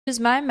Is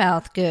my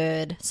mouth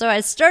good? So I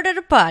started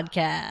a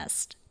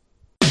podcast.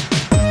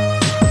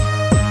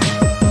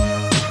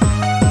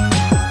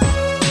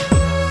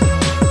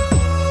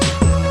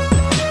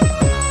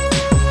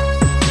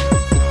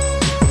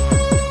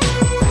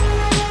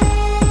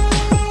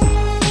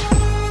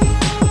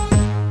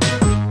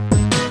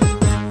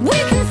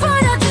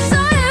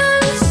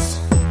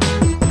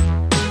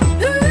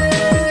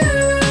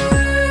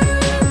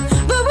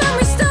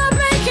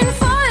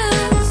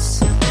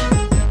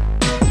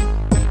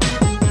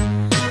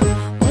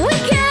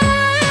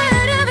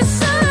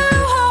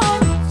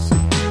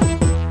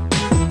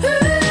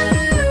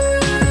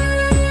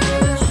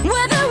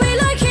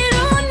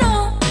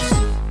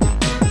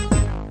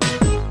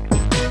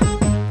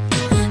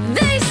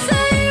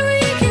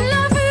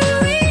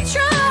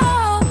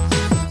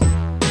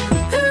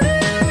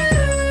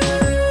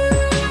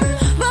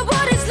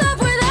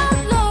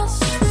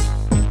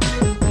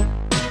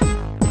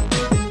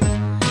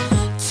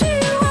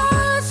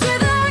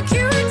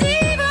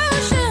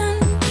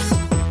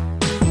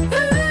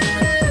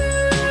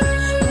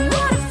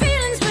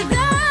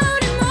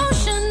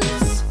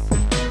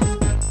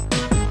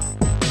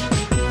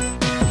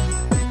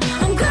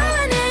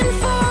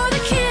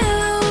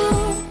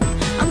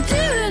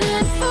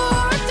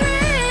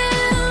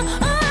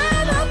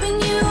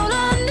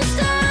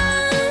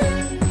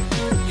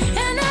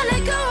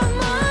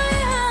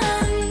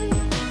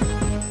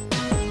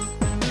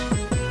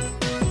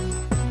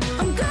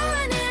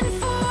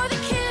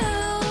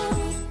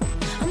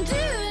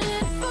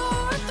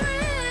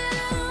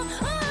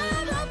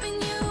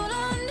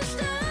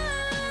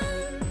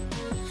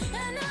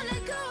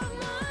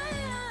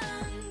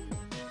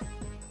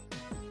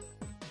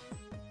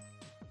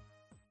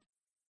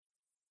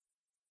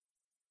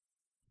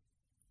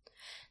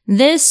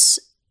 This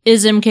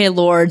is MK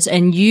Lords,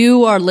 and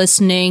you are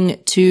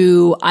listening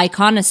to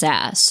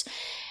Iconosass.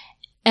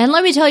 And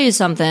let me tell you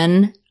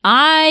something.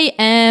 I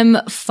am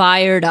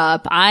fired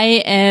up.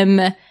 I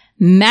am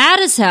mad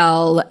as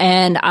hell,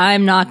 and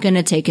I'm not going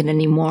to take it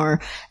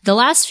anymore. The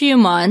last few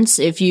months,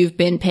 if you've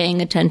been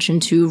paying attention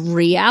to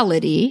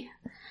reality,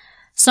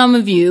 some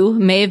of you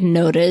may have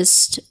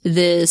noticed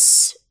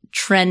this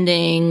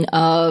trending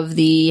of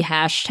the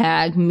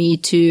hashtag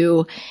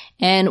 #MeToo.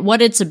 And what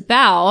it's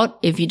about,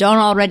 if you don't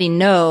already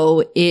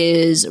know,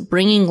 is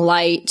bringing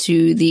light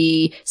to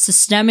the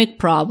systemic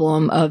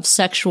problem of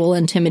sexual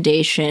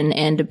intimidation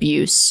and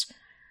abuse.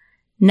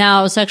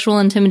 Now, sexual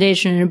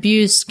intimidation and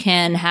abuse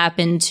can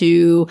happen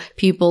to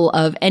people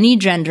of any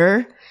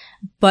gender,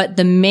 but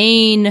the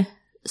main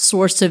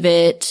source of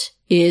it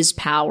is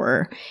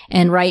power.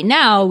 And right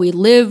now, we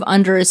live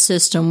under a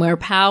system where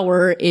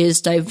power is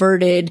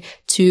diverted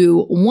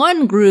to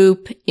one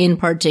group in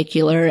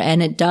particular,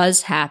 and it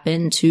does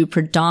happen to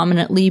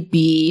predominantly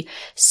be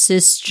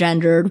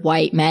cisgendered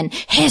white men.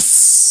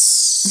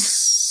 Hiss!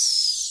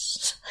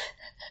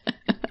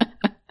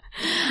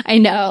 I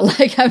know,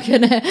 I'm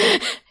gonna...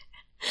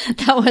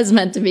 That was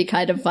meant to be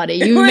kind of funny.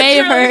 You may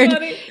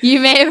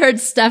have heard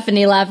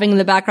Stephanie laughing in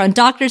the background.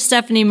 Dr.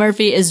 Stephanie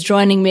Murphy is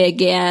joining me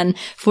again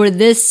for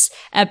this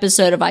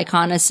episode of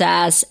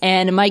Iconosass,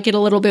 and it might get a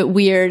little bit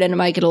weird and it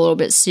might get a little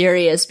bit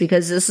serious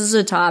because this is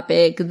a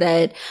topic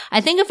that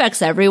I think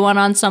affects everyone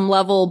on some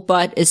level,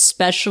 but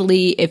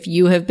especially if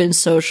you have been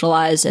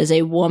socialized as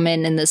a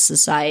woman in this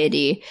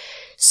society.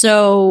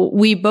 So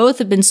we both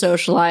have been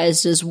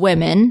socialized as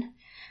women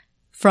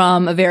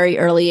from a very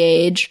early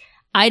age.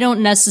 I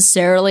don't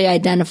necessarily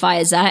identify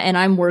as that, and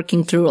I'm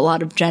working through a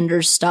lot of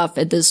gender stuff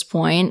at this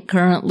point.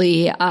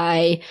 Currently,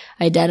 I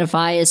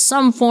identify as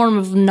some form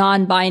of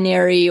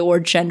non-binary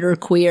or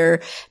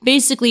genderqueer.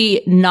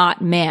 Basically,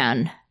 not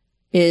man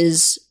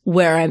is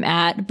where I'm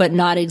at, but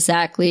not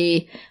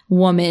exactly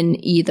woman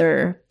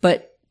either,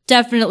 but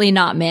definitely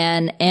not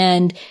man.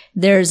 And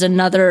there's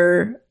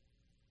another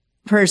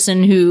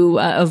person who,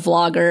 a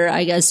vlogger,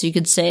 I guess you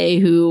could say,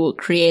 who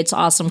creates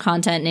awesome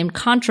content named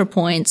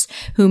ContraPoints,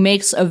 who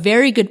makes a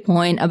very good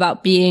point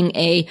about being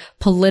a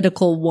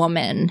political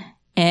woman.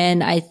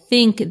 And I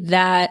think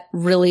that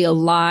really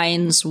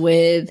aligns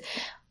with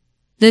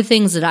the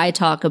things that I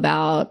talk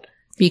about,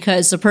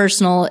 because the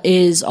personal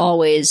is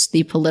always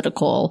the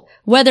political.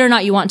 Whether or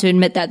not you want to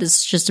admit that, this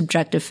is just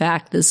objective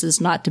fact. This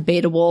is not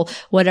debatable.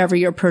 Whatever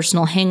your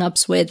personal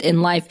hangups with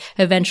in life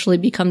eventually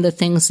become the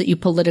things that you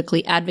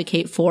politically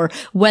advocate for,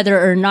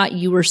 whether or not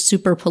you were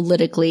super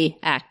politically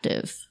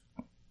active.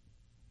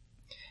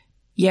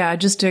 Yeah,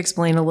 just to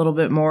explain a little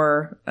bit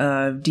more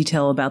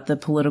detail about the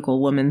political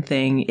woman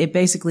thing, it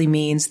basically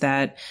means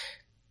that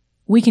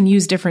we can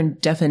use different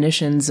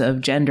definitions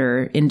of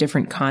gender in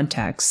different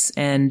contexts.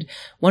 And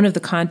one of the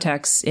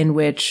contexts in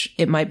which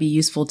it might be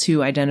useful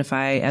to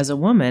identify as a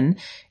woman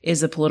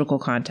is a political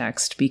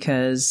context,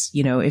 because,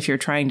 you know, if you're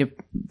trying to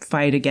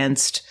fight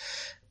against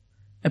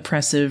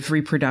oppressive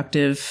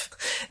reproductive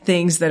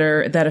things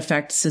that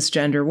affect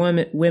cisgender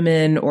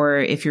women, or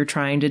if you're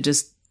trying to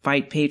just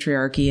fight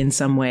patriarchy in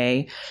some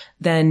way,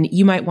 then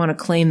you might want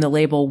to claim the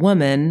label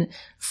woman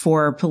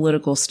for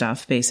political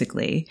stuff,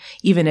 basically,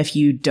 even if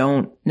you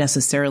don't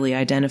necessarily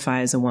identify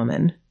as a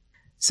woman.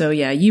 So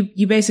yeah,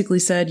 you basically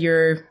said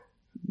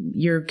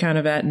you're kind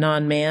of at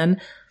non-man.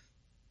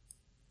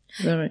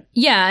 Is that right?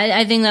 Yeah,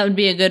 I think that would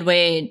be a good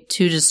way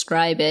to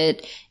describe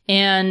it.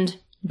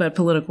 But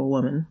political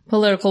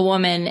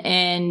woman.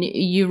 And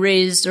you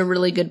raised a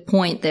really good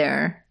point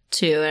there,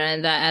 too,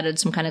 and that added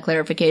some kind of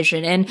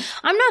clarification. And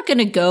I'm not going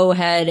to go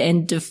ahead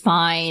and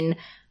define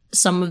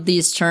some of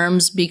these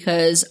terms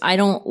because I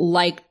don't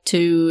like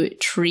to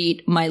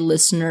treat my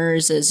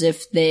listeners as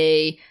if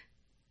they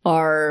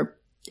are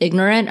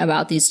ignorant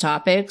about these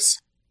topics.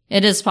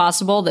 It is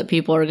possible that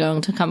people are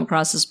going to come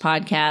across this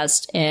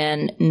podcast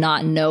and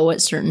not know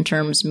what certain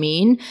terms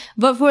mean.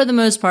 But for the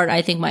most part,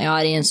 I think my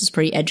audience is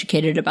pretty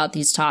educated about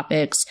these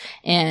topics.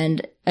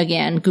 And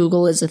again,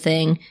 Google is a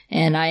thing,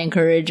 and I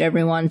encourage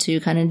everyone to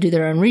kind of do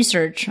their own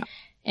research.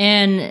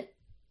 And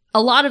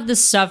a lot of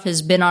this stuff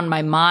has been on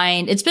my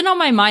mind. It's been on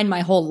my mind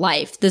my whole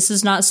life. This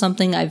is not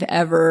something I've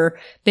ever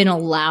been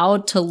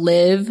allowed to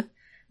live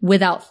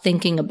without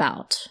thinking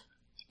about.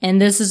 And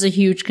this is a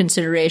huge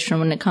consideration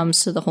when it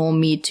comes to the whole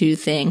Me Too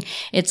thing.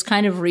 It's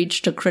kind of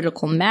reached a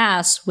critical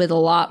mass with a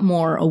lot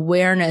more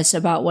awareness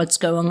about what's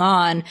going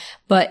on.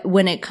 But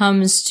when it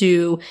comes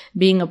to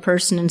being a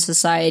person in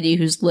society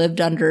who's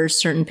lived under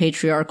certain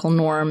patriarchal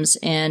norms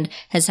and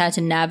has had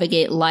to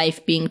navigate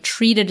life being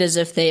treated as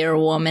if they are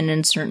a woman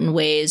in certain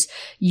ways,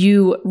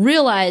 you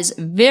realize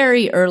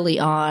very early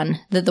on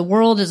that the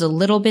world is a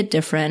little bit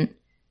different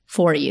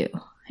for you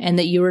and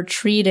that you are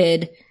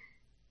treated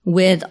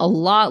with a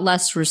lot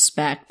less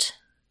respect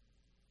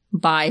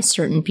by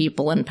certain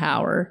people in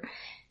power.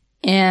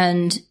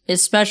 And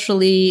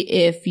especially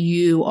if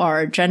you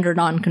are gender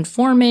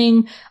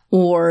nonconforming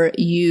or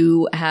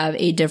you have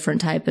a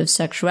different type of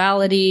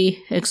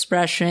sexuality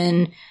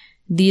expression,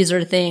 these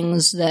are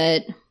things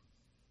that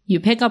you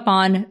pick up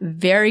on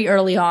very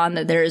early on,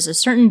 that there is a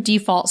certain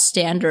default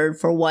standard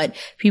for what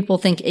people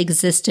think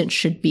existence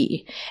should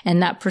be.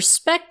 And that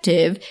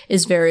perspective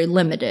is very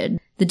limited.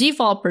 The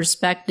default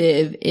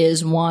perspective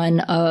is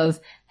one of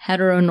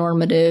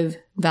heteronormative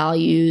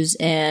values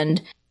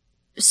and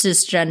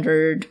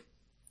cisgendered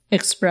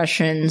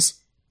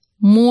expressions,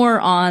 more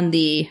on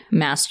the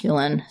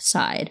masculine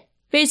side.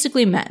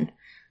 Basically men.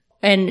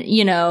 And,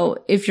 you know,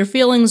 if your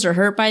feelings are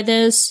hurt by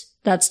this,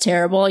 that's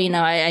terrible. You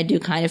know, I do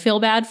kind of feel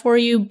bad for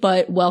you,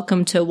 but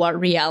welcome to what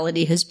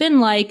reality has been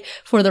like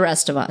for the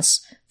rest of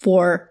us,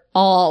 for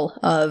all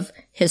of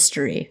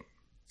history.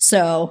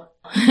 So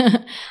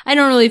I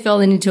don't really feel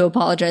the need to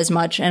apologize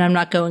much, and I'm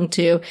not going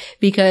to,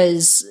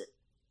 because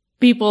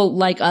people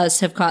like us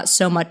have caught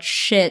so much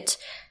shit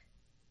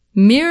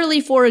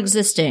merely for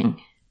existing.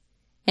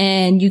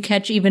 And you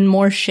catch even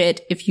more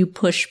shit if you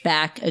push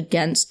back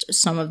against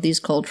some of these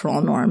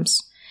cultural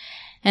norms.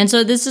 And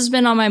so this has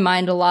been on my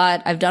mind a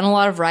lot. I've done a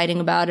lot of writing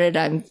about it.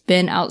 I've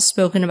been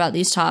outspoken about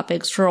these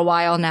topics for a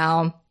while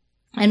now.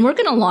 And we're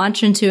going to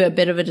launch into a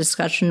bit of a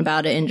discussion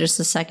about it in just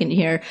a second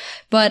here.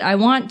 But I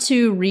want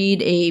to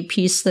read a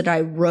piece that I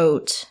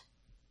wrote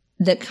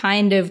that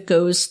kind of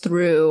goes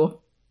through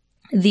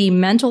the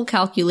mental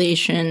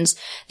calculations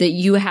that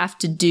you have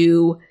to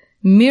do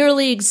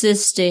merely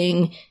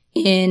existing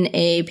in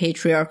a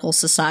patriarchal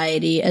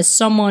society as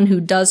someone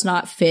who does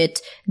not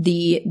fit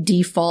the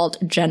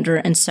default gender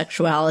and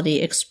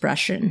sexuality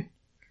expression.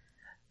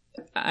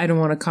 I don't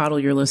want to coddle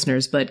your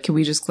listeners, but can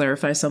we just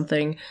clarify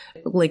something?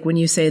 Like when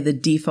you say the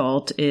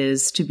default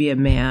is to be a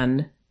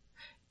man,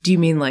 do you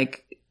mean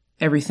like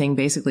everything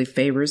basically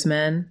favors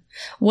men?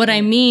 What I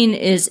mean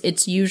is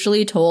it's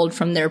usually told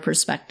from their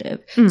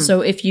perspective.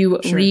 So if you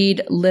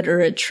read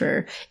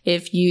literature,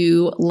 if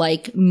you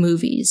like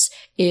movies,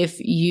 if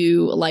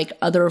you like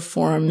other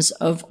forms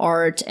of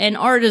art, and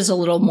art is a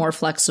little more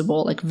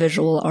flexible, like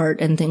visual art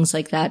and things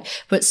like that.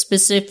 But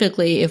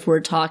specifically, if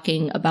we're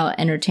talking about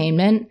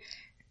entertainment,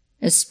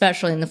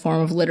 especially in the form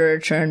of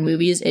literature and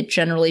movies, it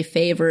generally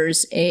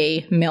favors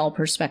a male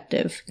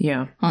perspective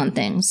on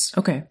things.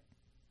 Okay.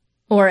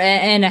 Or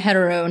and a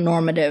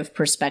heteronormative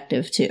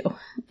perspective too.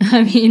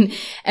 I mean,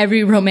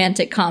 every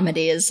romantic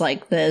comedy is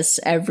like this.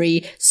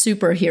 Every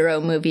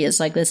superhero movie is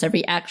like this.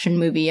 Every action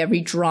movie,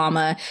 every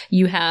drama.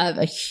 You have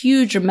a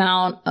huge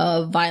amount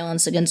of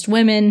violence against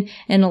women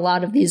in a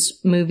lot of these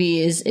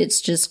movies.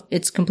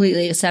 It's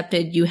completely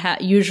accepted. You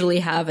usually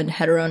have a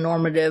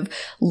heteronormative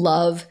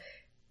love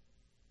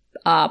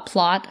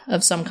plot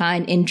of some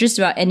kind in just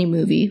about any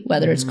movie,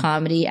 whether it's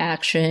comedy,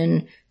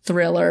 action,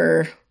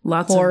 thriller,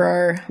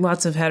 horror.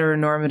 Lots of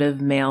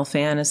heteronormative male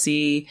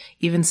fantasy,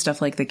 even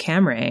stuff like the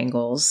camera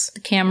angles.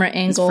 The camera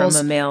angles.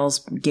 From a male's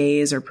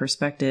gaze or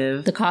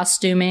perspective. The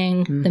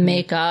costuming, the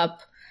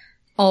makeup,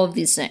 all of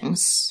these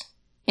things.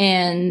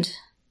 And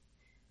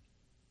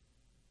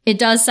it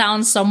does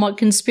sound somewhat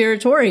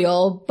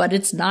conspiratorial, but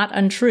it's not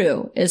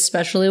untrue,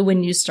 especially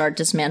when you start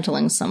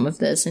dismantling some of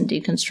this and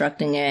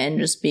deconstructing it and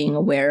just being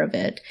aware of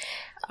it.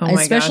 Oh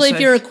my especially gosh,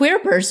 if you're a queer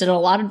person, a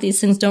lot of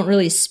these things don't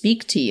really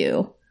speak to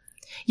you.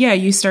 Yeah,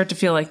 you start to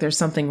feel like there's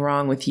something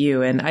wrong with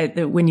you.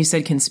 And when you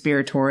said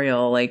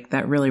conspiratorial, like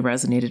that really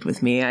resonated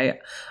with me. I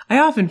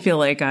often feel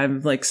like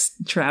I'm like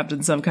trapped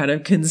in some kind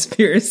of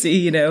conspiracy,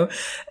 you know?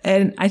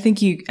 And I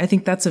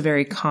think that's a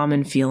very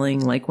common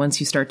feeling. Like once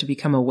you start to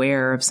become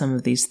aware of some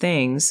of these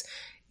things,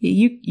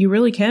 you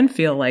really can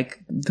feel like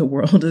the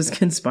world is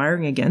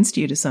conspiring against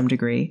you to some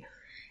degree.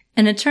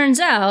 And it turns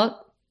out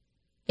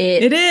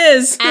it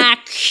is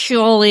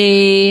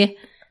actually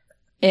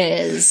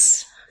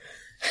is.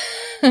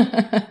 All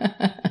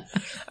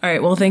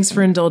right. Well, thanks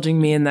for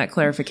indulging me in that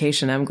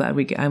clarification. I'm glad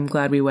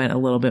we went a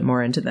little bit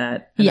more into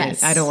that. And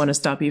yes. I don't want to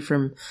stop you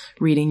from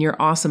reading your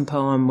awesome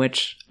poem,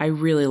 which I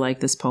really like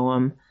this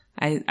poem.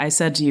 I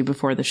said to you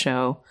before the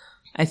show,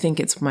 I think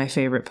it's my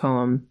favorite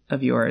poem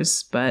of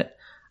yours, but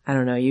I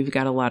don't know. You've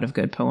got a lot of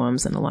good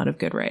poems and a lot of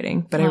good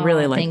writing, but I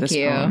really like this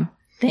poem.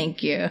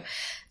 Thank you.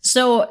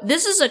 So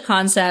this is a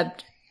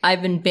concept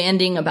I've been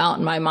bandying about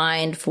in my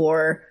mind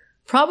for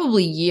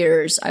probably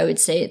years, I would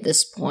say at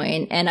this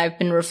point, and I've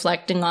been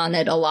reflecting on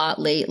it a lot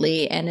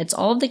lately, and it's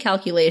all of the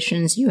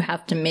calculations you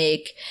have to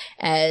make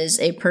as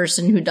a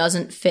person who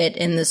doesn't fit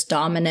in this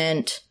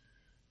dominant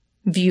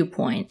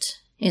viewpoint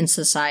in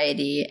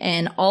society,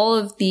 and all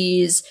of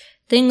these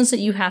things that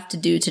you have to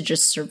do to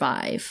just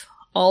survive.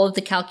 All of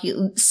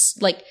the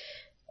like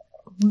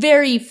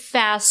very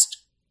fast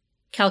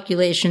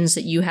calculations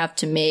that you have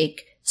to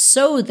make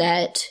so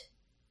that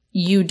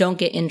you don't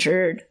get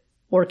injured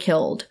or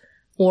killed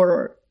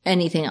or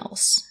anything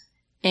else.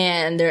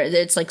 And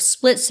it's like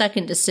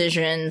split-second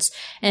decisions.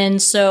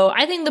 And so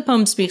I think the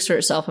poem speaks for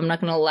itself. I'm not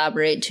going to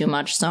elaborate too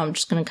much, so I'm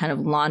just going to kind of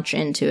launch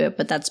into it.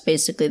 But that's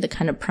basically the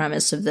kind of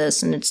premise of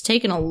this. And it's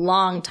taken a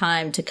long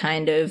time to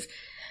kind of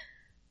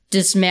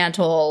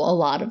dismantle a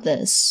lot of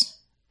this,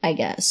 I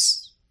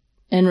guess,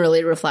 and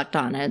really reflect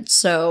on it.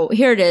 So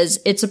here it is.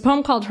 It's a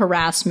poem called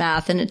Harass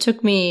Math, and it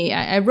took me,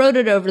 I wrote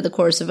it over the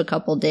course of a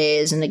couple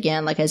days. And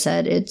again, like I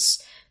said,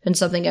 it's been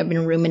something I've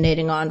been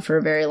ruminating on for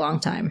a very long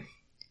time.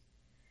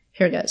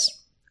 Here it goes.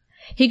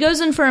 He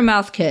goes in for a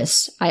mouth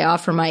kiss. I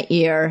offer my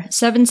ear.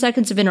 7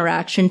 seconds of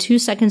interaction, 2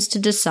 seconds to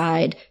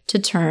decide to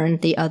turn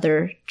the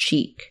other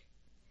cheek.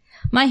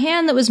 My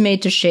hand that was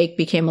made to shake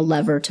became a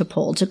lever to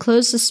pull to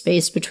close the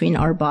space between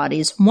our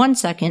bodies. 1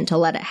 second to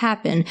let it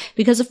happen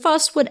because a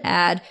fuss would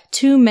add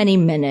too many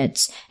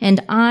minutes,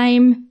 and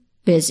I'm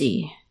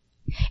busy.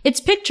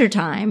 It's picture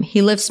time.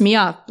 He lifts me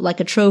up like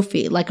a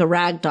trophy, like a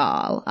rag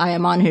doll. I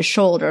am on his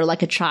shoulder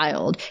like a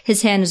child.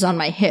 His hand is on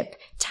my hip,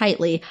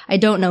 tightly. I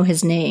don't know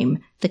his name.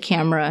 The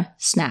camera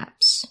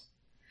snaps.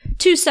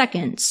 2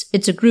 seconds.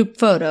 It's a group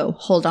photo.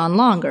 Hold on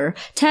longer.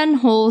 10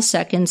 whole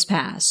seconds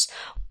pass.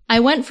 I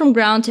went from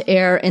ground to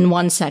air in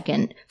 1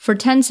 second. For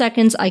 10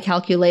 seconds, I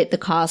calculate the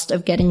cost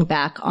of getting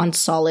back on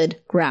solid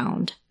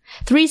ground.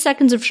 3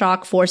 seconds of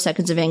shock, 4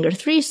 seconds of anger,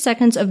 3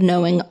 seconds of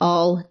knowing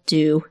I'll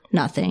do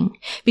nothing.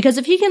 Because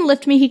if he can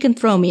lift me, he can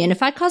throw me. And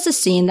if I cause a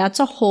scene, that's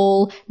a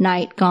whole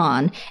night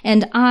gone.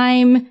 And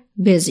I'm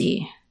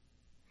busy.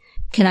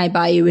 Can I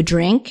buy you a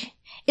drink?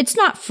 It's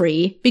not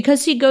free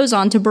because he goes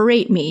on to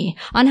berate me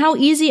on how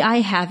easy I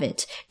have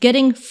it,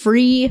 getting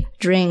free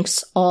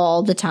drinks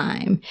all the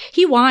time.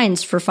 He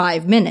whines for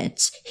 5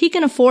 minutes. He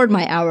can afford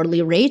my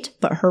hourly rate,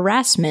 but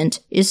harassment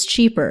is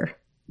cheaper.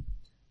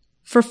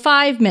 For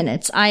 5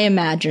 minutes, I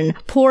imagine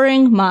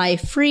pouring my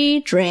free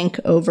drink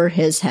over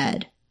his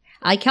head.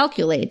 I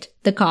calculate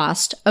the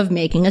cost of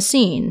making a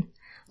scene.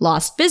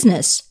 Lost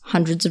business,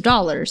 hundreds of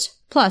dollars,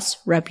 plus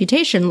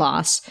reputation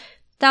loss,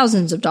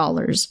 thousands of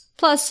dollars,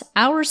 plus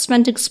hours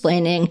spent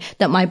explaining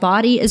that my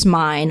body is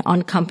mine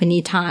on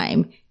company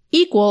time,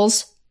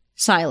 equals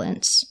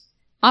silence.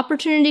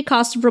 Opportunity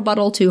cost of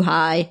rebuttal too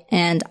high,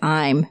 and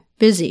I'm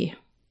busy.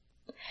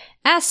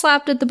 Ass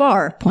slapped at the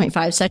bar,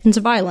 0.5 seconds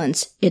of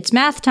violence. It's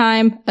math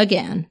time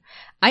again.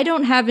 I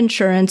don't have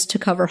insurance to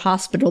cover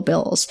hospital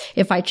bills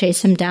if I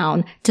chase him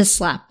down to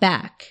slap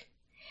back.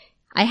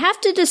 I have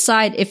to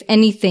decide if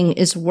anything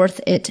is worth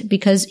it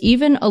because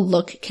even a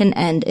look can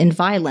end in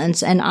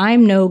violence and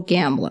I'm no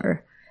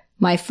gambler.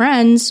 My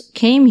friends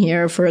came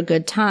here for a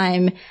good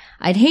time.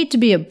 I'd hate to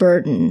be a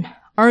burden.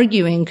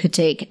 Arguing could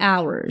take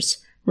hours.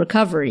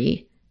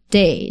 Recovery,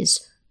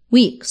 days,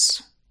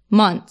 weeks,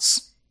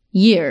 months,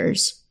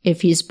 years.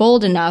 If he's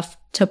bold enough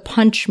to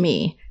punch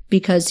me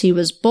because he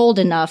was bold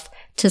enough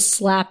to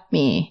slap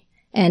me,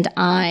 and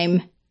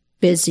I'm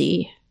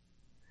busy.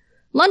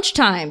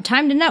 Lunchtime,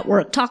 time to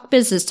network, talk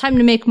business, time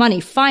to make money,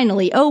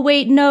 finally. Oh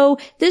wait, no,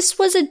 this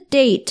was a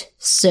date,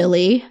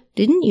 silly.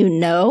 Didn't you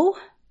know?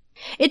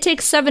 It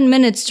takes 7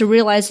 minutes to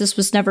realize this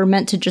was never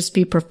meant to just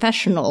be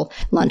professional.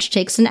 Lunch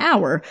takes an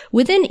hour.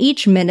 Within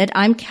each minute,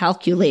 I'm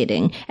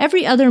calculating.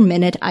 Every other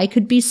minute I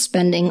could be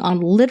spending on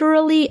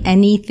literally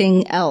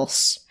anything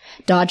else.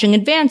 Dodging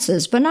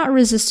advances, but not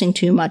resisting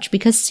too much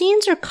because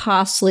scenes are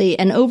costly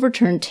and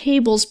overturned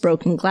tables,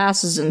 broken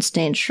glasses, and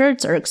stained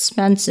shirts are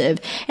expensive.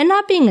 And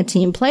not being a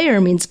team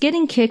player means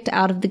getting kicked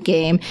out of the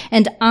game,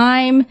 and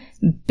I'm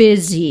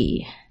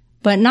busy.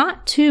 But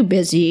not too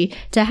busy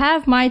to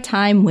have my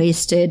time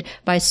wasted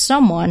by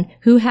someone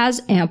who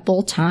has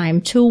ample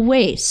time to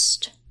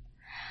waste.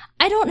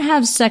 I don't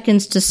have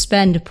seconds to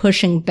spend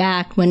pushing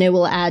back when it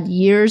will add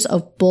years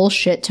of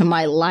bullshit to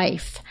my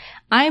life.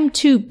 I'm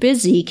too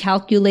busy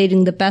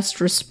calculating the best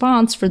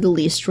response for the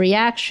least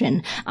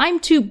reaction. I'm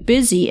too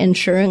busy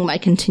ensuring my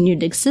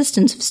continued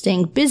existence of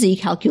staying busy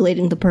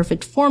calculating the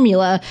perfect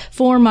formula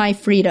for my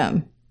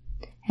freedom.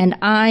 And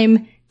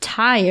I'm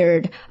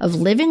tired of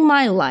living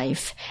my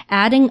life,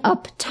 adding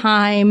up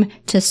time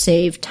to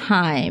save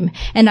time.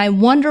 And I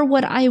wonder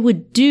what I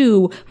would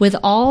do with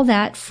all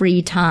that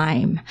free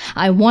time.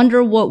 I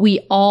wonder what we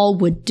all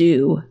would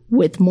do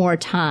with more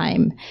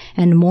time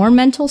and more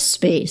mental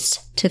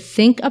space to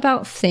think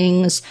about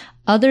things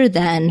other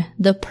than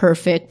the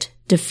perfect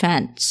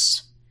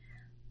defense.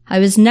 I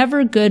was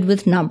never good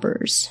with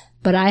numbers,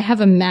 but I have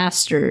a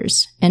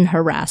master's in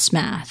harass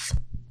math.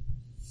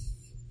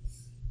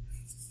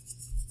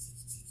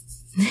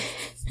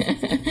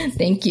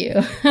 Thank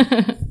you.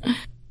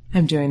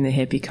 I'm doing the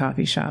hippie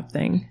coffee shop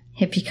thing.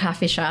 Hippie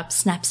coffee shop.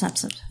 Snap, snap,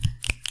 snap.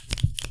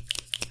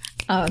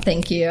 Oh,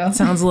 thank you. It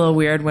sounds a little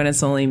weird when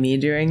it's only me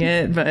doing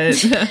it,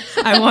 but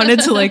I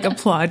wanted to like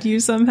applaud you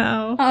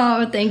somehow.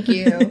 Oh, thank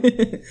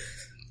you.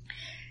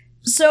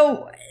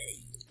 So,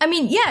 I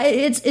mean, yeah,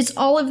 it's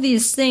all of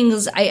these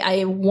things.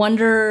 I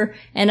wonder,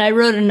 and I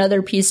wrote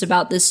another piece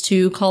about this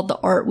too called The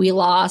Art We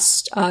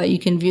Lost. You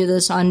can view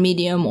this on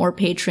Medium or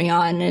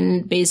Patreon,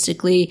 and it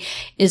basically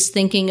is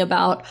thinking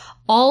about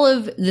all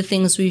of the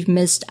things we've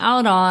missed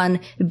out on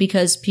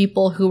because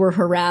people who were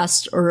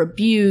harassed or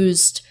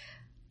abused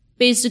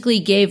basically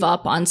gave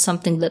up on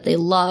something that they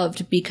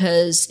loved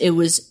because it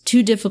was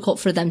too difficult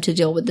for them to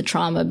deal with the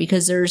trauma,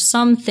 because there are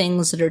some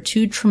things that are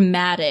too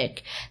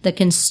traumatic that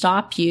can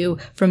stop you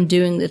from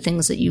doing the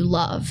things that you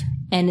love.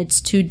 And it's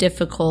too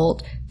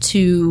difficult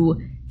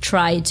to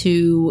try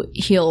to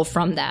heal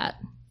from that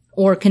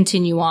or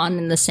continue on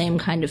in the same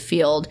kind of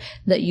field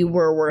that you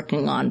were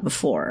working on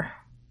before.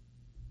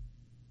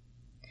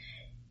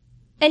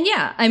 And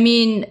yeah, I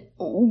mean,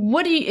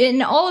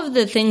 and all of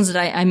the things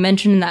that I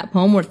mentioned in that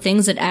poem were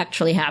things that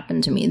actually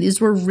happened to me.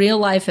 These were real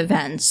life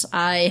events.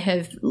 I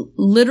have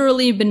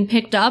literally been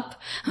picked up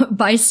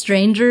by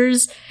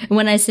strangers.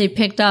 When I say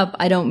picked up,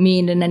 I don't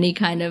mean in any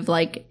kind of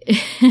like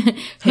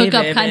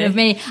hookup kind of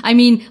way. I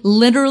mean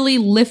literally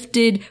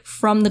lifted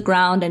from the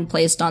ground and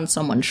placed on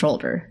someone's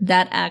shoulder.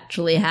 That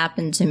actually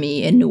happened to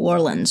me in New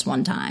Orleans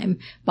one time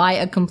by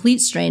a complete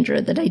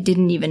stranger that I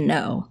didn't even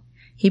know.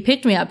 He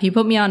picked me up, he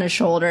put me on his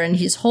shoulder, and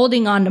he's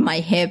holding onto my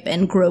hip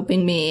and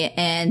groping me,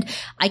 and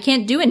I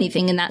can't do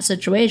anything in that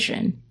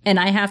situation. And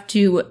I have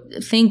to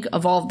think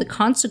of all of the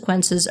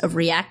consequences of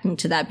reacting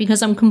to that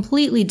because I'm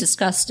completely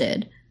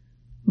disgusted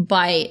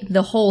by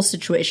the whole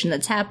situation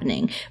that's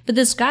happening. But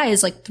this guy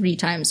is like 3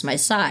 times my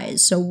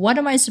size, so what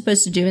am I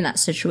supposed to do in that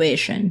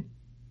situation?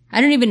 I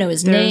don't even know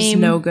his name. There's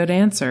no good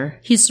answer.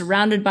 He's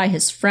surrounded by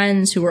his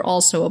friends who are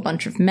also a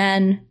bunch of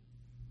men.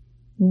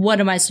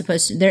 What am I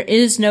supposed to do? There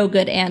is no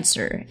good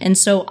answer. And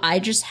so I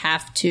just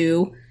have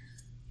to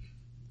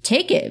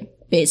take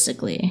it,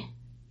 basically,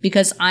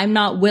 because I'm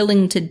not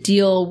willing to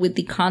deal with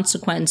the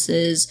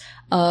consequences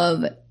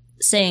of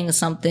saying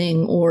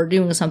something or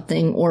doing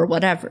something or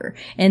whatever.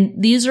 And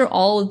these are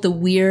all of the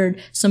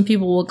weird, some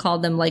people will call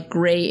them like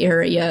gray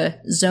area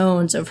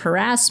zones of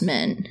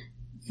harassment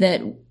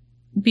that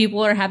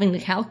people are having to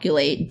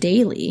calculate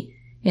daily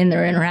in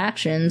their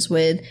interactions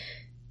with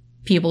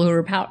people who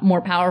are more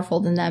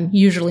powerful than them,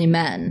 usually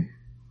men.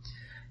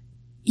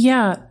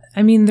 Yeah.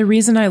 I mean, the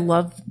reason I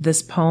love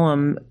this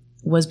poem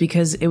was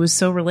because it was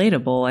so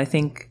relatable. I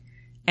think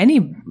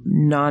any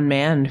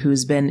non-man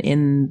who's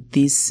been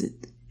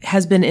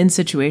has been in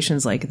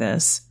situations like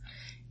this.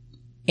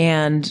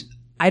 And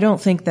I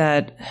don't think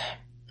that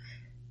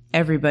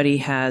everybody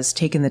has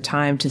taken the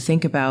time to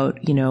think about,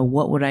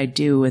 what would I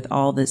do with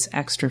all this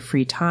extra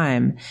free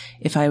time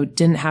if I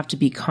didn't have to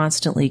be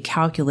constantly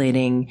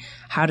calculating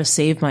how to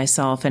save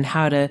myself and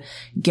how to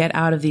get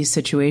out of these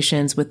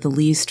situations with the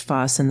least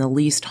fuss and the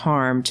least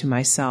harm to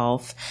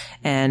myself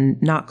and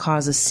not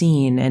cause a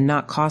scene and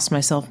not cost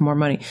myself more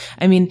money.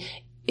 I mean,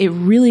 it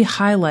really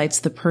highlights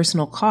the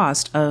personal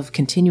cost of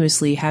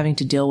continuously having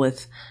to deal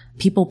with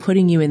people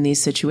putting you in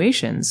these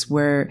situations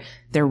where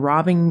they're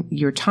robbing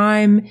your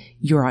time,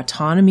 your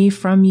autonomy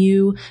from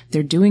you.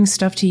 They're doing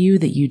stuff to you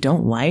that you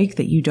don't like,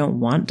 that you don't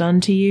want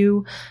done to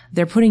you.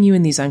 They're putting you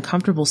in these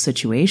uncomfortable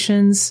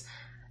situations,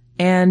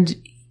 and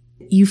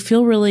you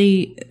feel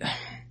really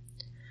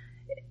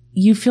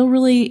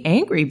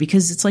angry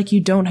because it's like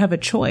you don't have a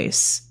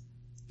choice.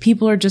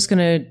 People are just going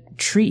to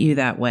treat you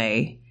that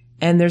way.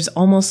 And there's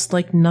almost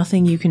like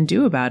nothing you can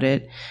do about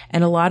it.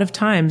 And a lot of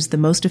times the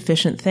most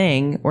efficient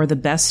thing, or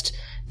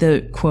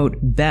the quote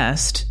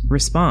best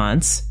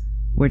response,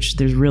 which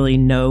there's really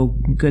no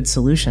good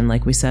solution,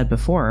 like we said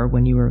before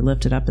when you were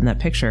lifted up in that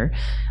picture,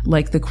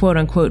 like the quote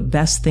unquote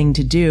best thing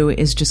to do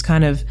is just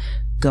kind of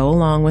go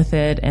along with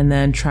it and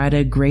then try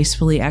to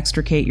gracefully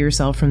extricate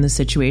yourself from the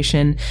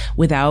situation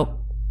without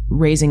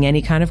raising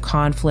any kind of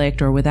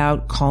conflict or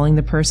without calling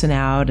the person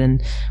out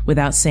and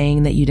without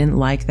saying that you didn't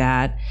like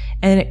that.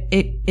 And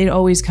it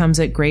always comes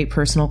at great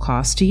personal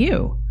cost to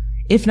you.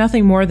 if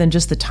nothing more than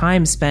just the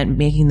time spent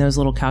making those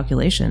little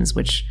calculations,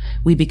 which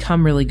we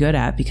become really good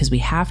at because we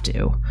have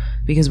to,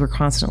 because we're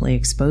constantly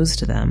exposed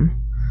to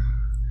them.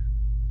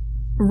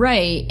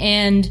 Right.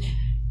 And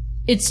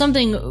it's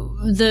something,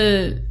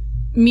 the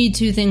Me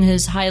Too thing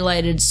has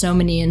highlighted so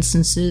many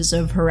instances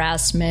of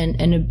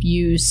harassment and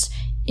abuse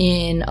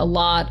in a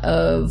lot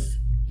of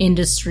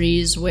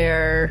industries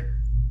where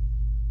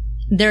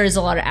there is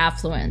a lot of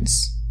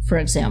affluence, for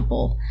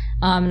example.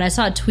 And I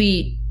saw a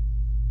tweet,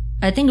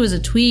 I think it was a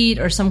tweet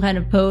or some kind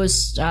of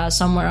post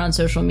somewhere on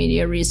social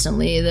media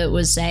recently that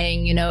was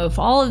saying, you know, if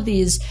all of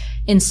these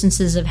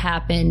instances have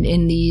happened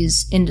in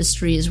these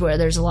industries where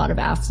there's a lot of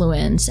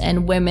affluence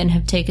and women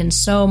have taken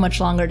so much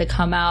longer to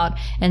come out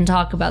and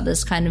talk about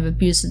this kind of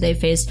abuse that they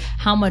faced,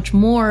 how much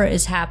more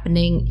is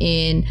happening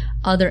in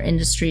other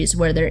industries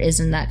where there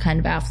isn't that kind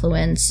of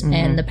affluence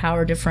and the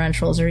power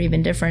differentials are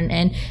even different.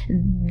 And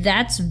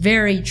that's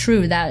very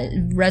true. That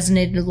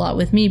resonated a lot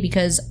with me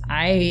because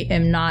I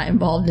am not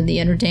involved in the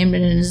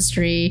entertainment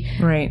industry.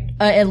 Right.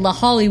 The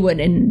Hollywood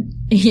and,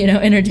 you know,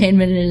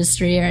 entertainment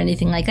industry or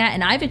anything like that.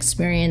 And I've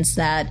experienced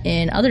that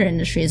in other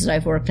industries that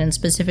I've worked in,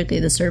 specifically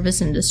the service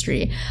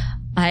industry.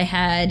 I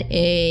had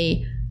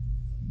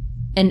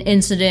an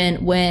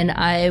incident when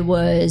I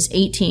was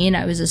 18.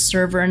 I was a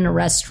server in a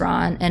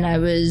restaurant and it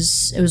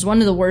was one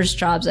of the worst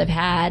jobs I've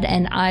had.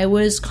 And I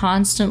was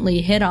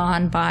constantly hit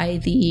on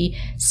by the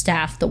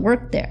staff that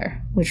worked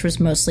there, which was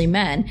mostly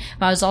men.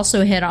 But I was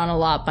also hit on a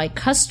lot by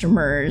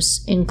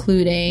customers,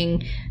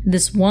 including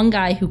this one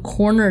guy who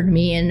cornered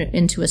me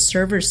into a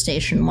server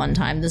station one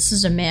time. This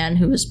is a man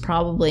who was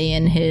probably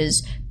in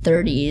his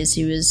 30s.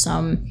 He was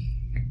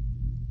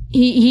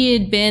He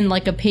had been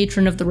like a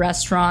patron of the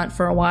restaurant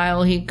for a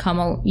while. He'd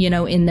come, you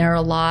know, in there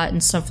a lot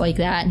and stuff like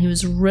that. And he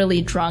was really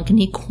drunk and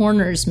he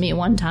corners me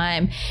one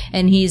time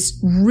and he's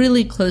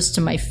really close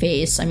to my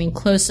face. I mean,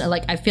 close,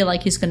 like I feel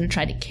like he's going to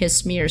try to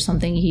kiss me or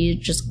something. He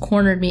just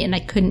cornered me and I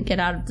couldn't get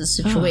out of the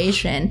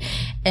situation.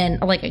 And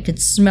like I could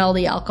smell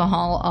the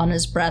alcohol on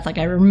his breath. Like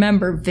I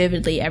remember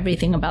vividly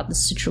everything about the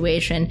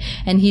situation.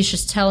 And he's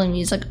just telling me,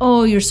 he's like,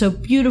 "Oh, you're so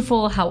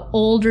beautiful. How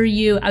old are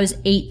you?" I was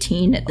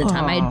 18 at the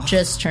time. I had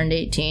just turned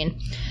 18.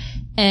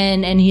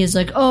 And he's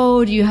like,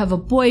 "Oh, do you have a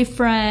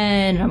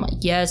boyfriend?" And I'm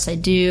like, "Yes, I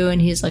do."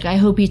 And he's like, "I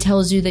hope he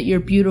tells you that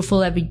you're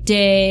beautiful every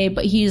day."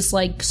 But he's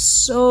like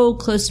so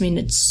close to me and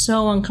it's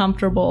so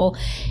uncomfortable.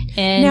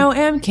 And now,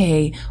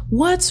 MK,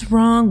 what's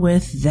wrong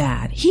with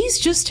that? He's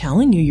just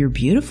telling you you're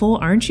beautiful.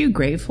 Aren't you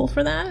grateful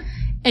for that?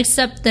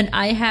 Except that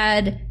I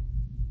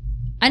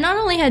not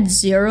only had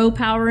zero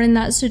power in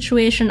that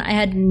situation, I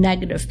had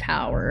negative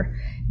power.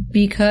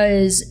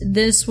 Because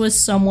this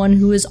was someone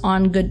who was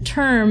on good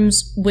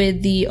terms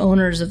with the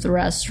owners of the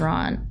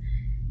restaurant,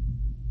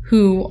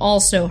 who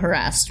also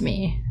harassed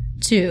me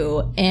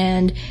too.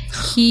 And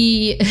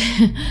he,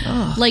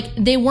 like,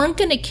 they weren't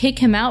going to kick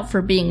him out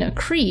for being a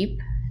creep.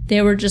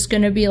 They were just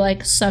going to be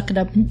like, "Suck it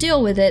up and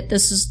deal with it.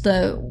 This is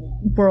the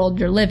world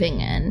you're living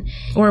in."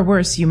 Or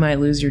worse, you might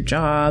lose your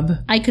job.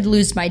 I could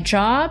lose my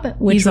job,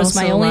 which was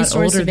my only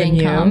source of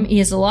income.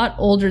 He's a lot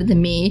older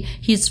than me.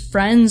 He's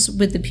friends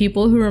with the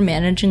people who were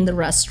managing the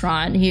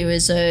restaurant. He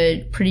was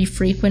a pretty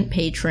frequent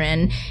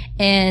patron.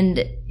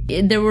 And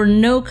there were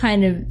no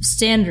kind of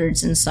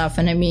standards and stuff.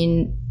 And I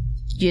mean,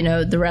 you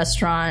know, the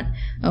restaurant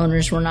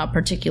owners were not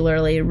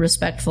particularly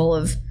respectful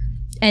of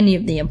any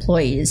of the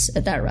employees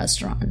at that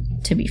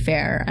restaurant, to be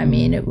fair. I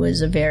mean, it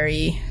was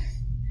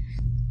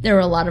there were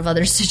a lot of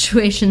other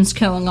situations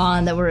going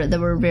on that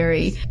were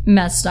very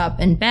messed up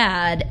and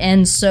bad.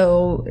 And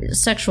so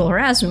sexual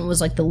harassment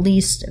was like the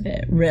least of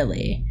it,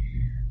 really.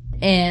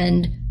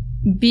 And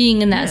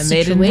being in that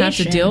situation. They didn't have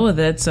to deal with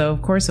it, so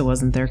of course it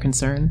wasn't their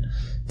concern.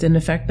 Didn't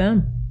affect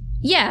them.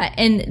 Yeah,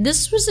 and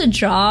this was a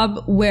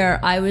job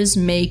where I was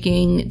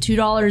making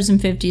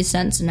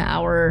 $2.50 an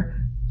hour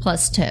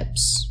plus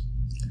tips.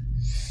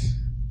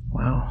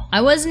 Wow.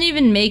 I wasn't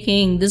even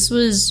making, this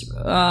was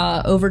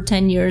over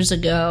 10 years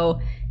ago.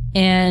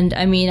 And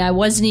I mean, I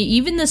wasn't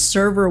even the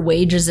server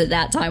wages at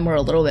that time were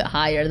a little bit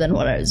higher than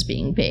what I was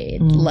being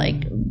paid,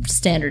 like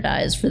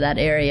standardized for that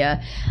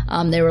area.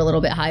 They were a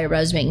little bit higher, but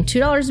I was making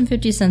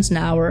 $2.50 an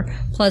hour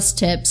plus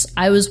tips.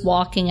 I was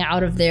walking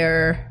out of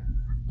there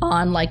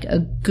on like a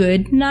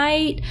good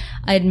night.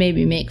 I'd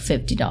maybe make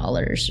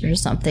 $50 or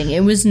something.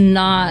 It was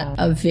not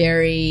a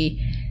very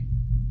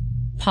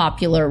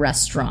popular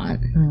restaurant.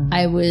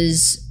 I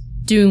was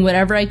doing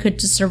whatever I could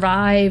to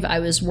survive. I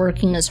was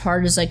working as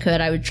hard as I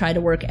could. I would try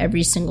to work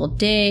every single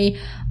day.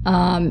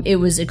 It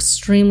was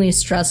extremely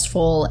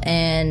stressful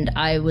and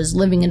I was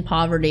living in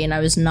poverty and I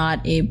was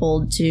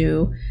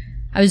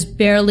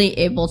barely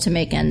able to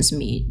make ends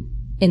meet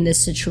in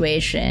this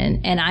situation.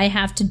 And I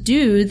have to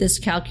do this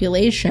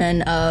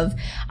calculation of,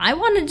 I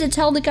wanted to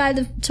tell the guy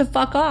to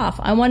fuck off.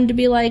 I wanted to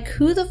be like,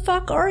 "Who the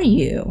fuck are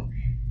you?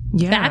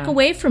 Yeah. Back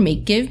away from me.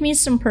 Give me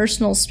some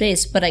personal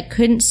space." But I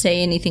couldn't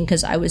say anything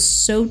because I was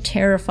so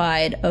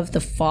terrified of the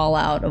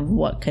fallout of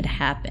what could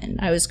happen.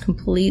 I was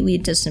completely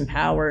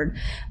disempowered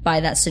by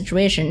that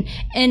situation.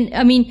 And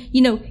I mean,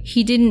 you know,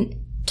 he didn't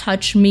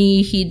touch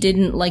me. He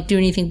didn't like do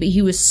anything, but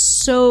he was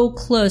so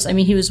close. I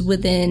mean, he was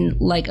within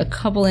like a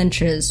couple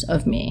inches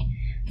of me.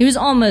 He was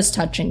almost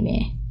touching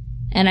me.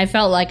 And I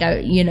felt like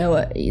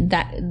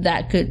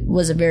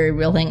was a very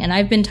real thing. And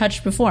I've been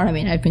touched before. I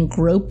mean, I've been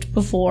groped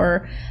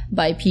before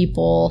by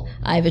people.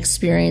 I've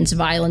experienced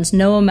violence.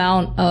 No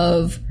amount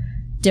of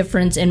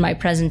difference in my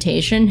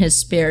presentation has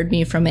spared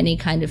me from any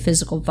kind of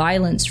physical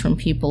violence from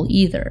people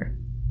either.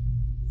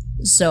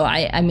 So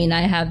I mean,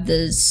 I have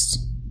this,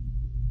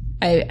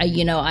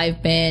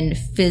 I've been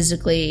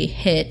physically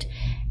hit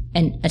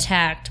and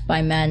attacked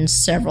by men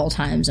several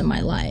times in my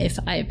life.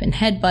 I've been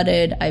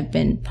headbutted. I've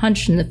been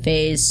punched in the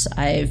face.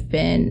 I've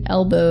been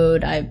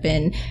elbowed. I've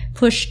been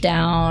pushed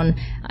down.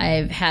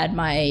 I've had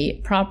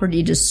my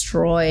property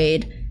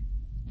destroyed.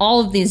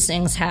 All of these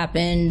things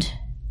happened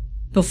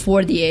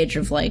before the age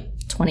of like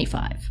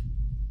 25.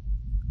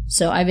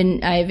 So I've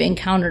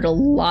encountered a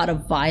lot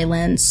of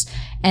violence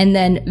and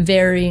then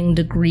varying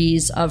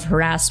degrees of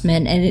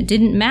harassment. And it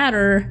didn't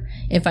matter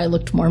if I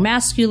looked more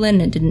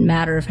masculine. It didn't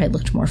matter if I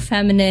looked more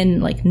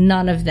feminine. Like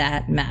none of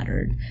that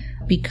mattered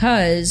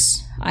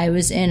because I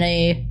was in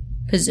a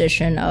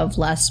position of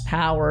less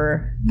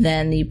power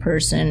than the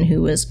person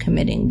who was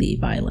committing the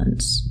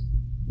violence.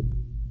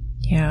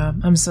 Yeah,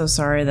 I'm so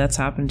sorry that's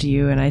happened to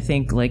you. And I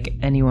think like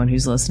anyone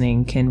who's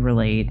listening can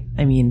relate.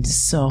 I mean, it's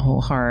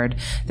so hard.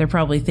 They're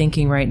probably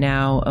thinking right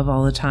now of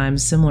all the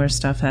times similar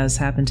stuff has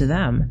happened to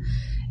them.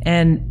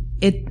 And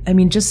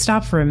just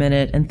stop for a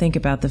minute and think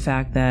about the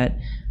fact that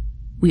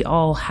we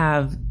all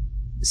have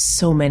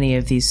so many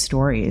of these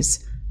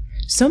stories.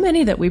 So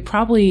many that we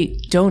probably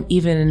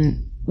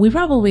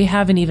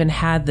haven't even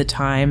had the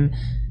time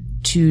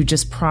to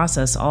just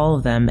process all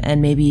of them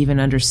and maybe even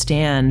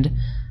understand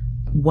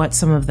what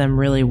some of them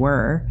really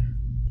were.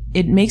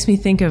 It makes me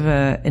think of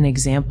an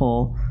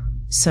example.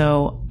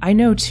 So I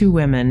know two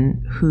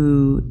women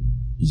who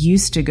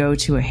used to go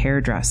to a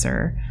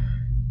hairdresser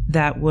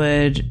that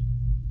would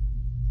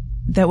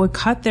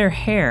cut their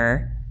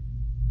hair,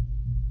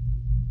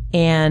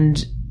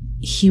 and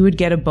he would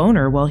get a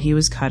boner while he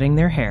was cutting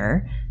their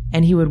hair,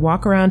 and he would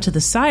walk around to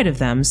the side of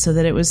them so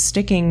that it was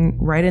sticking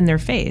right in their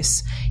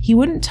face. He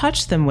wouldn't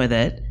touch them with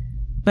it,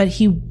 but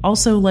he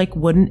also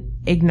wouldn't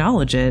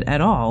acknowledge it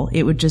at all.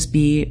 It would just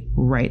be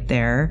right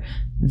there,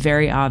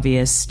 very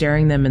obvious,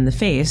 staring them in the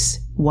face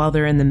while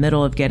they're in the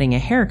middle of getting a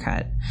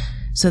haircut.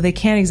 So they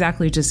can't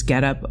exactly just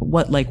get up.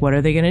 What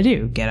are they going to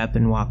do? Get up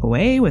and walk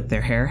away with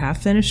their hair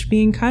half finished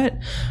being cut?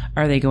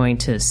 Are they going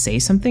to say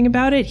something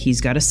about it?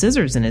 He's got a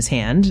scissors in his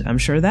hand. I'm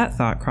sure that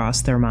thought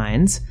crossed their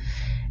minds.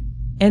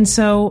 And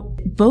so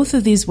both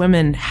of these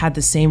women had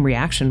the same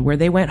reaction where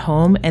they went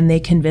home and they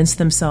convinced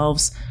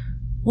themselves,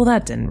 well,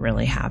 that didn't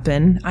really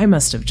happen. I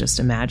must have just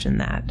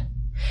imagined that.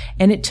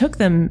 And it took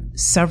them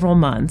several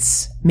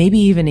months, maybe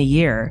even a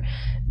year,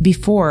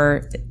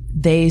 before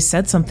they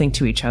said something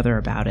to each other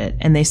about it.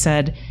 And they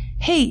said,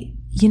 hey,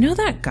 you know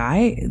that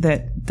guy,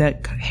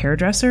 that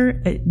hairdresser,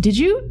 do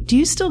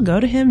you still go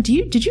to him?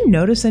 Did you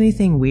notice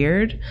anything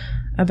weird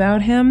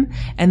about him?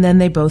 And then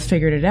they both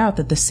figured it out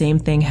that the same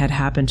thing had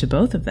happened to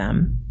both of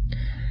them.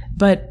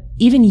 But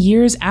even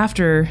years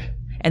after,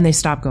 and they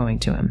stopped going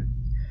to him.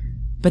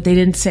 But they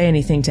didn't say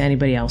anything to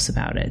anybody else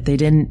about it. They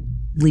didn't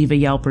leave a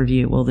Yelp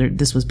review. Well,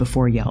 this was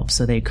before Yelp,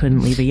 so they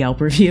couldn't leave a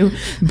Yelp review.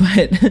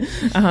 But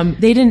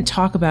they didn't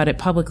talk about it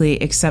publicly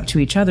except to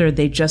each other.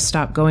 They just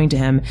stopped going to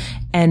him.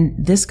 And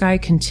this guy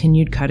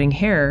continued cutting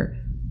hair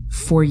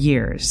for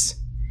years.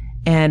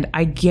 And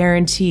I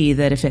guarantee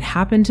that if it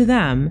happened to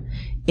them,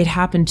 it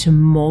happened to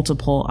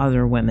multiple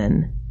other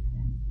women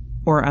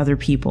or other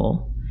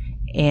people.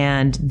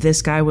 And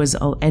this guy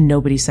and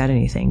nobody said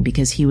anything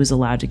because he was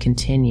allowed to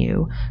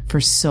continue for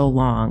so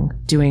long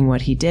doing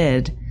what he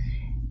did.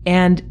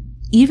 And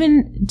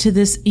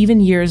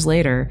even years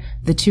later,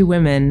 the two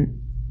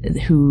women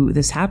who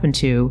this happened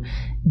to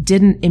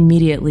didn't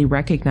immediately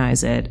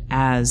recognize it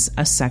as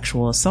a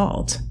sexual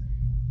assault.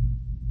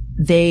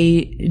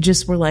 They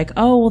just were like,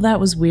 oh, well, that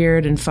was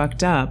weird and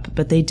fucked up.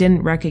 But they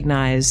didn't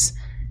recognize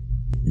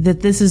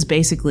that this is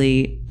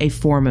basically a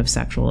form of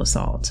sexual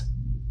assault.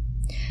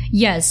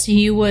 Yes,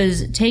 he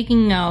was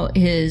taking out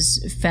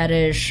his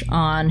fetish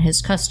on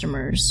his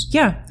customers.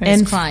 Yeah.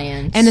 His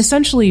clients. And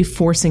essentially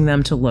forcing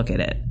them to look at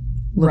it.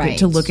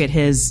 Right. Look at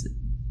his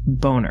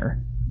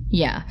boner.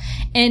 Yeah.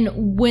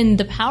 And when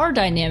the power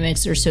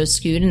dynamics are so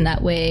skewed in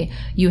that way,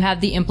 you have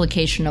the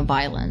implication of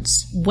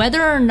violence.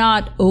 Whether or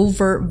not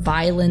overt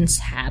violence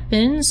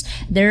happens,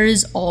 there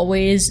is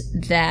always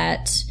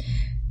that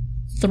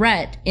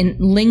threat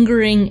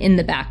lingering in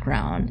the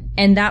background.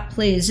 And that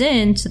plays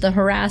into the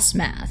harass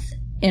math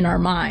in our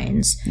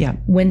minds. Yeah.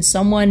 When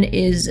someone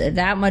is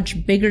that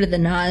much bigger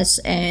than us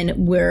and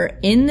we're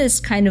in this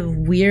kind of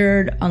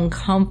weird,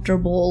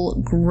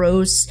 uncomfortable,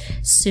 gross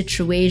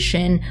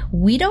situation,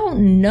 we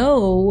don't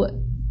know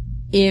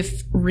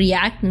if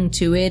reacting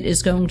to it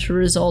is going to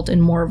result in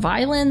more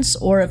violence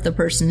or if the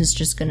person is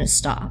just going to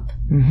stop.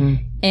 Mm-hmm.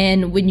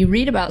 And when you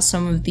read about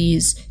some of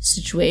these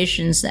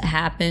situations that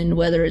happened,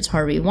 whether it's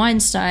Harvey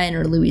Weinstein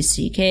or Louis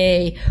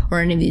C.K. or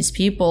any of these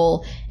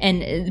people,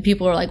 and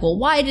people are like, well,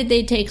 why did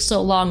they take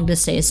so long to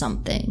say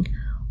something?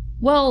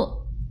 Well,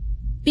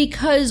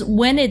 because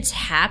when it's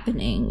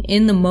happening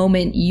in the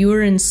moment,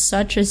 you're in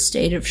such a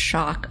state of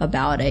shock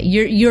about it.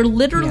 You're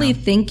literally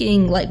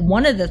thinking, like,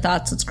 one of the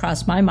thoughts that's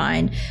crossed my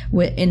mind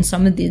in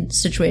some of the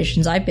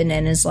situations I've been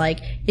in is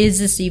like, is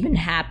this even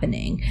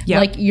happening?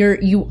 Yeah. Like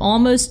you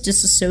almost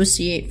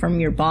disassociate from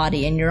your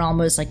body and you're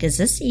almost like, is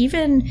this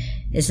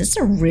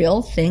a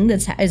real thing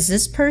is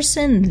this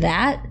person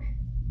that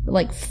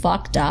like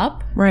fucked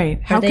up?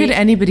 Right. How could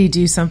anybody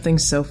do something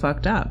so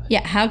fucked up?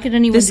 Yeah. How could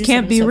anyone this do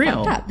can't something be so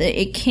real. fucked up?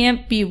 It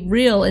can't be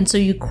real. And so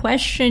you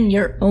question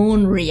your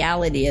own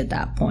reality at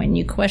that point.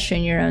 You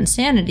question your own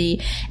sanity,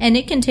 and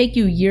it can take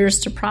you years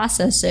to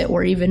process it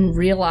or even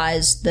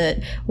realize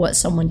that what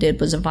someone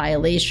did was a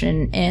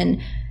violation.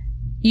 And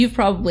you've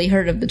probably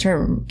heard of the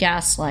term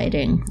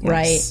gaslighting, yes.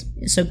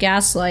 right? So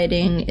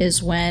gaslighting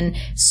is when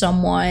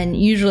someone,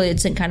 usually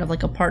it's in kind of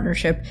like a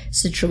partnership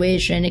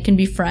situation. It can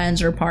be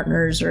friends or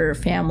partners or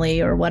family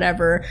or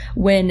whatever,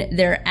 when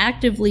they're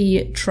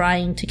actively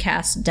trying to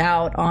cast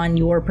doubt on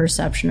your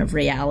perception of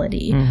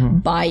reality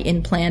by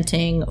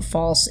implanting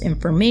false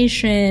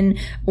information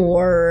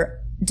or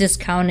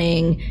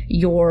discounting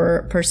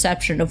your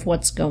perception of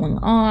what's going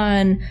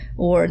on,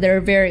 or there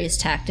are various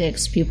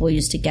tactics people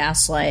use to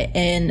gaslight.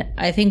 And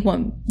I think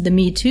what the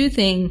Me Too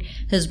thing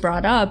has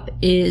brought up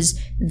is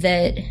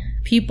that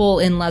people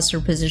in lesser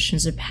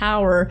positions of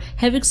power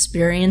have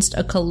experienced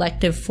a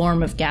collective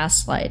form of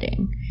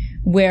gaslighting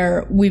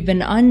where we've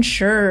been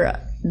unsure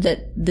that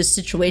the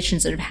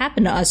situations that have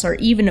happened to us are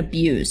even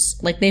abuse.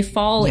 Like they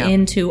fall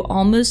into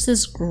almost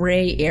this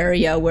gray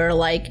area where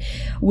like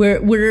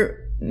we're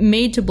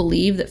made to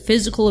believe that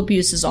physical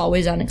abuse is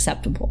always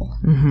unacceptable.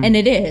 And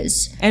it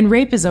is. And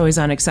rape is always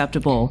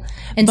unacceptable.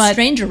 And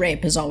stranger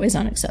rape is always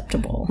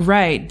unacceptable.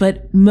 Right.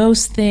 But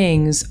most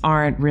things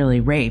aren't really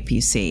rape,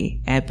 you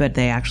see, but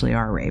they actually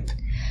are rape.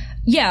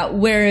 Yeah.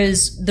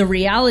 Whereas the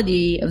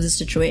reality of the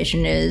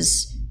situation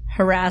is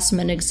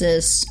harassment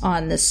exists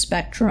on the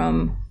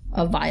spectrum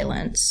of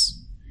violence.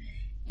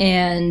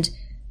 And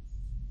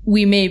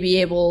we may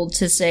be able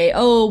to say,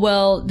 oh,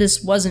 well,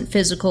 this wasn't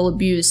physical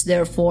abuse,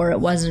 therefore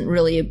it wasn't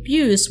really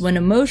abuse, when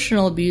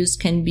emotional abuse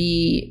can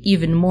be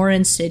even more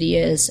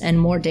insidious and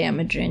more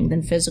damaging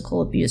than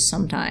physical abuse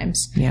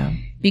sometimes. Yeah.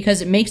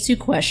 Because it makes you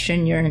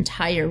question your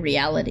entire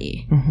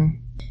reality.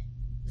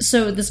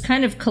 So this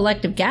kind of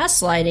collective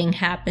gaslighting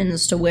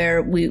happens to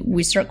where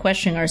we start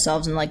questioning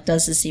ourselves and like,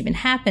 does this even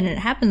happen? And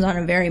it happens on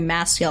a very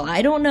mass scale.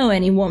 I don't know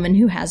any woman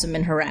who hasn't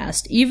been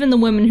harassed. Even the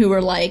women who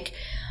are like,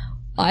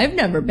 I've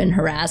never been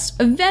harassed,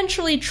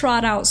 eventually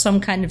trot out some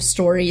kind of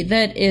story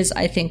that is,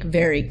 I think,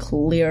 very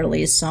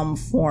clearly some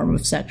form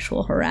of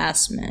sexual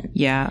harassment.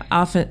 Yeah.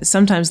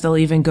 Sometimes they'll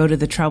even go to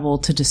the trouble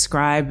to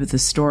describe the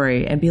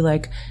story and be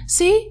like,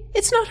 see,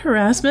 it's not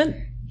harassment.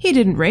 He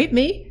didn't rape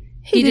me.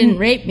 He didn't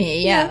rape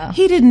me. Yeah.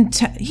 He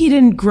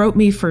didn't grope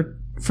me for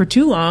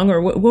too long. Or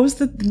what was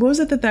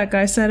it that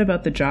guy said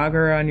about the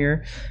jogger on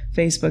your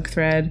Facebook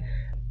thread?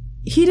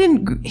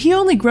 He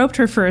only groped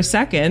her for a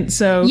second,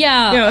 so...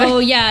 Yeah, oh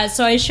yeah,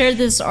 so I shared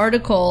this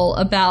article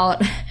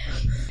about...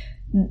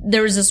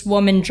 There was this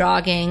woman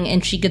jogging,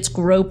 and she gets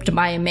groped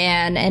by a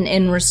man, and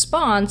in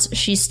response,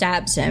 she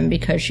stabs him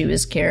because she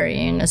was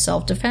carrying a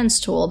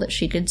self-defense tool that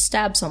she could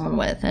stab someone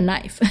with, a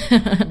knife.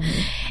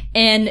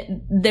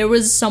 And there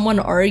was someone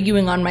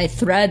arguing on my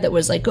thread that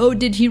was like, oh,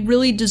 did he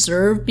really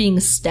deserve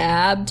being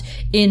stabbed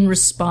in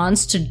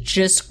response to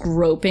just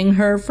groping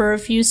her for a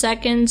few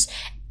seconds?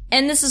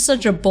 And this is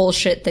such a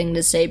bullshit thing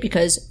to say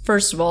because,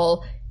 first of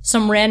all,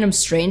 some random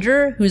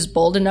stranger who's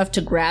bold enough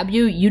to grab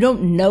you, you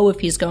don't know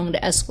if he's going to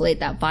escalate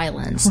that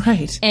violence.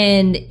 Right.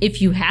 And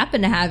if you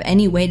happen to have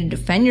any way to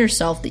defend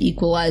yourself that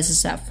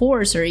equalizes that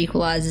force or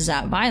equalizes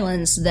that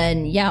violence,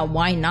 then yeah,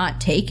 why not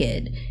take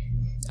it?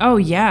 Oh,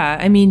 yeah.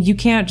 I mean, you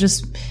can't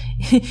just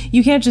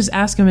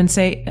ask him and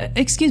say,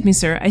 excuse me,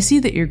 sir, I see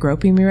that you're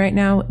groping me right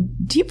now.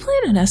 Do you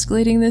plan on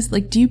escalating this?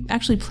 Like, do you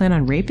actually plan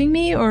on raping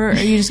me, or are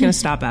you just going to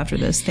stop after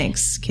this?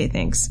 Thanks. Okay,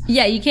 thanks.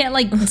 Yeah, you can't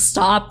like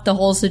stop the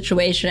whole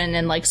situation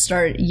and like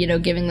start,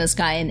 giving this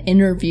guy an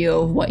interview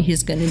of what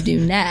he's going to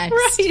do next.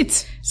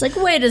 Right. It's like,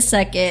 wait a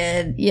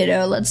second,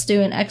 let's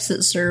do an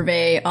exit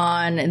survey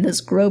on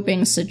this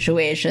groping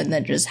situation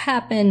that just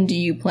happened. Do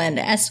you plan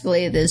to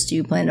escalate this? Do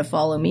you plan to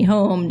follow me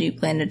home? Do you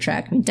plan to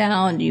track me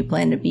down? Do you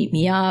plan to beat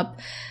me up?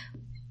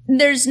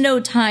 There's no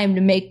time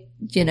to make,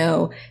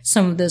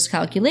 some of those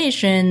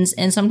calculations.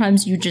 And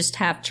sometimes you just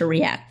have to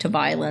react to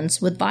violence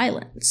with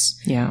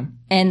violence. Yeah.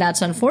 And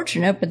that's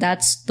unfortunate, but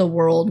that's the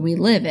world we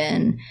live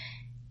in.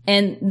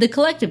 And the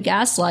collective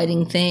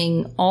gaslighting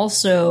thing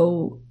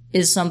also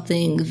is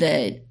something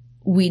that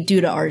we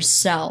do to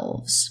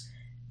ourselves.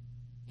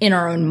 in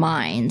our own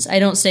minds. I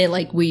don't say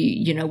like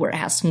we're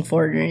asking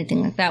for it or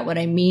anything like that. What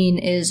I mean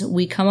is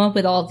we come up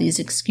with all of these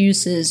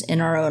excuses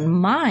in our own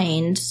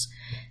minds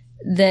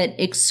that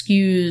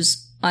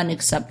excuse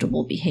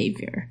unacceptable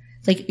behavior.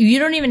 Like, you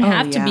don't even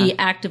have to be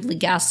actively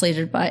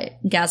gaslighted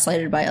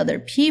by other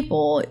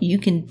people. You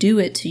can do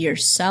it to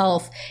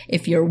yourself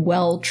if you're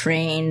well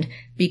trained,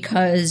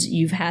 because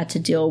you've had to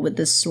deal with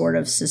this sort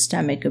of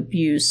systemic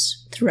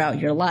abuse throughout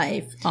your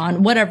life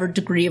on whatever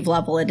degree of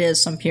level it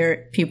is. Some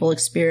people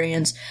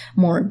experience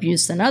more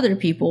abuse than other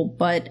people,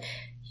 but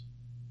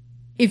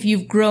if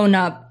you've grown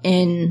up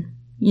in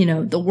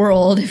the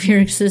world, if you're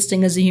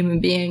existing as a human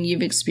being,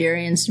 you've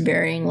experienced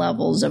varying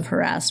levels of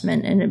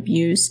harassment and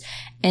abuse.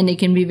 And it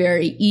can be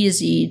very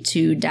easy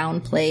to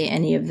downplay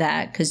any of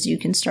that, because you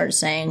can start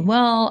saying,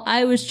 well,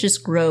 I was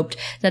just groped.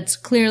 That's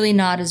clearly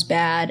not as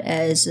bad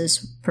as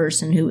this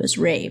person who was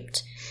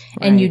raped.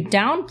 Right. And you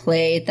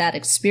downplay that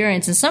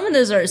experience. And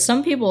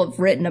some people have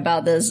written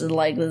about this, and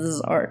like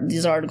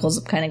these articles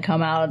have kind of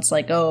come out. It's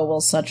like, oh,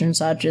 well, such and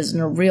such isn't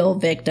a real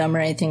victim or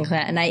anything like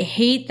that. And I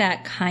hate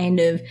that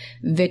kind of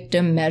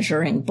victim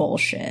measuring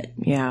bullshit.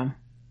 Yeah.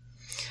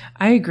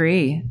 I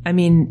agree. I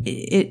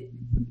mean,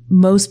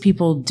 most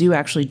people do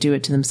actually do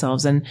it to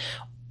themselves, and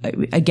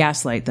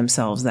gaslight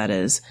themselves, that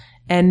is.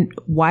 And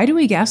why do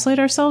we gaslight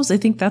ourselves? I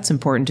think that's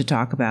important to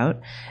talk about,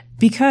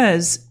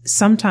 because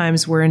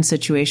sometimes we're in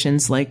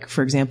situations like,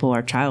 for example,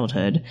 our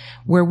childhood,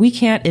 where we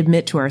can't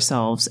admit to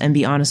ourselves and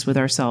be honest with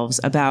ourselves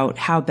about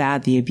how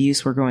bad the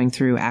abuse we're going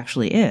through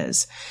actually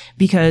is,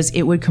 because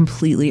it would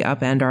completely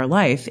upend our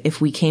life if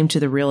we came to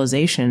the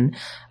realization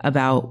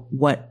about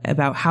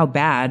how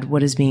bad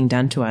what is being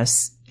done to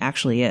us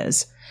actually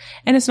is.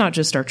 And it's not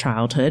just our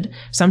childhood.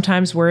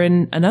 Sometimes we're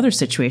in another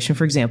situation,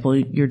 for example,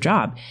 your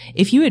job.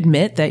 If you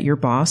admit that your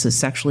boss is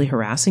sexually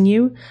harassing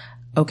you,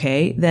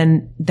 okay,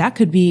 then that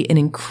could be an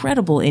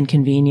incredible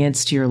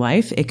inconvenience to your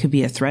life. It could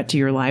be a threat to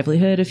your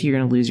livelihood if you're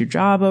going to lose your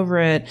job over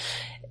it.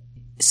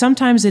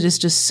 Sometimes it is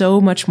just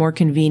so much more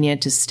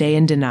convenient to stay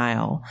in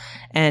denial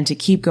and to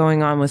keep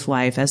going on with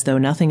life as though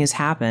nothing has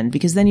happened,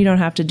 because then you don't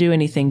have to do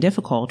anything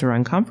difficult or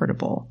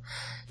uncomfortable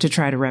to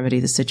try to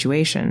remedy the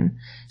situation.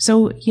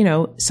 So,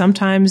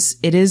 sometimes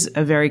it is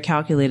a very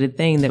calculated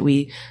thing that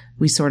we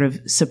sort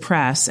of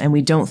suppress, and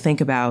we don't think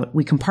about,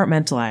 we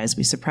compartmentalize,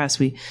 we suppress,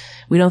 we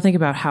don't think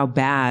about how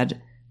bad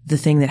the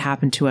thing that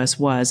happened to us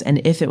was,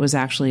 and if it was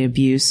actually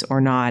abuse or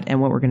not, and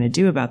what we're going to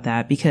do about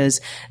that, because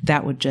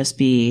that would just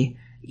be,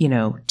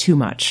 too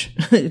much.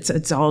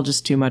 It's all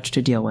just too much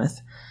to deal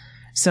with.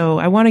 So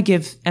I want to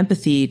give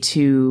empathy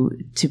to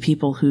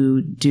people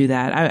who do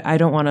that. I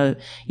don't want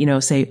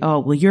to, say, oh,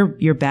 well,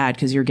 you're bad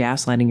because you're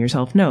gaslighting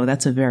yourself. No,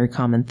 that's a very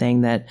common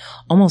thing that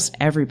almost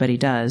everybody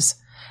does.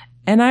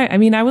 And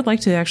I would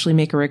like to actually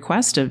make a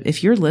request of,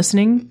 if you're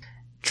listening,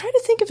 try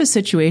to think of a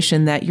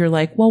situation that you're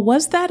like, well,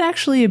 was that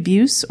actually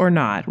abuse or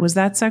not? Was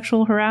that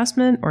sexual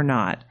harassment or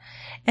not?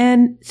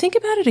 And think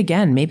about it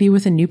again, maybe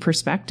with a new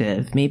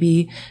perspective.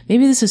 Maybe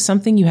this is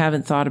something you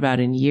haven't thought about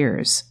in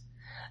years,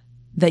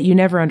 that you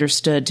never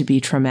understood to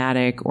be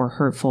traumatic or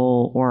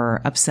hurtful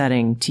or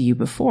upsetting to you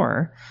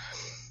before.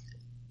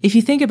 If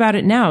you think about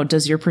it now,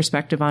 does your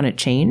perspective on it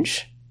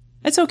change?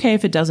 It's okay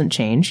if it doesn't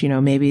change,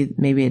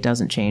 maybe it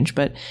doesn't change,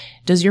 but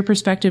does your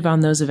perspective on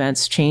those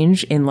events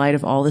change in light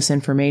of all this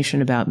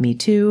information about Me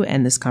Too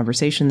and this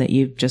conversation that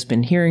you've just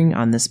been hearing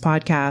on this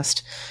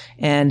podcast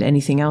and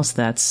anything else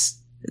that's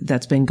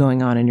been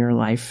going on in your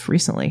life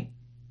recently?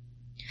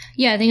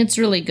 Yeah, I think it's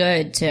really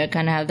good to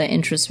kind of have that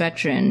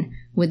introspection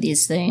with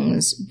these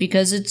things,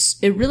 because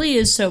it really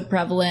is so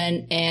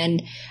prevalent.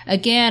 And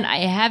again, I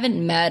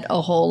haven't met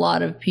a whole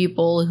lot of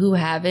people who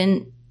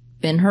haven't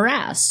been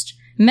harassed.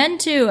 Men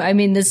too. I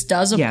mean, this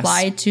does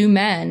apply to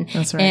men.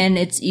 That's right. And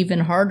it's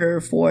even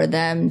harder for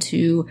them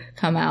to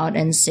come out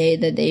and say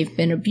that they've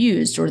been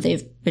abused or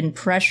they've been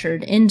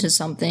pressured into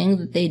something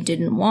that they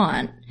didn't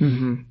want.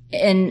 Mm-hmm.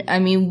 And I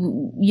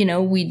mean,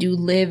 we do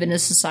live in a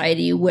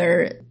society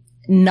where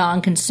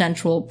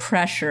non-consensual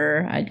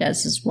pressure, I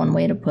guess is one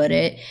way to put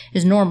it,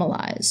 is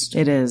normalized.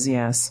 It is,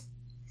 yes.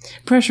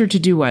 Pressure to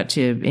do what?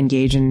 To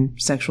engage in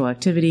sexual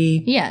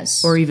activity?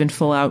 Yes. Or even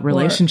full-out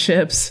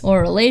relationships?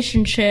 Or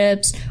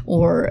relationships,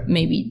 or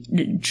maybe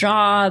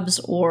jobs,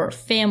 or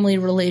family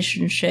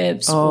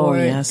relationships, or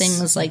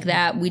things like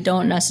that. We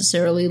don't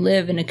necessarily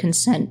live in a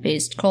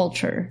consent-based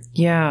culture.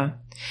 Yeah.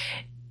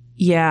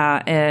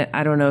 Yeah,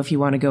 I don't know if you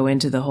want to go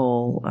into the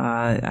whole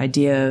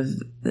idea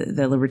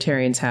that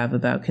libertarians have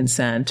about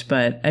consent,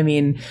 but I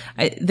mean,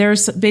 there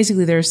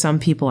are some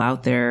people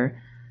out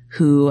there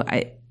who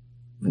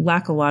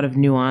lack a lot of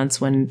nuance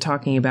when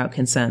talking about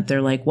consent.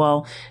 They're like,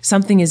 well,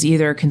 something is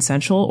either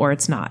consensual or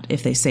it's not.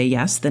 If they say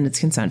yes, then it's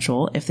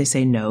consensual. If they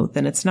say no,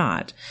 then it's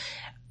not.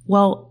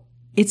 Well,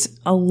 it's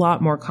a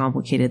lot more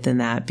complicated than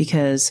that,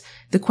 because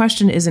the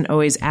question isn't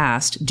always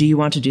asked, do you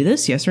want to do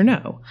this? Yes or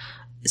no?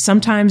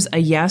 sometimes a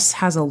yes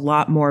has a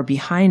lot more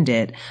behind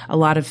it, a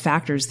lot of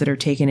factors that are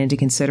taken into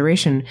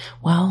consideration.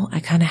 Well, I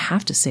kind of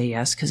have to say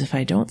yes, because if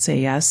I don't say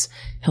yes,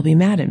 he'll be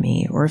mad at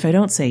me. Or if I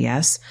don't say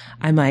yes,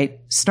 I might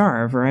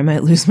starve, or I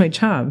might lose my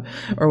job,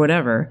 or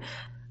whatever.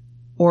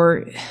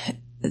 Or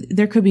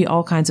there could be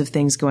all kinds of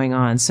things going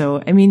on.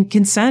 So, I mean,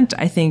 consent,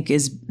 I think,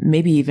 is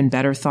maybe even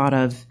better thought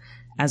of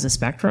as a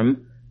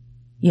spectrum.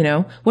 You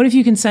know, what if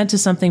you consent to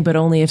something, but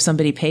only if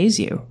somebody pays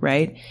you,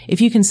 right?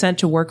 If you consent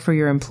to work for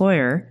your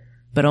employer,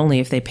 but only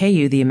if they pay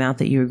you the amount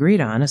that you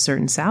agreed on, a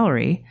certain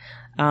salary,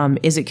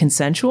 is it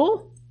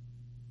consensual?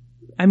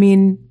 I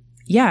mean,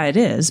 yeah, it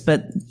is,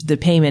 but the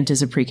payment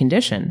is a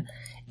precondition.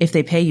 If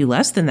they pay you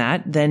less than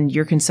that, then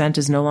your consent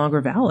is no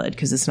longer valid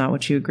because it's not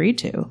what you agreed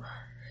to.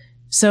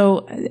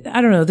 So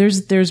I don't know.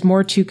 There's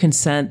more to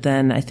consent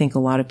than I think a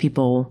lot of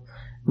people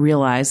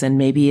realize, and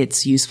maybe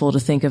it's useful to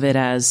think of it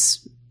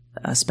as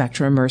a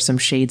spectrum or some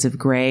shades of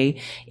gray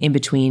in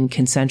between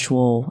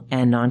consensual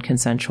and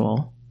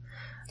non-consensual.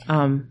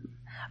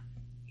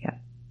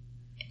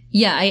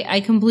 Yeah,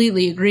 I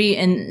completely agree.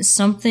 And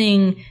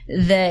something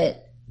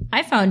that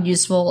I found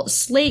useful,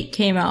 Slate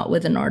came out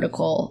with an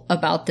article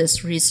about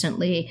this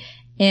recently,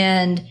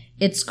 and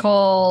it's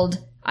called,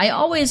 I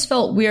Always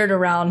Felt Weird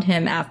Around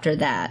Him After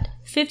That.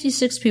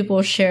 56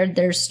 people shared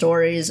their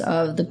stories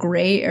of the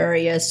gray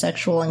area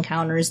sexual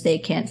encounters they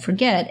can't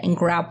forget and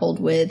grappled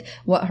with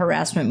what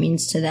harassment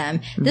means to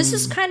them. This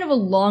is kind of a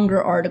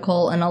longer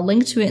article, and I'll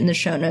link to it in the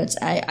show notes.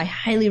 I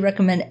highly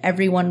recommend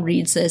everyone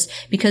reads this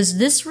because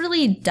this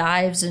really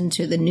dives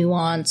into the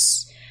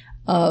nuance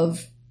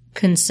of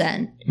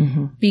consent.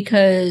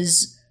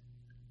 Because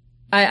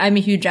I'm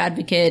a huge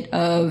advocate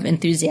of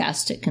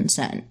enthusiastic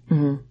consent.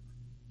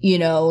 You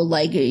know,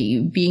 like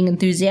being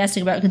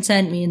enthusiastic about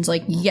consent means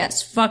like,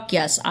 yes, fuck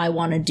yes, I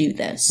want to do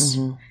this.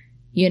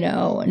 You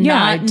know,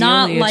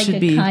 not like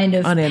a kind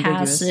of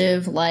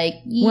passive, like,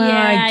 well,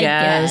 yeah, I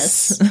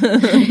guess.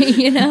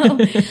 You know,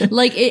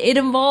 like it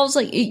involves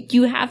like,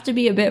 you have to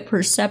be a bit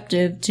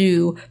perceptive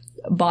to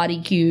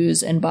body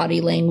cues and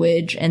body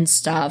language and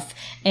stuff.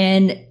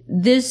 And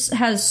this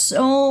has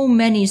so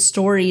many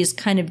stories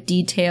kind of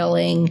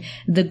detailing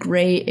the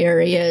gray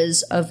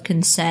areas of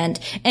consent.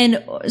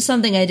 And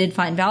something I did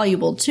find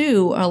valuable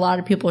too, a lot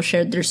of people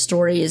shared their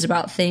stories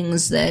about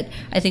things that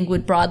I think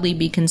would broadly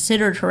be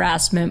considered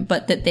harassment,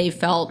 but that they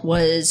felt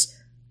was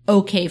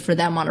okay for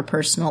them on a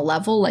personal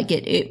level. Like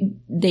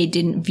they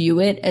didn't view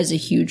it as a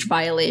huge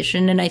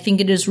violation. And I think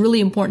it is really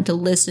important to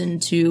listen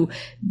to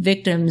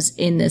victims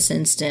in this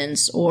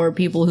instance, or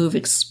people who've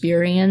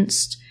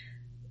experienced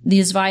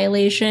these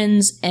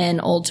violations, and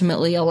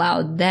ultimately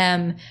allowed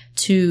them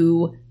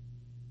to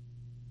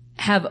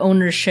have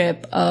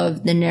ownership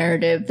of the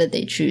narrative that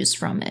they choose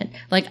from it.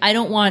 Like, I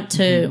don't want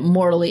to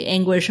morally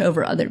anguish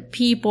over other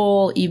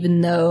people,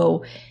 even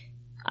though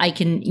I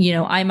can, you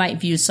know, I might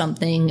view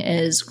something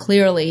as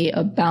clearly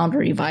a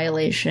boundary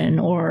violation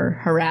or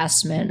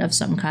harassment of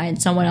some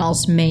kind. Someone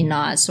else may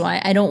not. So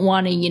I don't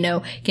want to, you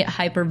know, get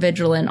hyper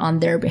vigilant on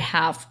their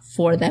behalf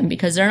for them,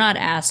 because they're not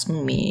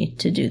asking me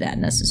to do that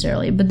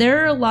necessarily. But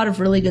there are a lot of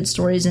really good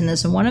stories in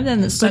this. And one of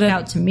them that stuck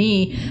out to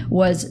me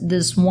was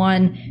this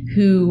one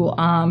who,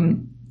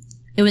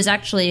 it was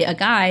actually a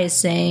guy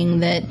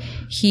saying that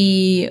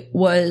he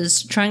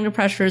was trying to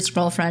pressure his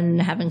girlfriend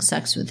into having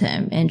sex with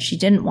him, and she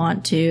didn't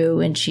want to,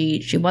 and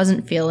she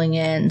wasn't feeling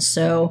it. And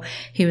so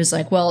he was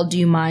like, well, do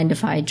you mind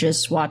if I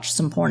just watch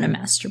some porn and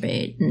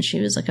masturbate? And she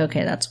was like,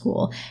 okay, that's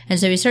cool. And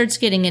so he starts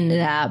getting into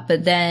that,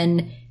 but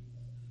then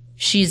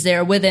she's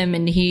there with him,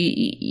 and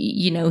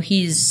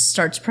he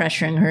starts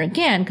pressuring her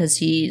again, because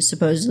he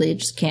supposedly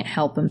just can't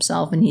help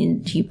himself, and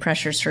he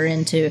pressures her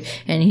into,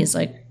 and he's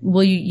like,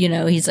 well,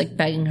 he's like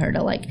begging her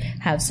to like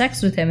have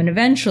sex with him. And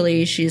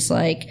eventually she's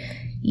like,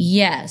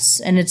 yes.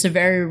 And it's a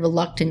very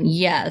reluctant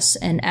yes.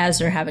 And as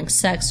they're having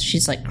sex,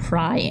 she's like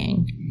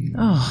crying.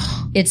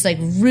 Oh, it's like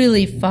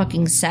really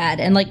fucking sad.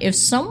 And like, if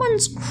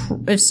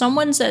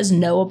someone says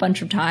no a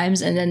bunch of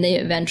times and then they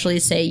eventually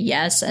say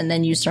yes, and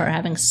then you start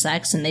having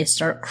sex and they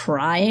start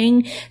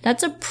crying,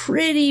 that's a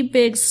pretty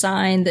big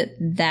sign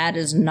that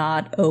is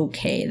not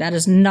okay. That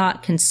is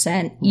not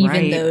consent,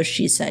 even though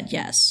she said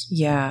yes.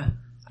 Yeah.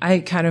 I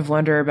kind of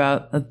wonder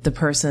about the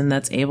person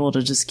that's able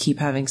to just keep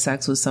having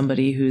sex with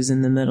somebody who's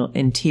in the middle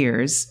in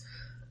tears.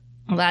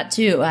 Well, that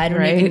too. I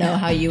don't even know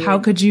how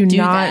could you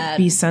not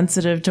be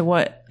sensitive to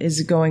what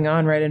is going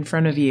on right in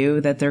front of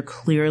you, that they're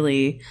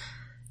clearly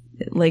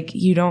like,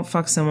 you don't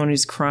fuck someone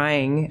who's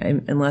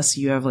crying unless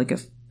you have like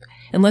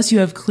unless you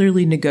have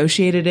clearly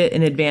negotiated it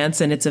in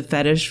advance and it's a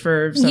fetish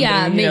for somebody.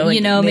 Yeah,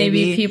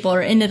 maybe people are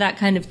into that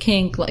kind of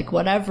kink, like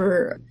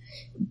whatever.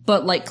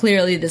 But like,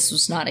 clearly this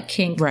was not a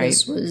kink. Right.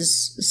 This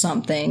was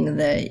something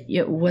that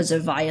it was a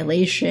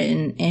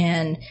violation,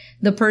 and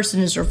the person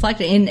is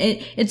reflecting.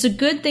 And it's a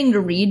good thing to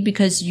read,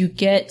 because you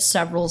get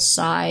several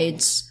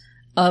sides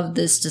of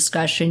this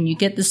discussion. You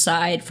get the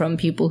side from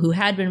people who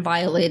had been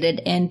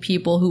violated, and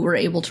people who were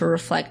able to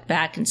reflect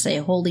back and say,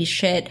 holy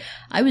shit,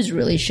 I was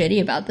really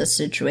shitty about this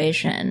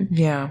situation.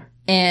 Yeah.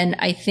 And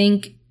I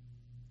think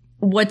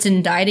what's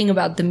indicting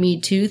about the Me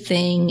Too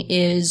thing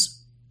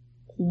is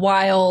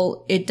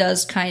while it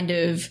does kind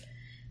of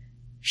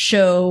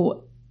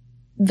show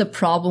the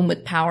problem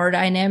with power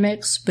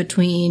dynamics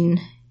between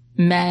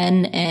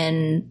men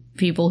and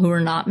people who are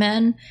not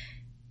men,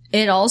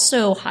 it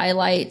also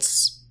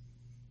highlights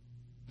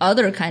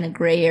other kind of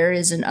gray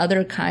areas and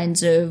other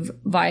kinds of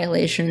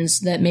violations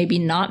that maybe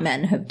not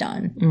men have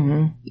done.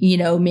 Mm-hmm. You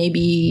know,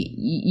 maybe,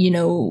 you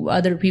know,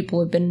 other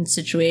people have been in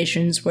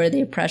situations where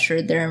they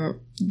pressured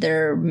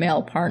their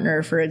male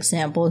partner, for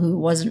example, who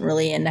wasn't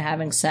really into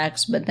having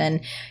sex, but then,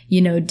 you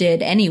know,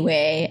 did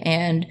anyway.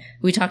 And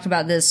we talked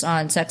about this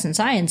on Sex and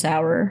Science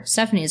Hour,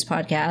 Stephanie's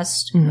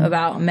podcast,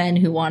 about men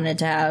who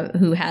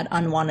had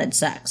unwanted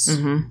sex.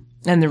 Mm-hmm.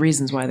 And the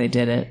reasons why they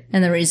did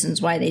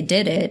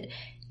it.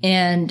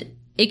 And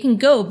it can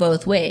go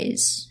both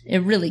ways.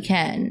 It really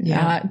can.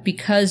 Yeah.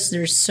 Because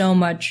there's so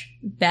much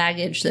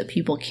baggage that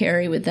people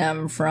carry with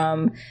them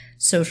from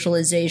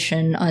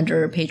socialization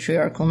under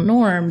patriarchal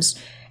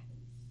norms,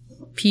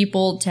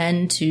 people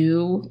tend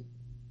to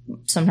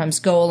sometimes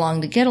go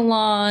along to get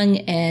along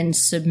and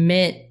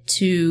submit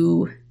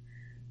to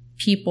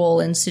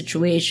people in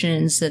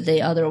situations that they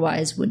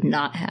otherwise would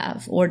not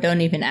have or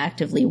don't even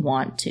actively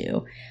want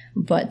to,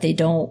 but they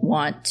don't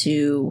want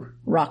to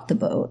rock the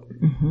boat.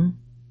 Mm-hmm.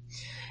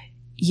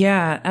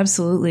 Yeah,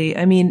 absolutely.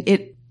 I mean,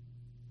 it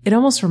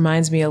almost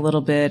reminds me a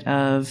little bit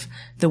of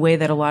the way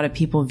that a lot of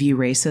people view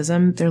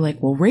racism. They're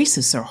like, well,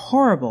 racists are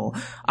horrible.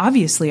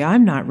 Obviously,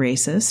 I'm not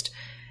racist.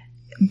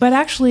 But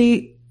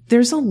actually,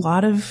 there's a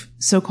lot of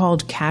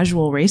so-called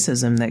casual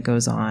racism that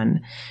goes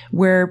on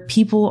where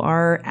people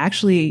are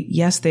actually,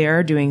 yes, they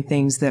are doing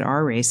things that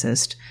are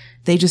racist.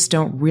 They just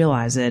don't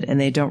realize it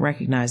and they don't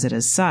recognize it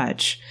as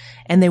such.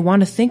 And they want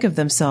to think of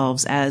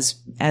themselves as,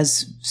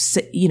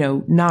 you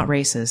know, not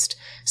racist,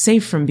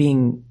 safe from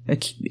being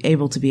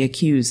able to be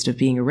accused of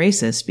being a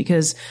racist,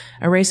 because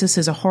a racist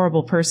is a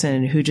horrible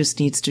person who just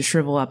needs to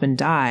shrivel up and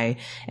die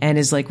and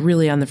is like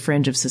really on the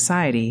fringe of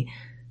society.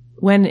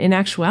 When in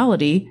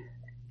actuality,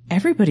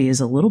 everybody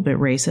is a little bit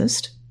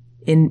racist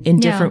in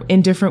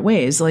different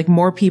ways. Like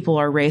more people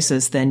are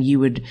racist than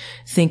you would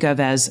think of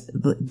as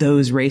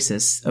those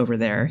racists over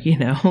there, you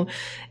know?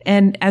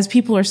 And as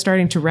people are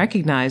starting to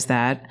recognize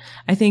that,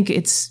 I think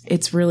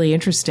it's really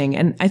interesting.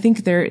 And I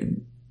think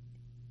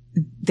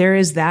there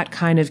is that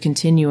kind of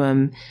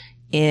continuum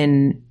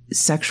in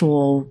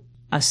sexual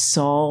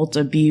assault,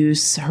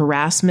 abuse,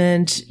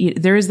 harassment.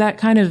 There is that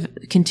kind of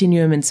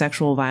continuum in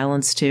sexual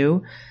violence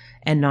too,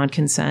 and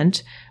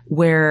non-consent,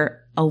 where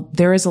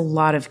there is a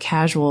lot of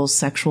casual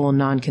sexual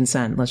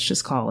non-consent, let's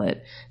just call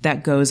it,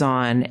 that goes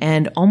on.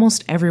 And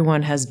almost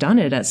everyone has done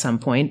it at some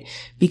point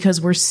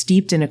because we're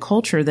steeped in a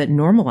culture that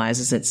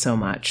normalizes it so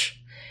much.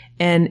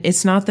 And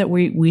it's not that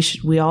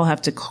we all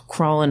have to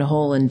crawl in a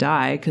hole and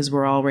die because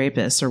we're all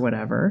rapists or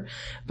whatever,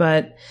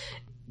 but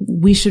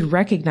we should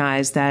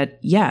recognize that,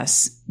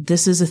 yes,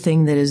 this is a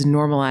thing that is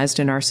normalized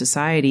in our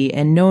society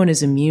and no one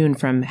is immune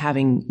from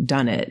having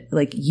done it.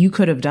 Like, you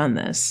could have done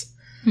this.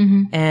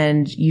 Mm-hmm.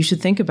 And you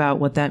should think about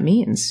what that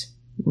means.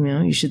 You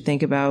know, you should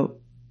think about,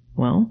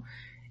 well,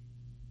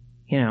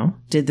 you know,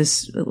 did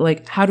this,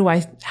 like, how do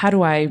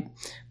I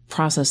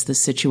process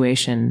this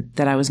situation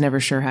that I was never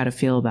sure how to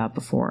feel about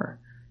before?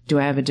 Do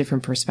I have a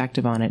different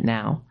perspective on it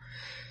now?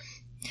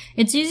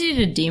 It's easy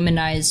to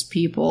demonize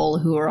people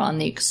who are on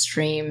the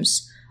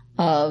extremes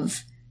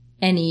of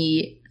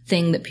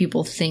anything that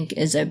people think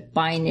is a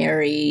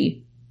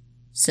binary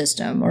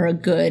system or a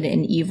good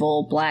and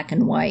evil, black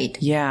and white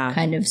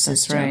kind of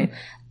system. That's right.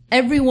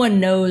 Everyone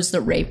knows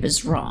that rape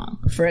is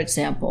wrong, for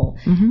example.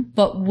 Mm-hmm.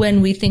 But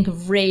when we think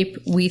of rape,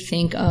 we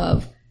think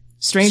of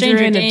stranger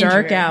in danger. A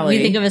dark alley.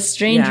 We think of a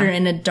stranger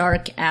in a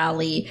dark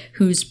alley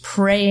who's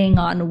preying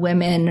on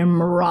women and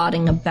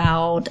marauding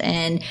about,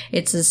 and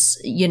it's this,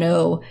 you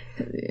know,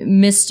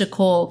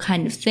 mystical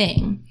kind of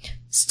thing.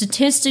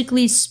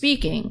 Statistically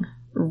speaking,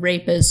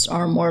 rapists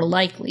are more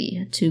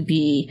likely to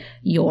be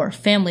your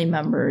family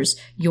members,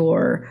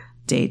 your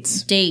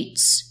dates,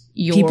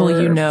 your people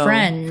you know,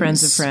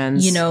 friends of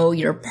friends, you know,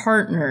 your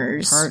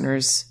partners,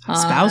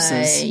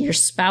 spouses, your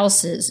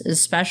spouses,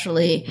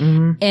 especially.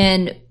 Mm-hmm.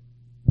 And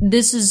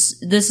this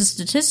is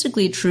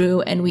statistically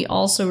true. And we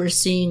also are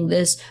seeing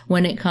this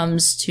when it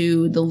comes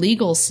to the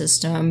legal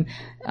system.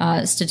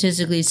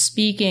 Statistically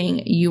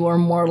speaking, you are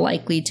more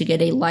likely to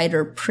get a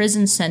lighter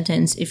prison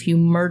sentence if you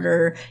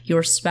murder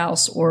your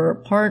spouse or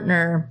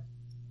partner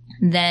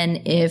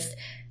than if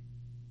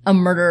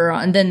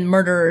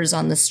murderers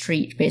on the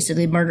street,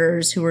 basically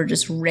murderers who are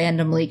just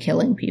randomly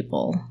killing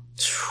people.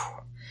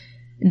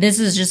 This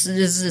is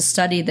a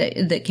study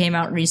that came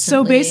out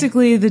recently. So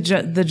basically the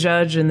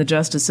judge and the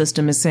justice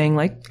system is saying,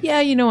 like,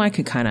 yeah, you know, I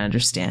could kind of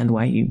understand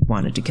why you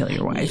wanted to kill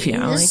your wife. You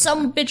know, like,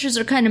 some bitches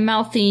are kind of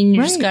mouthy and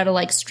you just gotta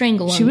like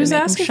strangle them. She was to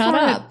make asking them shut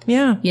for up. It.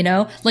 Yeah. You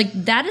know, like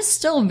that is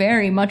still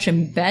very much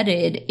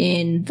embedded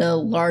in the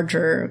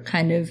larger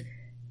kind of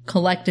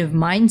collective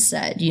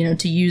mindset, you know,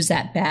 to use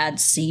that bad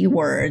C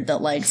word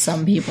that like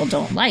some people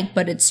don't like,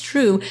 but it's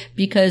true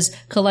because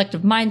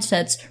collective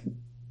mindsets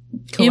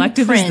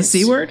Collective is the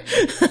C word?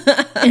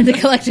 And the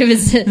collective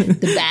is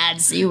the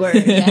bad C word.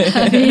 Yeah.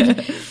 I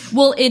mean,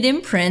 well, it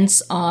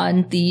imprints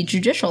on the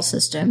judicial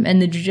system,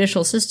 and the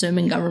judicial system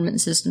and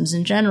government systems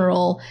in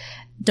general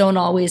don't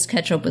always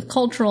catch up with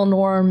cultural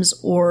norms,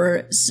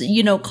 or,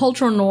 you know,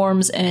 cultural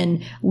norms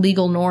and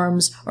legal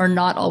norms are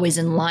not always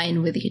in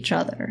line with each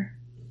other.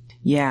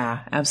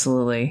 Yeah,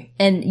 absolutely.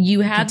 And you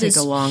have this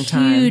a long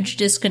time. Huge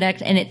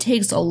disconnect, and it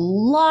takes a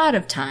lot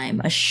of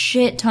time, a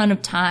shit ton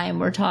of time.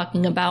 We're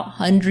talking about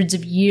hundreds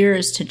of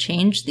years to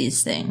change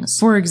these things.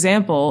 For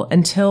example,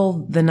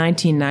 until the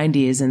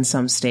 1990s in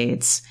some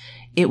states,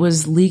 it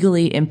was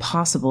legally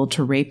impossible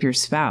to rape your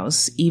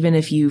spouse, even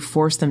if you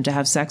forced them to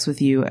have sex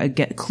with you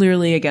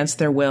clearly against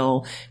their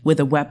will, with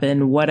a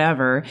weapon,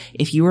 whatever.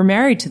 If you were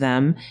married to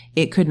them,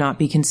 it could not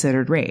be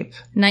considered rape.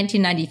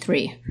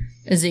 1993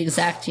 is the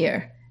exact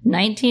year.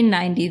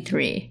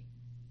 1993.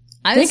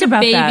 I Think was a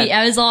about baby. that.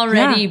 I was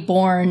already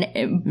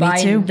born by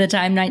too. the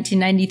time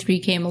 1993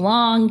 came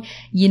along.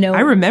 You know,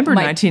 I remember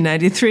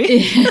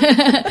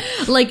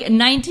 1993. Like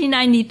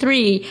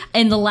 1993,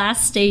 and the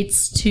last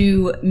states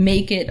to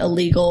make it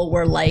illegal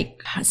were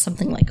like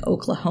something like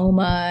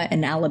Oklahoma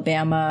and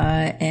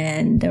Alabama,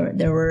 and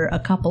there were a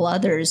couple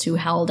others who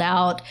held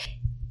out.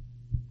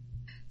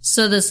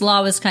 So this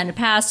law was kind of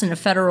passed, and a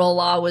federal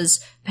law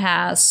was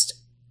passed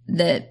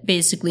that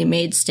basically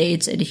made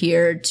states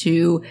adhere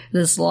to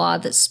this law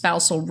that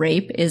spousal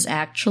rape is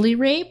actually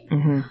rape.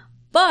 Mm-hmm.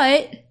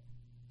 But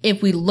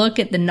if we look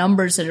at the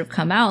numbers that have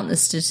come out and the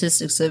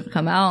statistics that have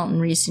come out in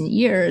recent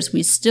years,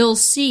 we still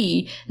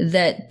see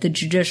that the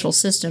judicial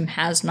system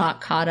has not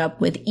caught up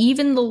with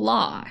even the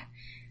law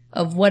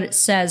of what it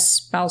says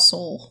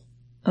spousal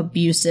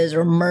abuse is,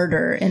 or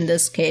murder in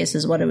this case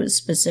is what it was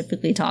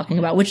specifically talking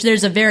about, which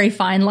there's a very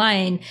fine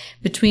line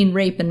between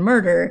rape and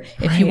murder.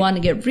 If you want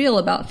to get real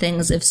about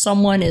things, if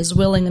someone is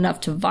willing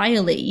enough to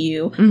violate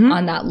you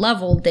on that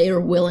level, they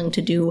are willing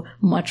to do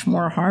much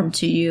more harm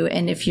to you.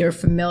 And if you're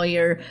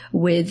familiar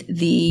with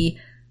the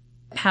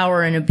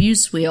power and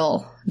abuse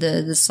wheel,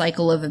 the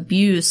cycle of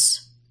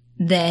abuse,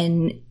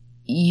 then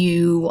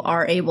you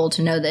are able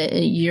to know that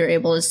you're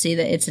able to see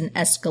that it's an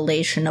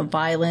escalation of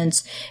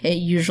violence. It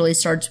usually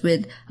starts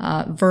with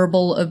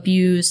verbal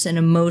abuse and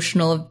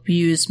emotional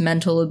abuse,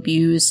 mental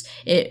abuse.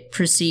 It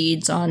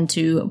proceeds on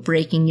to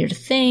breaking your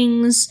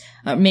things,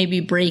 maybe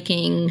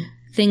breaking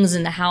things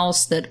in the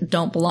house that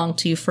don't belong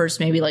to you first,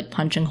 maybe like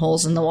punching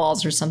holes in the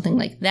walls or something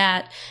like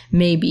that.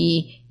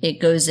 Maybe it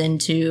goes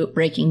into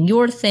breaking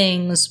your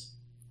things.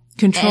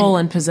 Control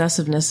and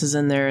possessiveness is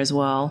in there as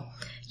well.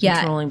 Yeah.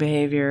 Controlling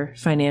behavior,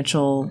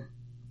 financial,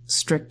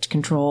 strict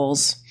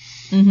controls.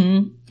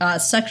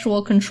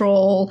 Sexual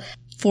control,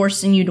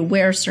 forcing you to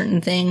wear certain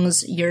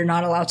things. You're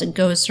not allowed to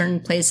go certain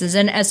places,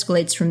 and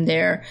escalates from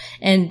there.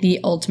 And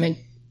the ultimate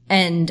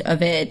end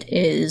of it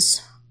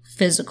is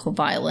physical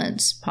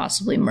violence,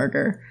 possibly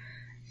murder.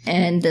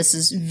 And this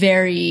is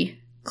very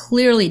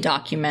clearly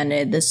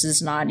documented. This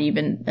is not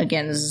even,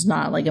 again, this is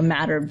not like a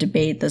matter of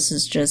debate. This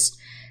is just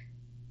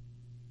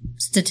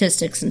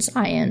statistics and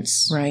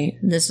science. Right.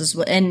 This is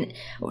what, and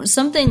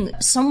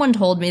someone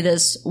told me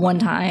this one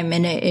time,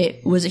 and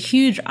it was a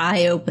huge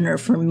eye opener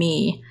for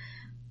me,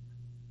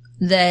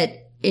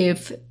 that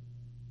if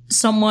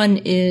someone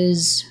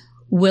is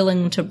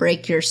willing to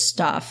break your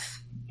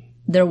stuff,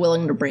 they're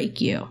willing to break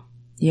you.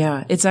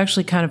 Yeah. It's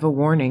actually kind of a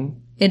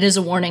warning. It is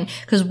a warning,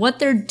 because what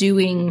they're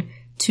doing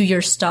to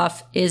your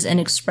stuff is an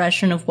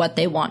expression of what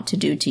they want to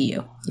do to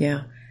you.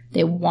 Yeah.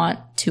 They want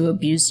to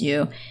abuse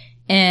you.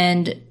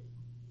 And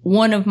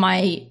one of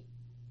my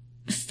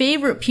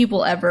favorite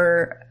people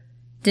ever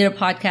did a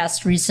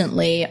podcast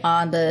recently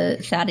on the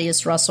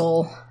Thaddeus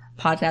Russell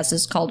podcast.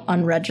 It's called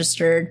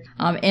Unregistered.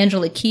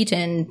 Angela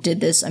Keaton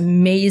did this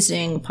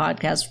amazing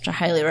podcast, which I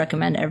highly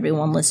recommend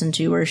everyone listen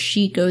to, where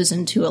she goes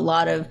into a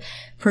lot of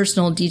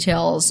personal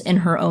details in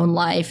her own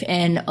life.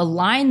 And a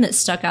line that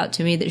stuck out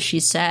to me that she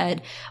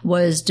said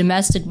was,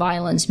 domestic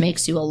violence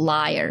makes you a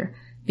liar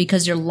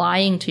because you're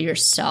lying to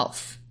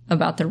yourself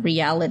about the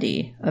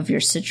reality of your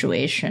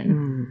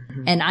situation.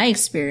 Mm-hmm. And I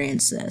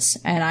experienced this,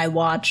 and I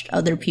watched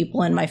other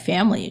people in my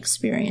family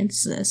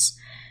experience this.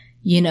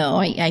 You know,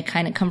 I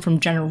kind of come from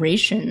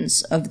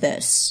generations of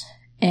this,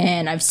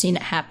 and I've seen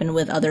it happen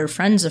with other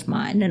friends of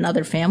mine and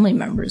other family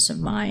members of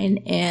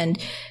mine. And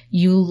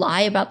you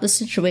lie about the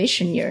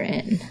situation you're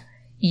in.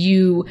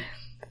 You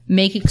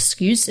make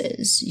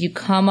excuses. You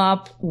come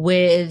up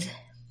with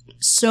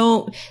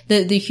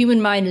the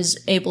human mind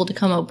is able to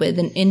come up with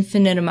an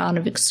infinite amount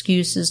of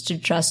excuses to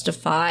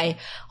justify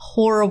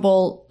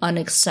horrible,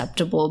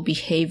 unacceptable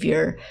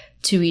behavior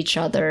to each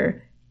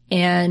other.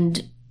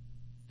 And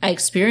I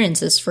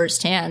experienced this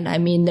firsthand. I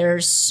mean,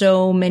 there's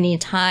so many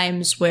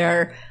times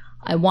where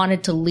I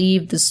wanted to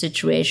leave the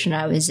situation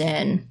I was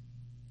in.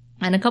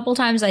 And a couple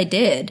times I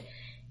did.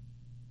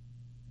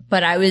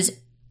 But I was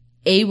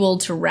able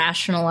to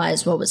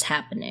rationalize what was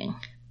happening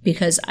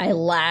because I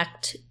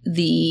lacked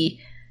the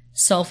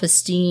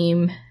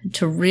self-esteem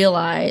to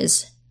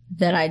realize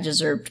that I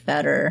deserved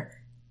better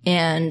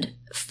and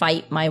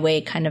fight my way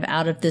kind of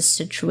out of this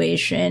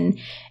situation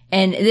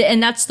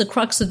And that's the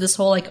crux of this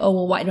whole, like, oh,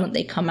 well, why don't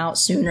they come out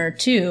sooner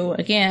too?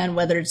 Again,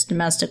 whether it's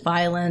domestic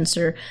violence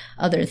or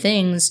other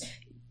things,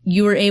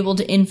 you are able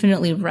to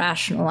infinitely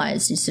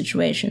rationalize these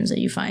situations that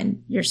you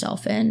find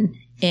yourself in.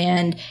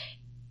 And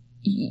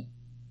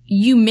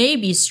you may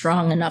be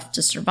strong enough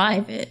to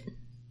survive it.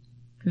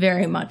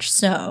 Very much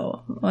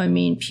so. I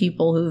mean,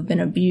 people who've been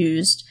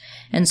abused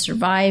and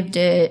survived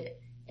it,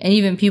 and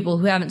even people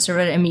who haven't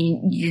survived it, I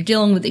mean, you're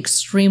dealing with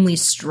extremely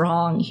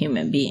strong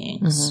human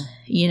beings.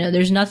 You know,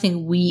 there's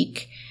nothing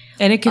weak.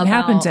 And it can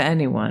happen to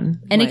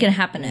anyone. And it can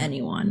happen to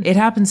anyone. It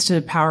happens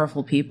to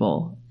powerful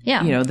people.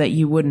 Yeah. You know, that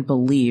you wouldn't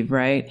believe,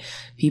 right?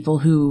 People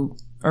who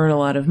earn a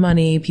lot of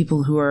money,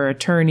 people who are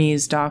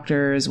attorneys,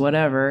 doctors,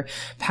 whatever,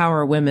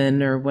 power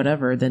women or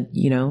whatever, that,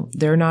 you know,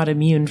 they're not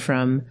immune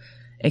from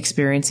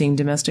experiencing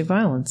domestic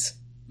violence.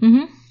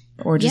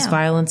 Or just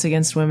violence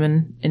against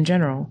women in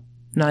general.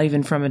 Not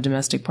even from a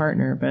domestic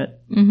partner,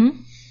 but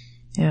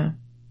yeah.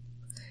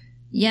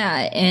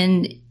 Yeah,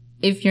 and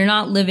if you're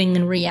not living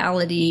in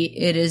reality,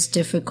 it is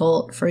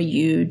difficult for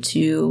you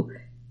to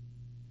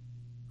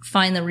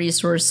find the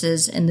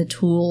resources and the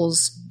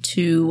tools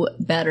to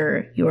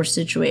better your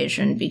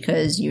situation,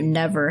 because you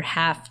never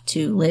have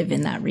to live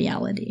in that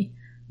reality.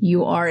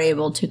 You are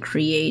able to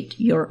create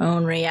your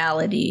own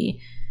reality,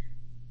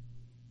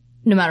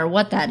 no matter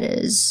what that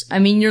is. I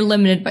mean, you're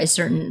limited by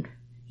certain,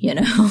 you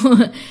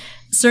know,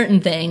 certain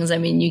things. I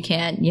mean, you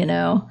can't, you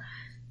know,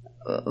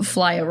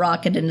 fly a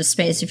rocket into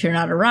space if you're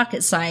not a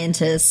rocket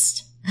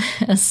scientist.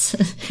 As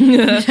you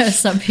know,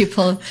 some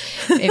people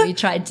maybe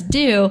tried to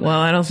do.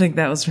 Well, I don't think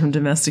that was from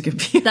domestic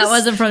abuse. That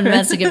wasn't from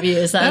domestic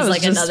abuse. That was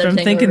like just another from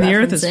thing. Thinking the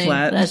Earth is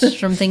flat. That's just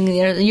from thinking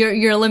the Earth.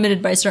 You're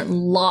limited by certain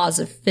laws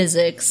of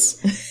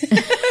physics.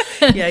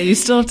 Yeah, you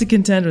still have to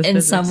contend with in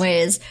physics. some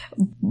ways,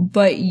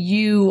 but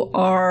you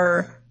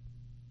are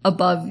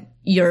above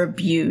your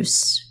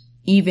abuse,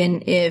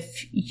 even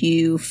if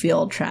you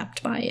feel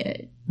trapped by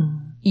it.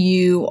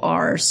 You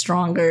are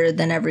stronger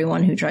than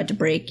everyone who tried to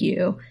break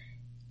you.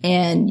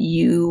 And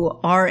you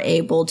are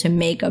able to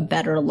make a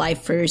better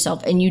life for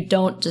yourself. And you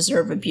don't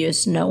deserve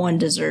abuse. No one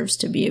deserves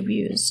to be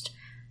abused.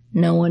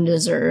 No one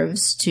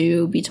deserves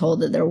to be told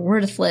that they're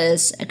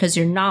worthless, because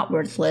you're not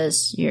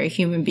worthless. You're a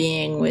human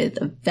being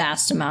with a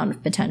vast amount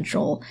of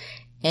potential.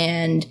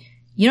 And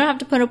you don't have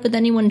to put up with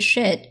anyone's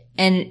shit.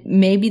 And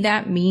maybe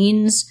that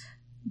means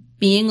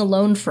being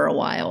alone for a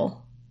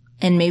while.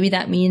 And maybe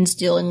that means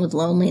dealing with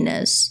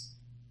loneliness.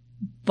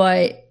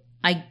 But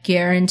I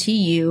guarantee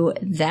you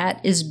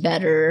that is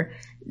better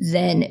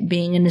than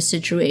being in a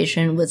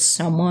situation with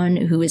someone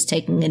who is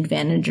taking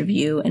advantage of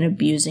you and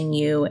abusing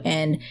you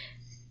and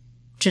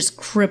just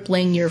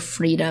crippling your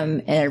freedom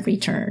at every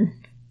turn.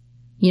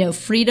 You know,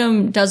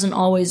 freedom doesn't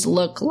always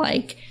look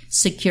like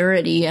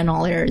security in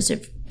all areas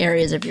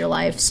of your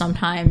life.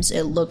 Sometimes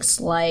it looks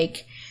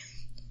like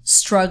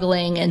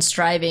struggling and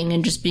striving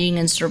and just being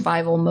in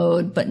survival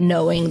mode, but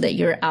knowing that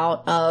you're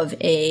out of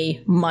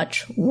a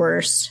much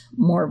worse,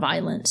 more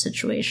violent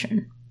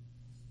situation.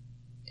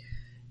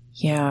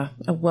 Yeah,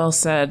 well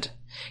said.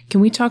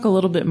 Can we talk a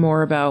little bit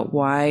more about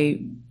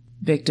why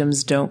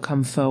victims don't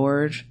come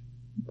forward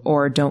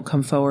or don't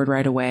come forward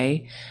right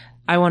away?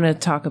 I want to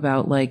talk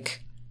about,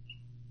 like,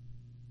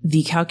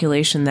 the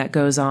calculation that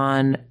goes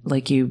on,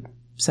 like you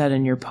said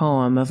in your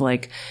poem, of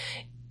like,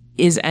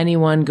 is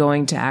anyone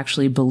going to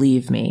actually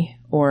believe me?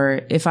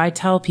 Or if I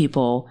tell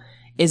people,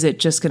 is it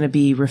just going to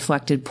be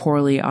reflected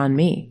poorly on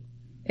me?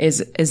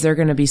 Is there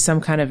going to be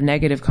some kind of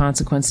negative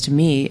consequence to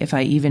me if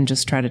I even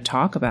just try to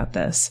talk about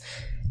this?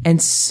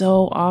 And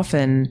so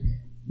often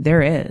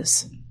there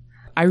is.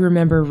 I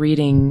remember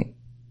reading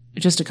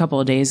just a couple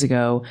of days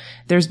ago,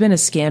 there's been a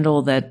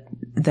scandal that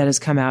has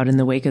come out in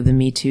the wake of the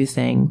Me Too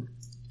thing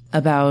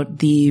about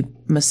the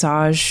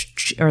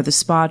massage or the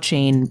spa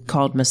chain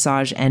called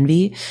Massage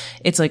Envy.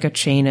 It's like a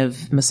chain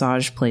of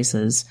massage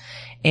places.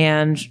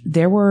 And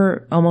there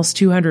were almost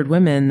 200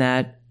 women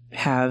that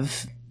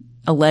have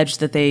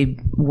alleged that they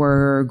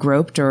were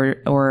groped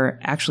or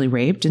actually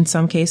raped in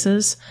some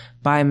cases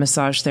by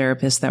massage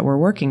therapists that were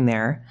working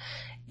there.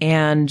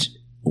 And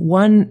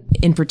one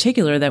in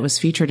particular that was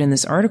featured in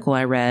this article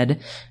I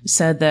read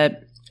said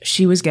that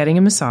she was getting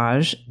a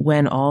massage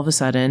when all of a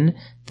sudden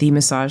the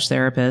massage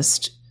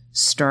therapist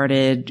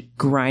started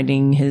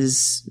grinding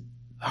his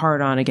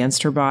heart on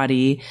against her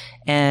body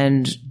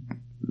and,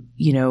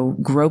 you know,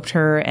 groped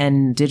her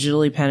and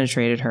digitally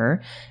penetrated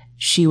her.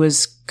 She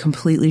was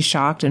completely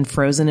shocked and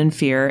frozen in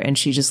fear, and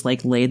she just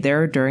like laid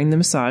there during the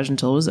massage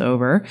until it was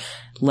over,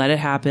 let it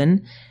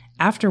happen.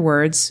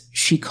 Afterwards,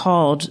 she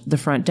called the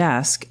front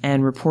desk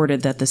and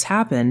reported that this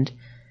happened,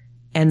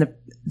 and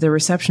the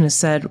receptionist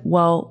said,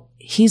 well,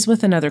 he's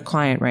with another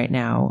client right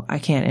now. I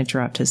can't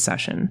interrupt his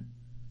session.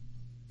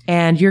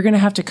 And you're going to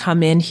have to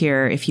come in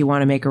here if you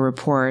want to make a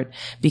report,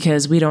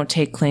 because we don't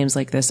take claims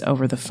like this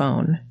over the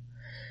phone.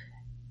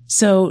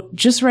 So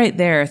just right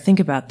there, think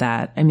about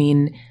that. I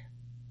mean,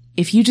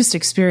 if you just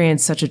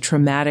experienced such a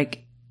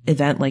traumatic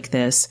event like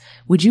this,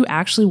 would you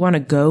actually want to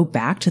go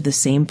back to the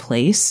same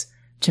place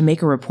to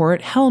make a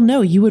report? Hell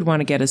no, you would want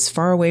to get as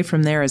far away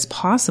from there as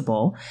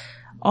possible.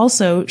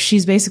 Also,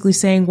 she's basically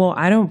saying, well,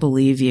 I don't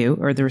believe you,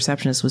 or the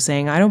receptionist was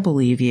saying, I don't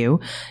believe you.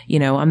 You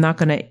know, I'm not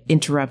going to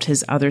interrupt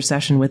his other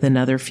session with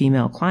another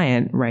female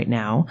client right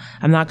now.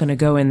 I'm not going to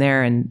go in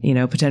there and, you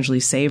know, potentially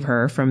save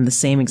her from the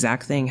same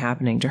exact thing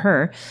happening to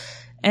her.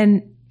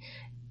 And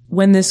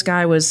when this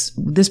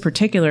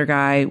particular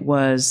guy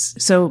was,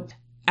 so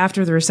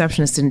after the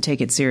receptionist didn't take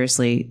it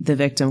seriously, the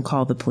victim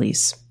called the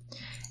police.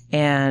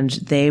 And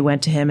they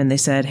went to him and they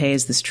said, hey,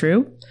 is this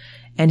true?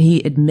 And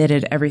he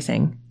admitted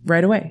everything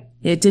right away.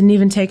 It didn't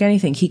even take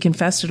anything. He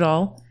confessed it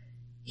all.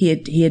 He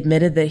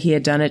admitted that he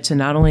had done it to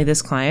not only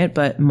this client,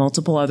 but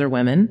multiple other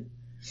women.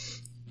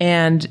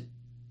 And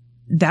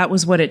that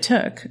was what it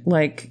took.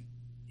 Like,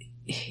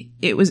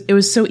 it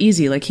was so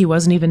easy. Like, he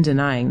wasn't even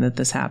denying that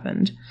this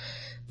happened.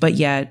 But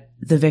yet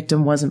the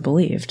victim wasn't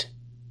believed.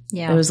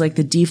 Yeah. It was like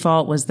the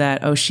default was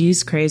that, oh,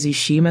 she's crazy.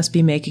 She must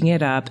be making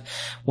it up.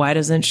 Why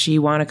doesn't she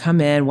want to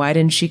come in? Why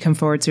didn't she come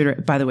forward sooner?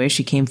 By the way,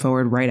 she came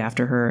forward right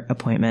after her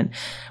appointment,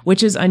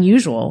 which is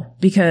unusual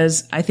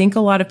because I think a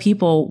lot of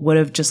people would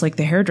have, just like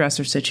the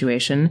hairdresser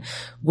situation,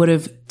 would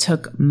have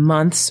took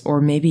months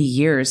or maybe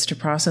years to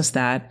process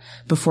that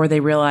before they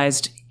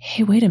realized,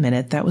 hey, wait a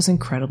minute, that was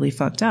incredibly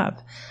fucked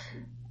up.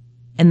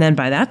 And then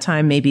by that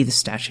time, maybe the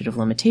statute of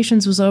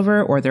limitations was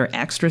over, or they're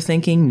extra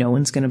thinking, no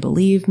one's going to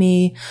believe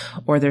me,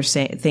 or they're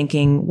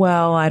thinking,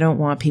 well, I don't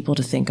want people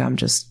to think I'm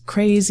just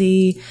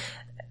crazy.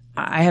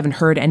 I haven't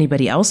heard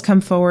anybody else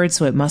come forward,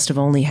 so it must have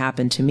only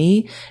happened to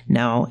me.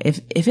 No, if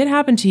it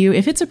happened to you,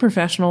 if it's a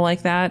professional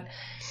like that,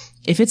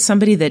 if it's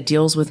somebody that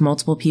deals with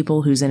multiple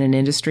people who's in an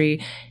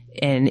industry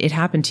and it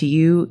happened to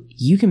you,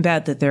 you can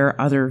bet that there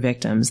are other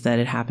victims that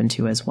it happened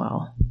to as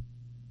well.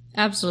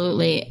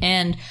 Absolutely.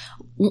 And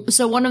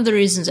so one of the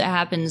reasons it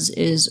happens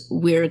is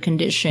we're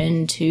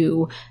conditioned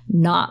to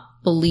not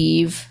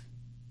believe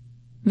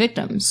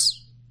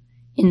victims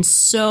in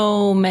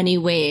so many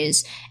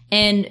ways.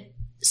 And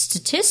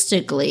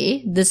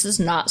statistically, this is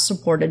not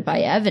supported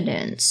by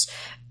evidence.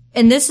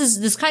 And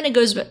this kind of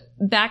goes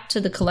back to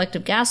the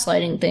collective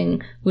gaslighting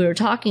thing we were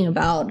talking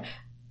about.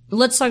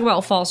 Let's talk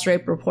about false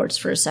rape reports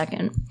for a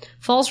second.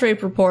 False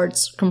rape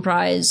reports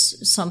comprise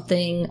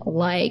something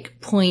like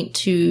 0.2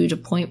 to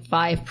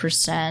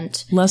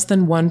 0.5%. Less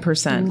than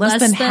 1%. Less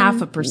than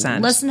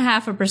 0.5%. Less than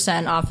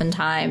 0.5%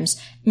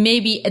 oftentimes.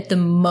 Maybe at the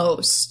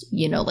most,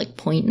 like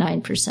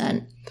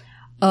 0.9%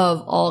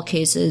 of all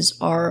cases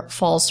are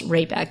false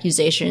rape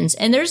accusations.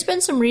 And there's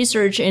been some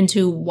research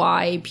into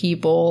why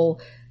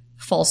people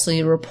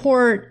falsely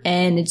report,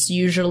 and it's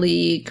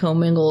usually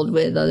commingled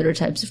with other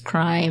types of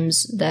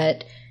crimes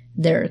that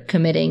they're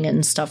committing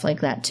and stuff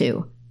like that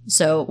too.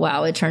 So,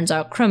 wow, it turns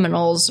out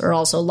criminals are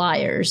also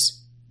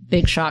liars.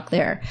 Big shock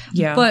there.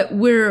 Yeah. But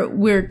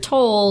we're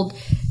told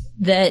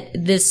that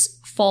this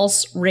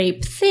false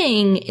rape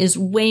thing is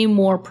way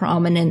more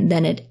prominent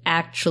than it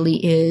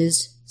actually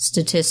is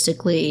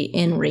statistically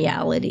in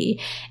reality.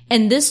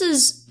 And this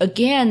is,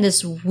 again,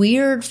 this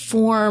weird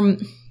form.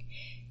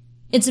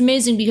 It's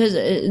amazing because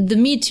the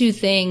Me Too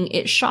thing,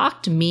 it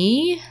shocked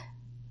me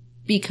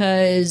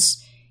because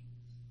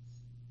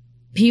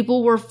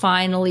people were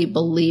finally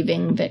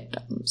believing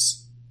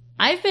victims.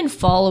 I've been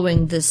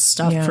following this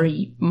stuff for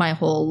my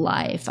whole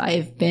life.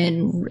 I've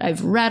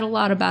read a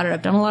lot about it.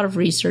 I've done a lot of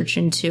research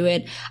into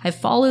it. I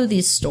follow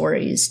these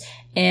stories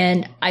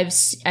and I've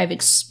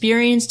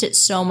experienced it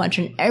so much,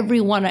 and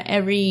every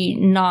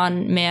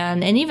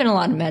non-man, and even a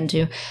lot of men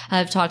too,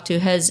 I've talked to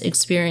has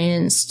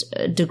experienced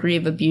a degree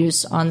of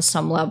abuse on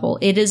some level.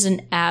 It is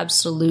an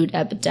absolute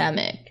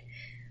epidemic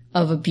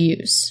of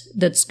abuse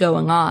that's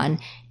going on.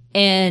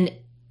 And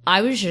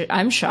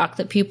I'm shocked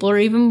that people are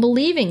even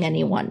believing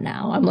anyone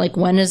now. I'm like,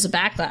 when is the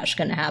backlash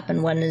going to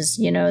happen? When is,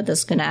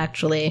 this going to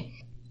actually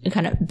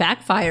kind of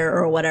backfire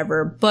or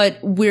whatever? But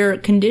we're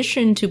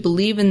conditioned to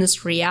believe in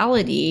this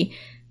reality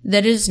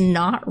that is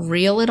not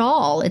real at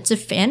all. It's a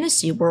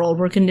fantasy world.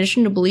 We're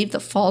conditioned to believe that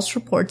false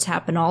reports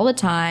happen all the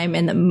time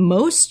and that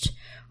most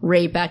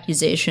rape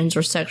accusations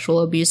or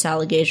sexual abuse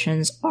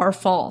allegations are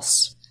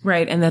false.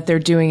 Right, and that they're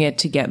doing it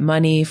to get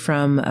money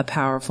from a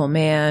powerful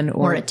man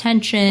or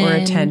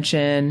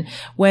attention.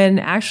 When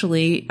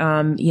actually,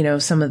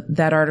 some of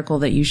that article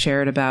that you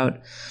shared about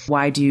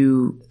why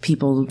do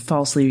people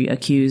falsely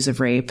accuse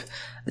of rape,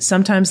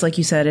 sometimes, like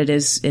you said, it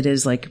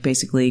is like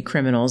basically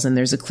criminals, and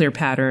there's a clear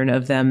pattern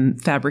of them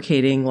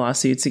fabricating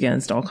lawsuits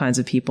against all kinds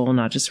of people,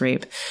 not just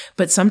rape.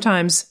 But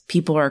sometimes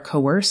people are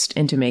coerced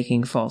into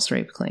making false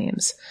rape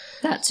claims.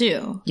 That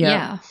too.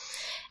 Yeah.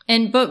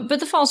 And, but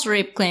the false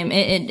rape claim,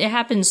 it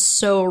happens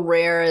so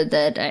rare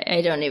that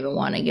I don't even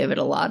want to give it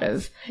a lot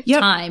of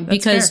time,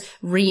 because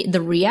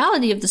the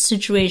reality of the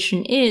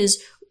situation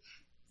is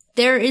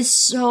there is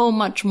so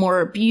much more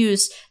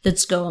abuse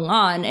that's going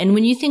on. And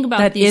when you think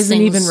about these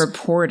things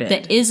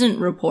that isn't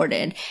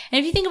reported. And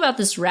if you think about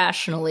this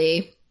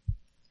rationally,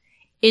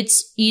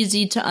 it's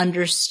easy to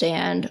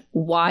understand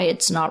why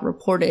it's not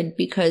reported,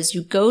 because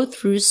you go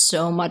through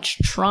so much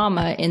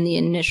trauma in the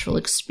initial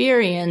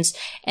experience,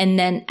 and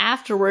then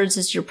afterwards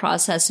as you're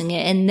processing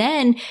it, and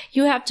then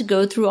you have to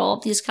go through all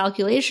of these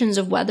calculations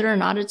of whether or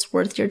not it's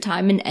worth your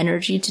time and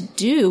energy to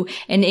do,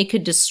 and it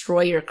could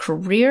destroy your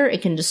career,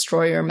 it can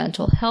destroy your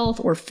mental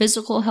health or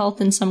physical health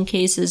in some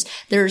cases.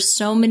 There are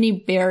so many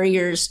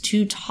barriers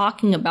to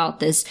talking about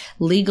this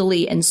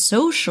legally and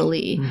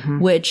socially,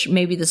 which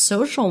maybe the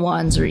social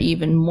ones are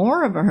even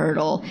more of a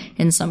hurdle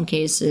in some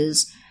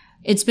cases.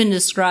 It's been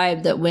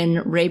described that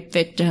when rape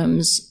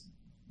victims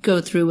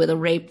go through with a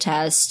rape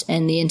test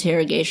and the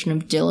interrogation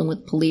of dealing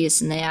with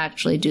police, and they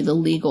actually do the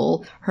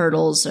legal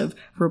hurdles of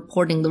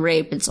reporting the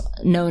rape, it's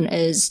known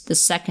as the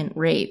second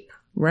rape.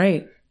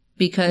 Right.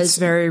 Because it's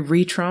very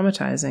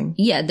re-traumatizing.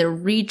 Yeah, they're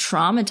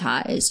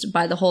re-traumatized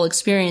by the whole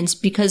experience,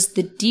 because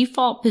the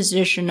default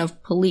position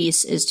of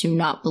police is to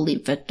not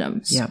believe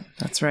victims. Yeah,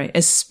 that's right.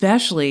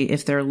 Especially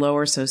if they're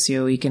lower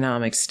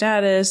socioeconomic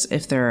status,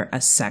 if they're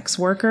a sex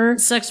worker.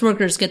 Sex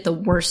workers get the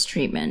worst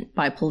treatment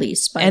by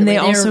police. And they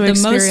also they're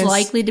the most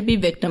likely to be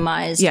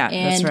victimized. Yeah,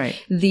 and that's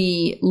right.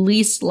 The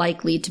least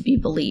likely to be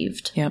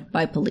believed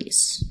by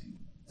police.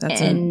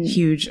 That's a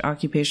huge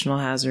occupational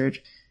hazard.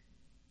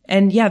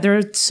 And yeah, there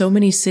are so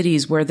many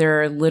cities where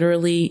there are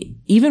literally,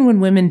 even when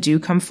women do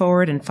come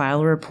forward and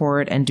file a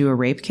report and do a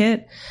rape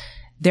kit,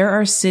 there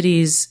are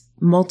cities,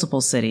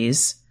 multiple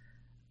cities,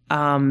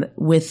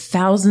 with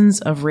thousands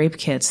of rape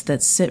kits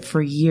that sit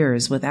for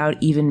years without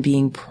even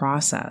being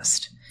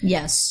processed.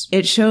 Yes.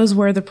 It shows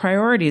where the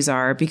priorities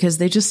are, because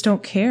they just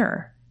don't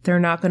care. They're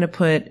not going to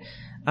put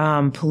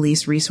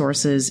police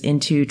resources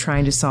into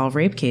trying to solve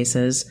rape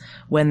cases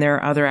when there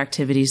are other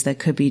activities that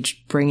could be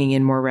bringing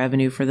in more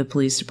revenue for the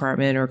police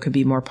department, or could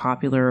be more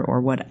popular or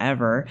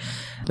whatever.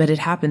 But it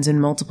happens in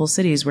multiple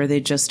cities where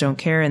they just don't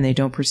care and they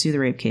don't pursue the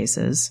rape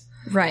cases.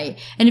 Right.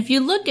 And if you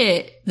look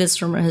at this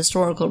from a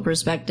historical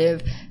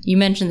perspective, you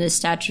mentioned the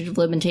statute of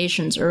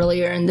limitations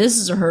earlier, and this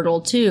is a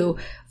hurdle too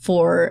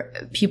for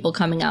people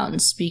coming out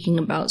and speaking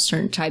about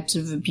certain types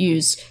of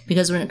abuse,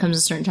 because when it comes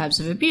to certain types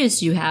of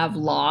abuse, you have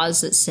laws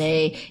that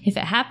say if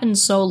it happened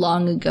so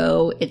long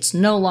ago, it's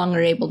no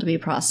longer able to be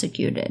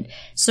prosecuted.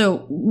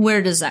 So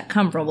where does that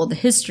come from? Well, the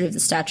history of the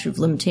statute of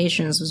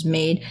limitations was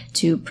made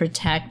to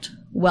protect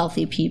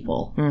wealthy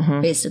people.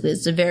 Basically,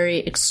 it's a very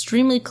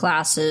extremely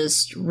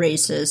classist,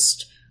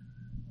 racist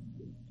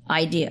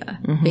idea.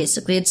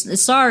 Basically,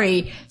 it's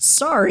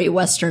sorry,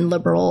 Western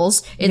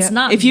liberals. It's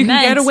not. If you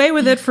can get away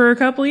with it for a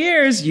couple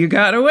years, you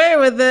got away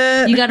with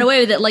it. You got away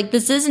with it. Like,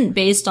 this isn't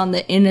based on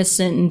the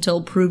innocent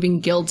until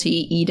proven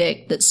guilty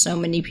edict that so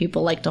many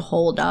people like to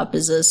hold up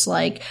as this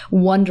like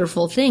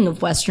wonderful thing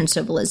of Western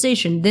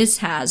civilization. This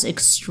has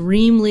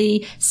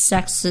extremely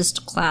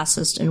sexist,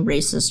 classist, and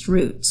racist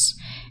roots.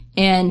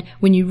 And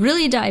when you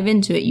really dive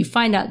into it, you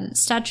find out that the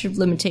statute of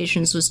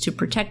limitations was to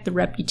protect the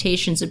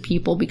reputations of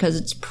people, because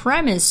it's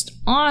premised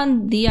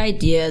on the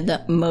idea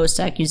that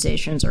most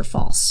accusations are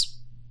false.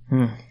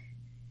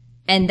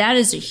 And that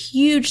is a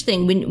huge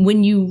thing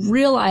when you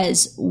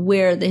realize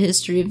where the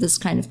history of this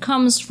kind of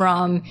comes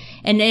from.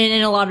 And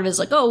a lot of it is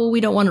like, oh, well, we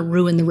don't want to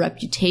ruin the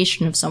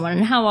reputation of someone.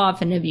 And how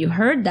often have you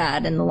heard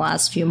that in the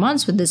last few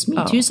months with this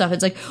Me Too stuff?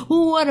 It's like,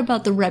 well, what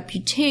about the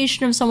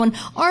reputation of someone?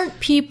 Aren't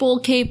people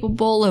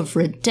capable of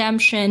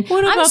redemption?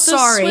 What about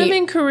the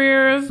swimming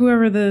career of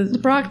whoever the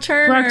Brock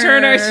Turner? Brock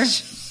Turner.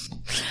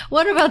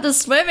 What about the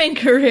swimming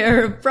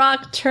career of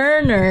Brock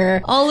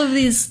Turner? All of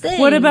these things.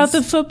 What about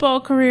the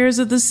football careers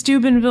of the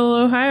Steubenville,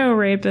 Ohio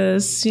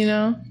rapists, you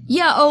know?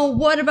 Yeah, oh,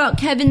 what about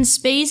Kevin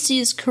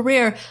Spacey's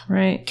career?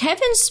 Right.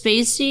 Kevin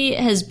Spacey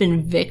has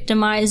been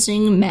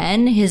victimizing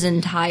men his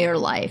entire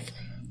life.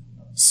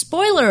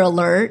 Spoiler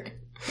alert,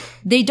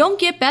 they don't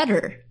get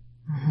better.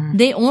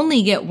 They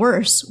only get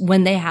worse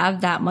when they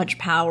have that much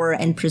power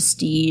and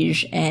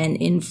prestige and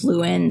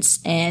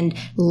influence and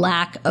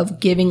lack of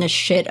giving a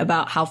shit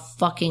about how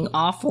fucking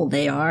awful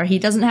they are. He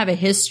doesn't have a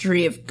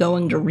history of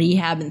going to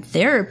rehab and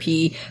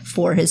therapy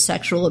for his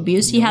sexual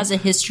abuse. He has a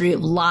history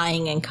of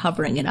lying and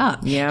covering it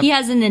up. Yep. He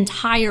has an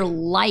entire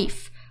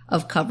life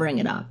of covering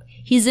it up.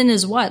 He's in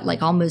his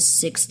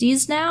almost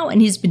 60s now,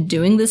 and he's been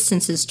doing this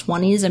since his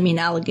 20s. I mean,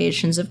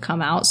 allegations have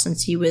come out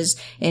since he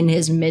was in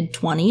his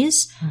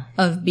mid-20s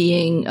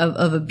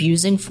of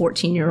abusing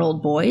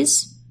 14-year-old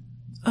boys.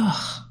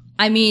 Ugh.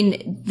 I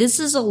mean,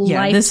 this is a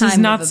lifetime this is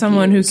not of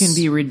someone abuse. who can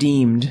be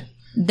redeemed.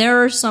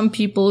 There are some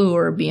people who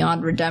are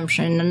beyond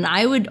redemption, and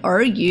I would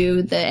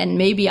argue that, and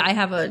maybe I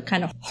have a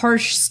kind of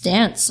harsh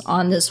stance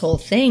on this whole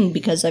thing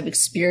because I've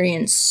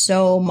experienced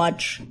so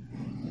much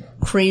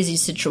crazy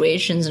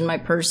situations in my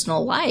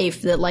personal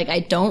life that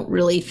I don't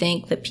really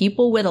think that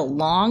people with a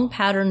long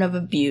pattern of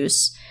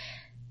abuse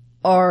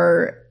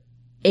are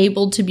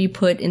able to be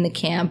put in the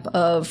camp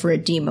of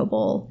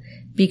redeemable.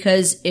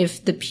 Because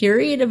if the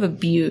period of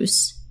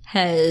abuse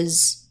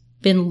has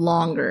been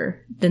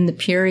longer than the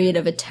period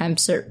of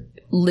attempts at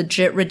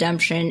legit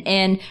redemption,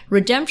 and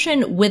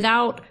redemption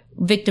without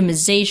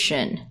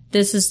victimization,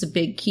 this is the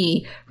big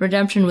key,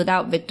 redemption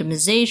without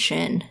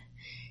victimization,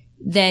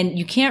 then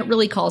you can't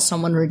really call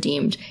someone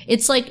redeemed.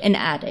 It's like an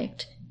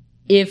addict.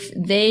 If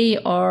they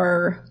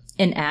are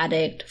an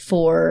addict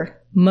for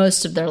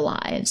most of their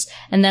lives,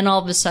 and then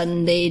all of a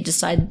sudden they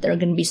decide they're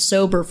going to be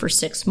sober for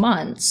 6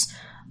 months.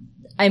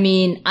 I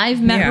mean,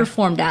 I've met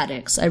reformed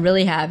addicts. I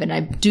really have. And I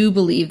do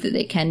believe that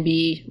they can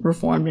be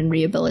reformed and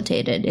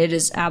rehabilitated. It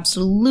is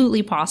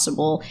absolutely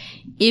possible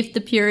if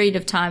the period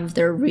of time of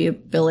their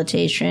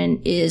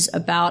rehabilitation is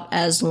about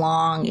as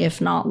long, if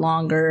not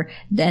longer,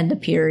 than the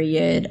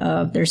period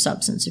of their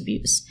substance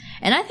abuse.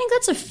 And I think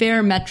that's a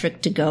fair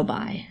metric to go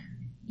by.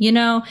 You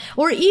know,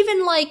 or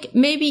even like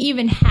maybe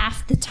even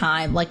half the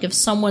time, like if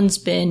someone's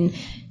been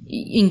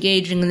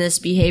engaging in this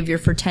behavior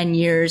for 10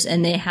 years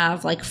and they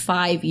have like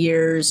 5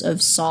 years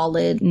of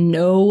solid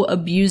no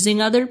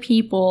abusing other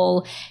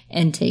people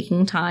and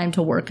taking time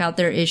to work out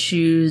their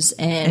issues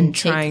and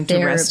trying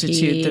to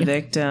restitute the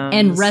victims.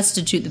 And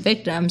restitute the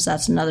victims.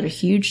 That's another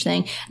huge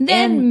thing.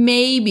 Then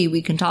maybe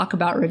we can talk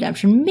about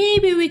redemption.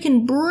 Maybe we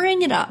can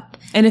bring it up.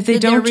 And if they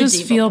don't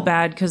just feel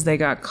bad because they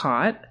got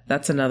caught,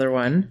 that's another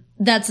one.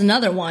 That's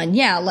another one.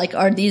 Yeah. Like,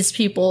 are these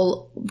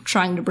people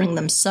trying to bring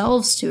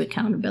themselves to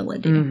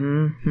accountability?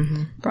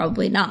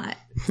 Probably not.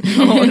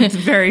 Oh,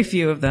 very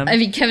few of them. I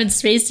mean, Kevin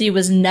Spacey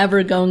was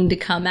never going to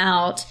come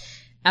out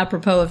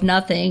apropos of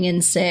nothing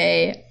and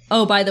say,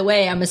 oh, by the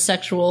way, I'm a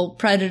sexual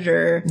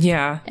predator.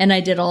 Yeah. And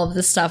I did all of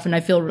this stuff and I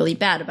feel really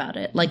bad about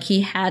it. Like,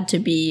 he had to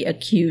be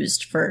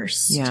accused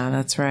first. Yeah,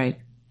 that's right.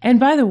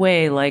 And by the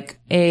way, like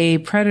a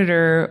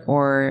predator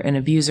or an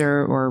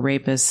abuser or a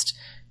rapist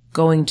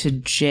going to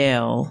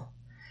jail,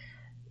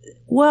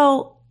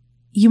 well,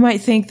 you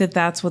might think that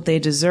that's what they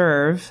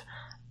deserve,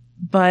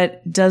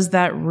 but does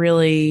that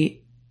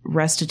really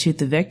restitute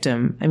the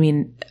victim? I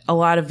mean, a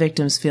lot of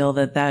victims feel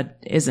that that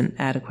isn't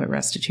adequate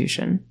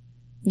restitution.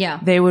 Yeah.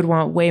 They would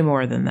want way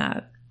more than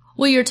that.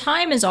 Well, your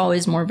time is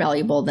always more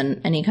valuable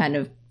than any kind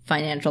of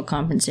financial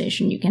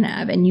compensation you can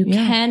have, and you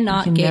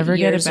cannot get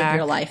years of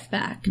your life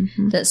back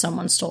that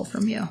someone stole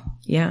from you.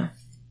 Yeah.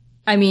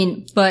 I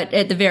mean, but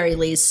at the very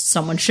least,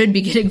 someone should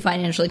be getting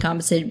financially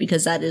compensated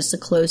because that is the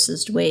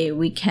closest way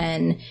we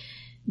can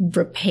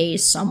repay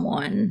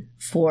someone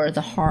for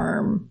the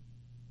harm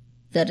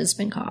that has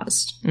been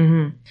caused.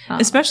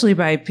 Especially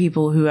by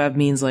people who have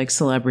means like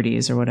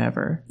celebrities or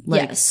whatever.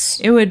 Like, yes.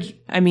 It would,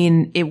 I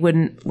mean, it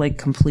wouldn't like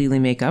completely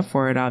make up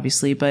for it,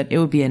 obviously, but it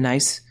would be a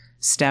nice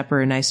step or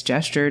a nice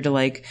gesture to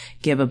like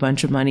give a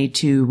bunch of money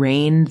to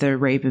RAINN, the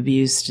Rape,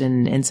 Abuse,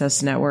 and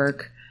Incest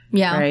Network.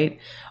 Yeah. Right?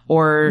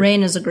 Or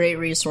RAINN is a great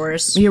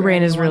resource. Yeah,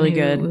 RAINN is really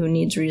good. Who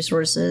needs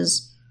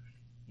resources.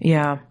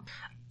 Yeah.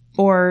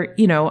 Or,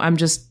 you know, I'm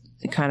just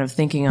kind of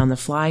thinking on the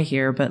fly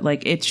here, but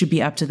like it should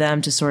be up to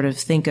them to sort of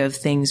think of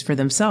things for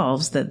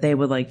themselves that they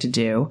would like to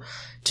do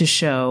to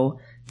show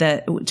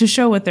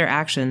with their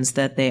actions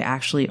that they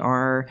actually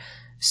are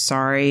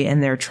sorry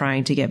and they're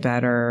trying to get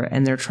better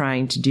and they're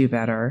trying to do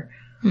better.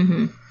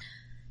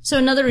 So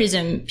another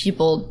reason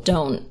people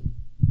don't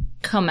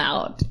come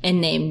out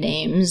and name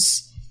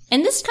names,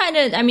 and this kind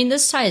of, I mean,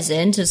 this ties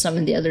into some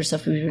of the other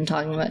stuff we've been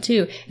talking about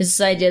too, is this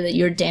idea that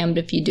you're damned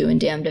if you do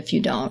and damned if you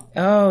don't.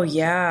 Oh,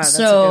 yeah. That's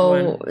a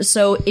good one.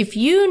 So if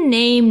you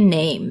name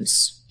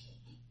names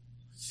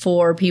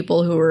for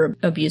people who are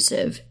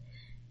abusive,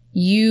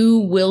 you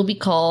will be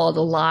called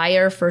a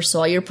liar. First of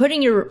all, you're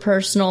putting your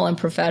personal and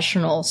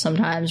professional,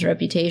 sometimes,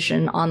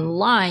 reputation on the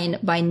line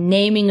by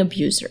naming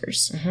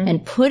abusers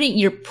and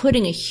you're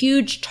putting a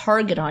huge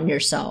target on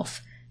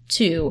yourself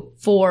too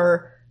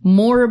for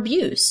more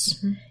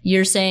abuse.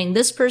 You're saying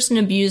this person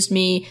abused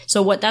me.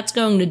 So what that's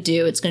going to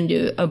do, it's going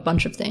to do a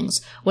bunch of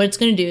things. What it's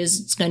going to do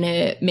is it's going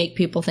to make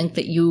people think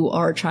that you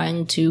are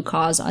trying to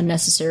cause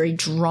unnecessary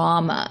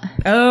drama.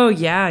 Oh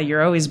yeah,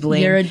 you're always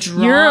blamed.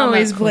 You're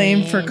always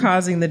blamed for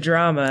causing the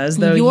drama, as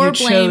though you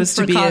chose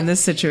to be in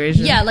this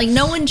situation. Yeah, like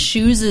no one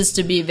chooses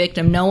to be a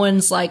victim. No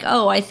one's like,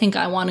 oh, I think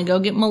I want to go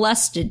get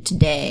molested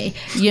today.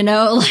 You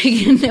know, like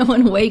no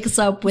one wakes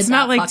up with. It's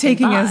not like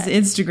taking an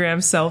Instagram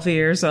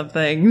selfie or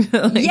something.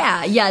 Like,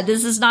 yeah.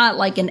 This is not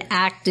like an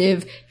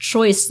active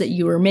choice that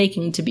you were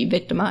making to be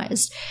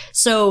victimized.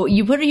 So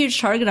you put a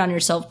huge target on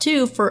yourself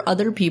too for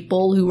other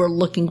people who are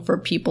looking for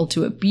people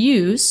to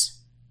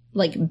abuse,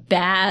 like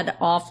bad,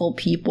 awful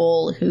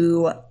people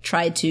who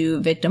try to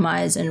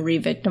victimize and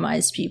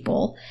re-victimize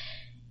people.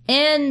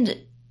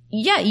 And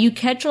yeah, you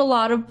catch a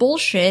lot of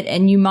bullshit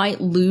and you might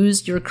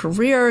lose your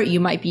career. You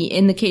might be,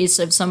 in the case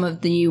of some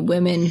of the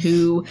women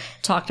who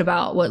talked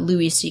about what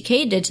Louis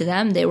C.K. did to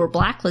them, they were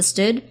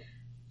blacklisted.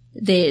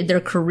 Their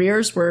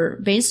careers were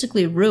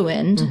basically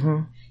ruined.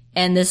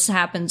 And this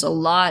happens a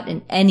lot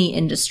in any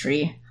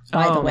industry,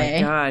 by the way.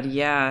 Oh my God,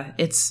 yeah.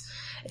 It's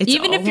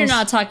even if you're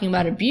not talking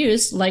about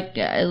abuse, like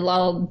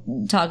I'll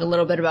talk a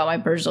little bit about my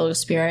personal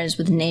experience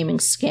with naming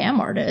scam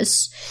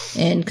artists.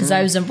 And because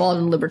I was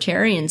involved in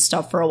libertarian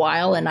stuff for a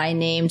while and I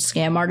named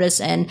scam artists,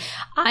 and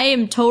I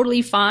am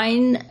totally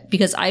fine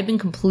because I've been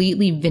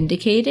completely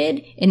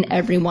vindicated in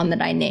everyone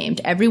that I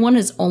named. Everyone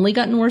has only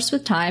gotten worse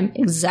with time,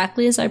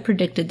 exactly as I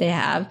predicted they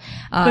have.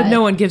 But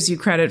no one gives you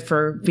credit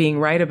for being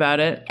right about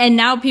it. And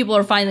now people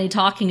are finally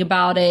talking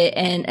about it,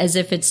 and as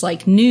if it's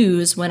like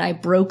news, when I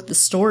broke the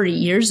story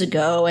years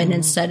ago. And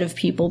instead of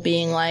people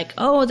being like,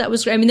 oh, that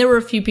was great. I mean, there were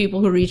a few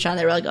people who reached out.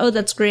 They were like, oh,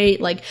 that's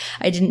great. Like,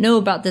 I didn't know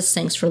about this.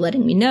 Thanks for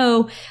letting me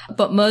know.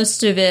 But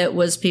most of it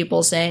was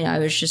people saying I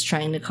was just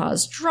trying to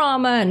cause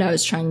drama and I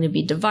was trying to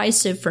be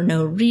divisive for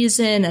no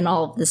reason and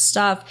all of this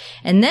stuff.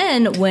 And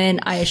then when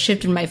I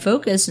shifted my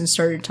focus and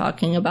started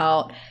talking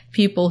about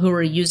people who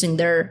are using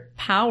their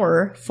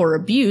power for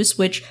abuse,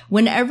 which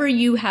whenever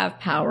you have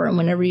power and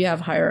whenever you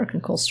have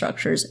hierarchical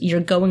structures,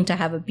 you're going to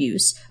have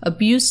abuse.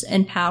 Abuse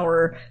and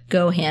power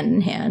go hand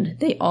in hand.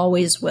 They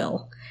always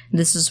will.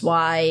 This is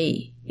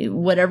why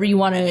whatever you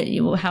want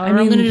to, however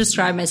I'm going to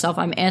describe myself,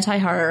 I'm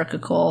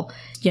anti-hierarchical.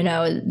 You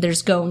know,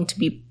 there's going to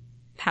be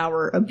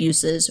power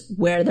abuses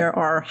where there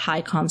are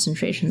high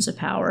concentrations of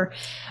power.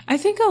 I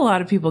think a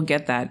lot of people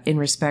get that in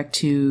respect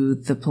to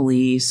the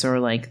police or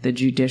like the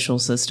judicial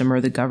system or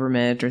the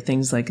government or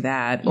things like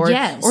that. Or,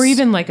 yes. Or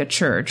even like a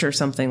church or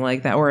something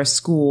like that, or a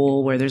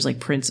school where there's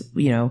like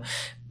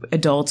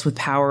adults with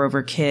power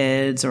over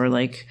kids, or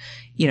like,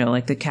 you know,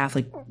 like the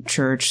Catholic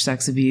Church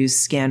sex abuse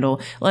scandal.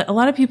 A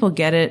lot of people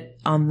get it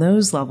on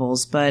those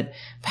levels, but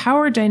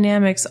power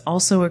dynamics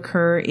also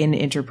occur in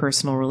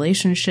interpersonal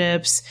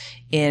relationships,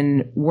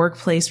 in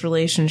workplace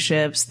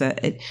relationships.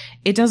 That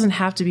it doesn't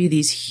have to be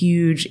these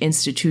huge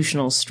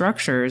institutional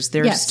structures.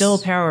 There's still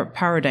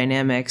power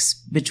dynamics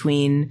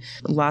between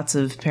lots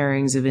of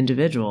pairings of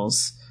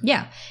individuals.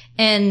 Yeah.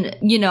 And,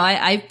 you know,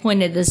 I've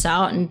pointed this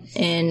out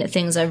in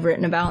things I've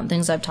written about and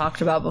things I've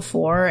talked about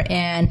before.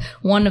 And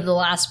one of the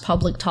last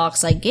public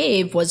talks I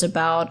gave was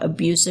about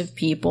abusive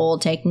people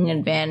taking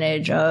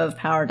advantage of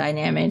power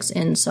dynamics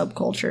in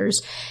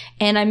subcultures.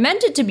 And I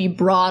meant it to be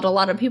broad. A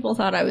lot of people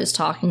thought I was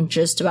talking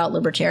just about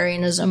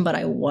libertarianism, but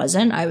I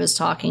wasn't. I was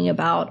talking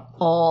about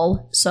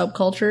all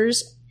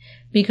subcultures,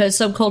 because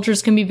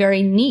subcultures can be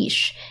very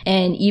niche.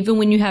 And even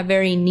when you have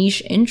very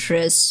niche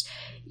interests,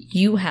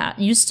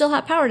 you still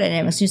have power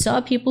dynamics. You still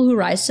have people who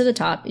rise to the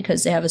top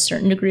because they have a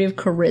certain degree of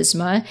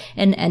charisma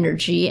and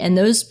energy. And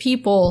those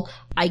people,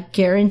 I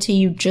guarantee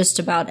you, just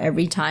about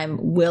every time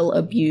will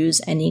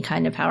abuse any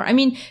kind of power. I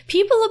mean,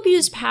 people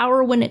abuse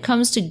power when it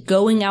comes to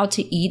going out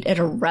to eat at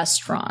a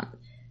restaurant.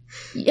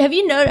 Have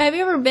you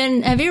ever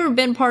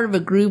been part of a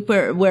group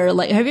where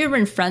like, have you ever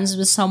been friends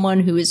with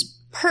someone who is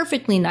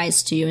perfectly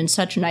nice to you and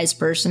such a nice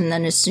person, and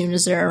then as soon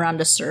as they're around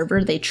a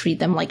server, they treat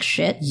them like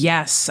shit?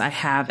 Yes, I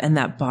have, and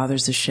that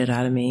bothers the shit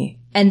out of me.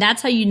 And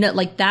that's how you know,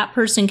 like, that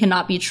person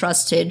cannot be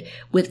trusted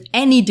with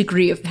any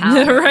degree of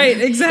power. Right,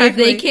 exactly. If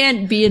they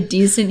can't be a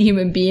decent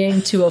human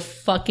being to a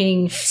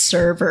fucking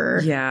server.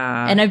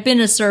 Yeah. And I've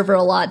been a server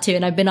a lot too,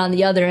 and I've been on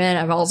the other end.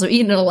 I've also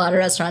eaten at a lot of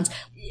restaurants.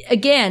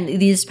 Again,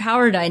 these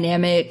power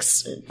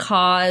dynamics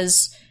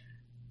cause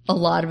a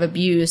lot of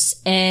abuse.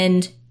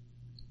 And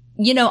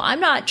you know, I'm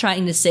not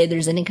trying to say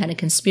there's any kind of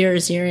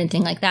conspiracy or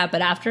anything like that,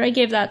 but after I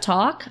gave that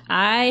talk,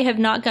 I have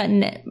not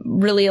gotten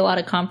really a lot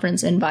of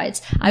conference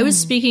invites. I was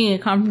speaking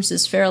at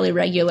conferences fairly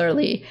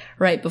regularly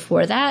right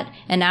before that,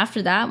 and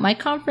after that, my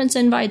conference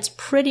invites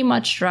pretty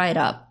much dried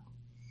up.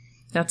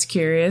 That's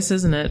curious,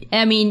 isn't it?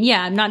 I mean,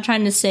 yeah, I'm not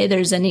trying to say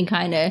there's any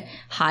kind of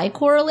high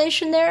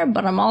correlation there,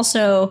 but I'm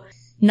also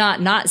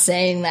not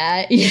saying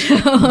that, you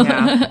know.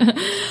 Yeah.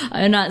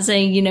 I'm not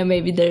saying, you know,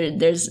 maybe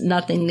there's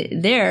nothing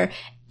there.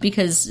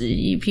 Because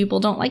people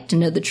don't like to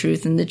know the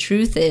truth. And the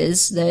truth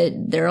is that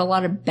there are a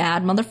lot of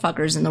bad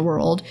motherfuckers in the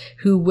world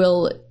who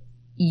will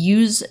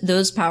use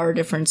those power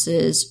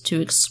differences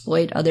to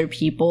exploit other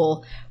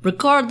people,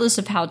 regardless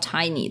of how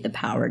tiny the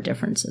power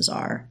differences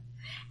are.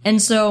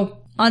 And so,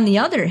 on the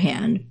other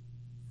hand,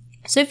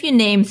 so if you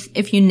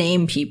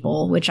name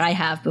people, which I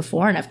have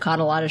before, and I've caught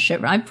a lot of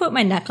shit, I've put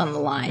my neck on the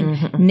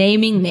line,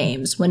 naming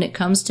names when it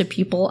comes to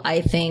people I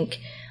think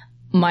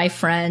my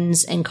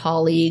friends and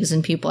colleagues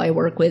and people I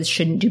work with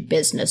shouldn't do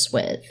business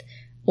with.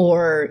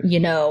 Or, you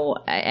know,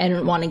 I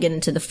don't want to get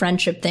into the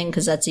friendship thing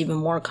because that's even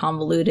more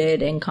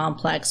convoluted and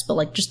complex, but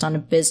like just on a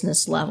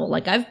business level,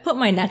 like I've put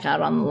my neck out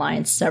on the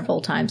line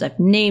several times. I've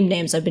named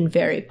names. I've been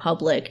very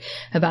public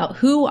about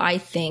who I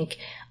think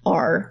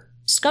are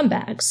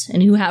scumbags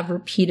and who have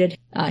repeated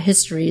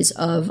histories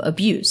of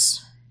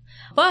abuse.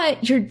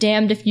 But you're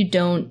damned if you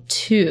don't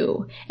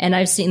too. And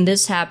I've seen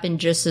this happen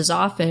just as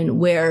often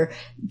where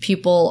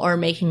people are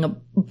making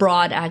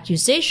broad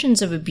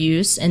accusations of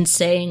abuse and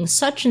saying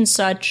such and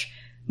such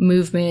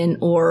movement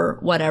or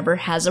whatever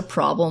has a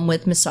problem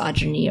with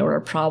misogyny or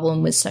a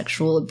problem with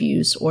sexual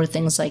abuse or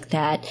things like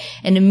that.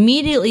 And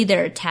immediately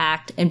they're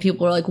attacked and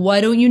people are like,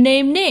 why don't you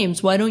name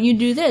names? Why don't you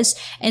do this?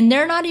 And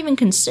they're not even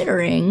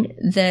considering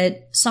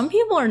that some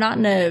people are not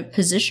in a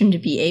position to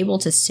be able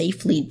to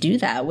safely do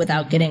that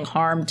without getting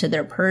harm to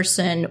their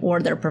person or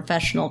their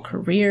professional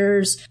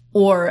careers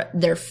or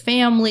their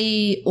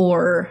family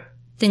or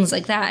things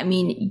like that. I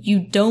mean, you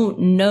don't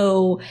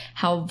know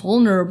how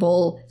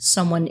vulnerable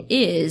someone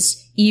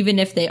is, even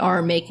if they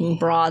are making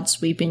broad,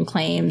 sweeping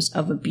claims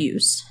of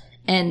abuse.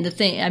 And the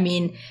thing, I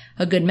mean,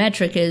 a good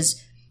metric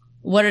is,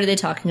 what are they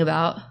talking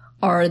about?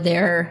 Are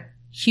there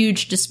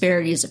huge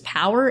disparities of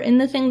power in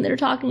the thing they're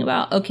talking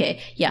about? Okay,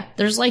 yeah,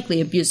 there's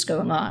likely abuse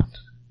going on.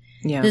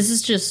 Yeah. This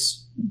is just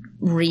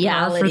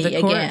reality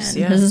again. Course,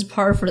 yeah. This is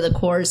par for the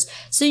course.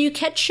 So you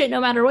catch shit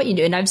no matter what you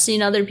do. And I've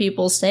seen other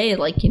people say,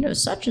 like, you know,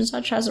 such and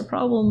such has a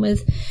problem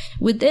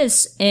with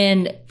this.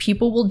 And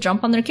people will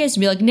jump on their case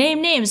and be like,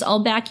 name names,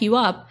 I'll back you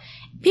up.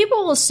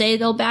 People will say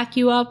they'll back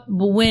you up,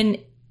 but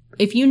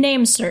if you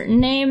name certain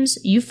names,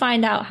 you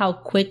find out how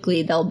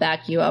quickly they'll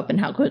back you up and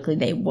how quickly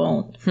they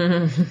won't.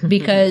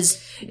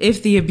 Because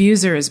if the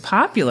abuser is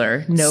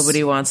popular,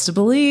 nobody wants to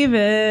believe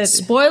it.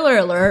 Spoiler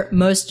alert,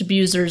 most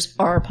abusers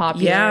are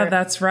popular. Yeah,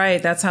 that's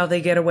right. That's how they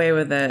get away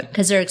with it.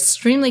 Because they're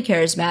extremely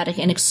charismatic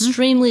and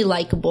extremely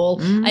likable.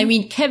 I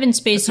mean, Kevin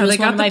Spacey was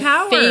one of my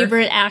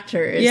favorite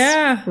actors.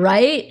 Yeah.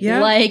 Right?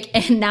 Yeah. Like,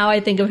 and now I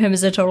think of him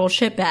as a total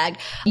shitbag.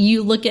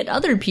 You look at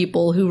other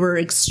people who were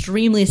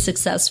extremely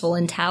successful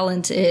and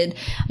talented,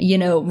 you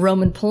know,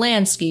 Roman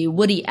Polanski,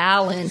 Woody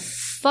Allen,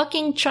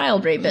 fucking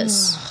child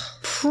rapists.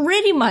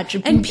 Pretty much.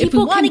 And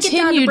people want to get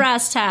down to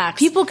brass tacks.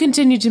 People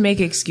continue to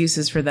make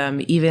excuses for them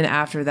even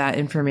after that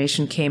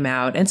information came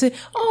out and say,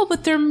 oh,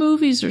 but their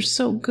movies are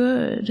so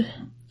good.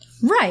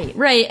 Right,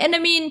 right. And I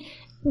mean,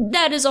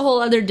 that is a whole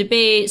other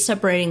debate,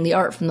 separating the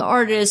art from the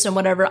artist and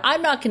whatever.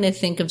 I'm not going to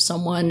think of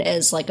someone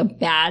as like a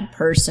bad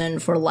person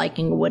for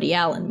liking a Woody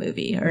Allen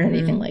movie or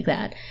anything like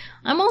that.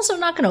 I'm also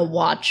not going to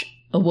watch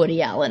a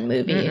Woody Allen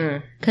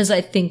movie because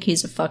I think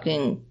he's a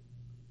fucking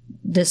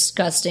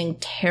disgusting,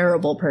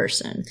 terrible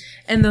person.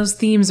 And those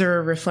themes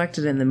are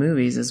reflected in the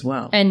movies as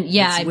well. And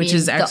yeah, which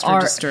is extra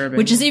disturbing.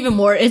 Which is even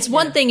more. It's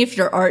one thing if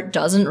your art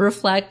doesn't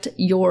reflect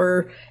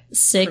your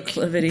sick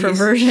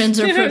perversions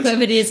or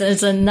proclivities, and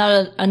it's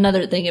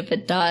another thing if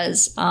it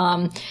does.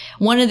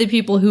 One of the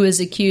people who was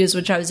accused,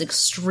 which I was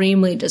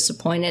extremely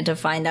disappointed to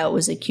find out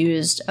was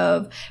accused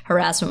of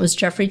harassment, was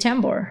Jeffrey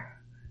Tambor.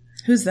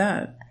 Who's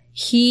that?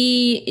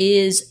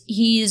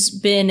 He's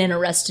been in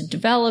Arrested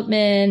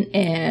Development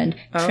and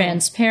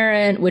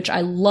Transparent, which I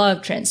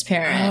love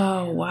Transparent.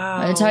 Oh, wow.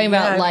 I'm talking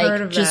about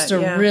like just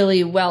a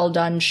really well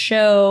done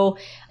show.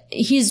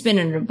 He's been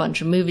in a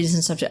bunch of movies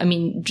and stuff. I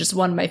mean, just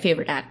one of my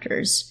favorite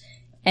actors,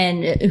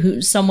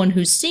 and someone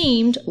who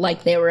seemed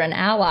like they were an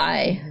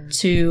ally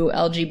to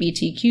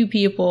LGBTQ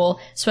people,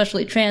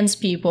 especially trans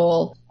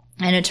people.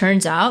 And it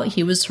turns out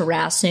he was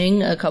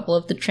harassing a couple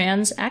of the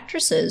trans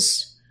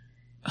actresses,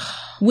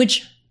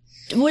 which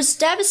was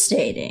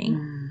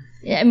devastating.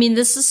 I mean,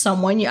 this is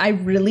someone I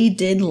really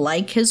did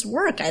like his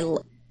work. I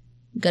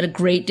got a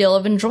great deal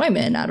of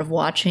enjoyment out of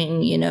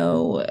watching, you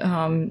know,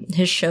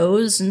 his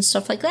shows and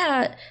stuff like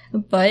that.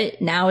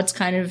 But now it's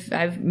kind of,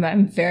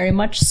 I'm very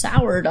much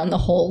soured on the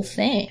whole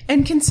thing.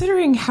 And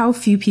considering how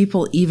few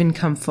people even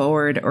come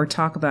forward or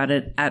talk about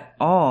it at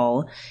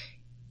all,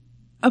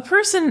 a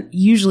person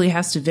usually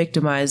has to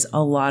victimize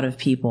a lot of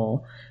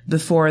people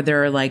before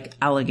there are like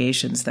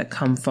allegations that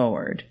come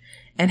forward.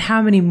 And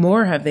how many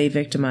more have they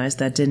victimized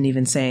that didn't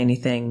even say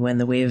anything when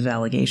the wave of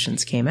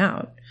allegations came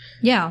out?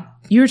 Yeah.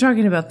 You were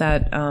talking about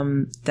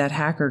that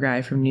hacker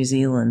guy from New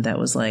Zealand that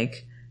was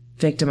like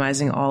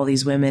victimizing all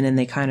these women, and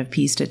they kind of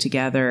pieced it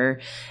together.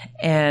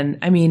 And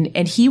I mean,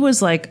 and he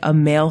was like a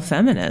male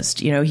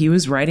feminist, you know, he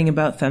was writing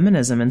about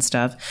feminism and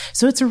stuff.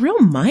 So it's a real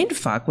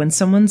mindfuck when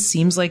someone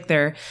seems like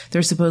they're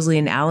supposedly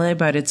an ally,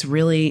 but it's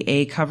really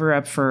a cover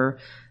up for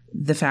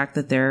the fact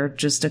that they're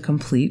just a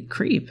complete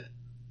creep.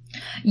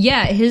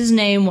 Yeah, his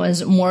name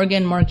was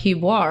Morgan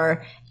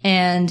Marquis-Boire,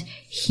 and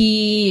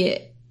he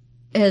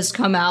has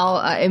come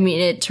out. I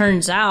mean, it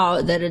turns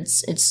out that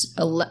it's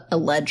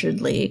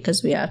allegedly,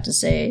 because we have to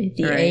say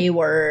the A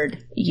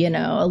word, you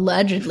know,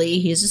 allegedly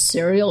he's a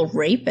serial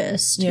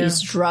rapist. Yeah.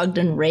 He's drugged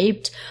and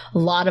raped a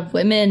lot of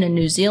women in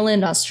New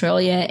Zealand,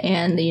 Australia,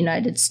 and the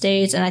United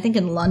States. And I think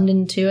in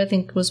London too, I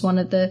think was one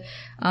of the,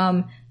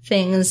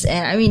 things.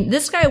 And I mean,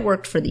 this guy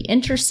worked for The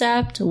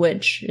Intercept,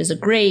 which is a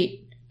great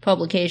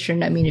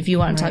publication. I mean, if you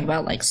want to talk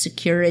about like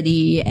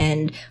security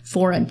and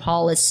foreign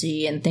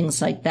policy and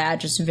things like that,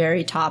 just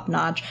very top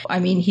notch. I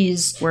mean,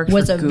 worked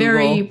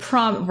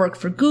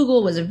for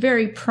Google, was a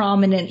very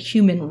prominent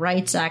human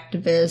rights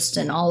activist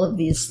and all of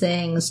these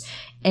things.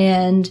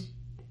 And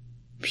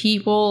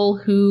people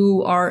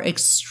who are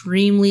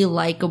extremely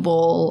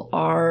likable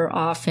are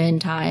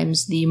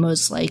oftentimes the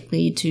most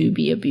likely to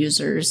be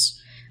abusers.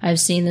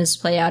 I've seen this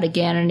play out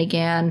again and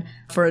again.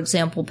 For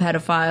example,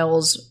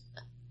 pedophiles,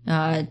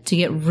 to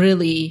get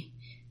really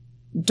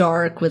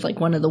dark with like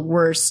one of the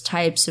worst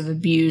types of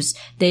abuse,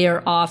 they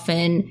are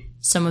often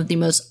some of the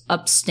most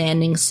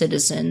upstanding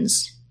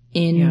citizens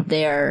in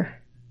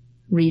their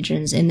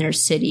regions, in their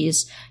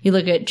cities. You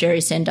look at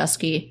Jerry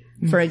Sandusky,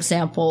 for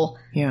example,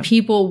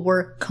 people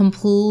were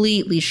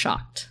completely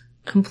shocked.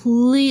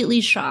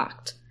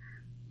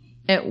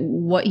 at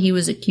what he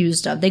was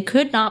accused of. They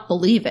could not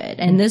believe it.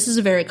 And this is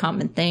a very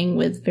common thing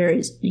with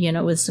various,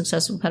 with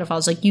successful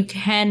pedophiles. Like, you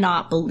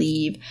cannot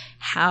believe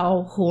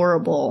how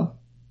horrible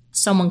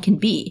someone can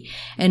be.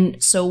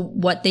 And so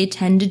what they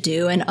tend to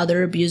do, and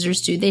other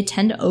abusers do, they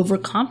tend to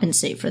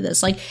overcompensate for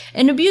this. Like,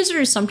 an abuser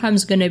is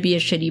sometimes going to be a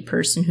shitty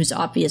person who's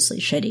obviously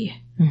shitty.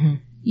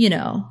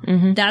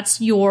 Mm-hmm. That's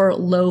your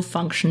low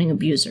functioning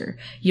abuser.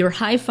 Your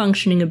high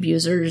functioning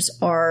abusers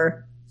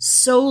are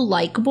so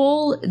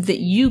likable that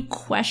you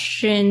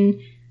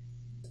question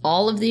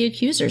all of the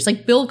accusers.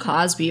 Like Bill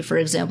Cosby, for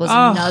example, is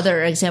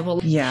another example.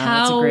 Yeah,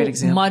 that's a great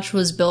example. How much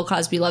was Bill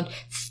Cosby loved?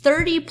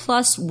 30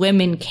 plus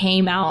women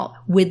came out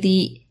with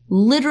the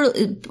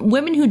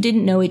women who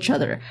didn't know each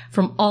other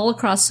from all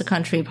across the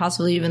country,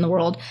 possibly even the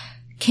world,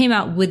 came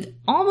out with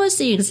almost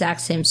the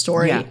exact same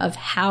story of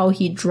how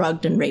he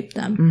drugged and raped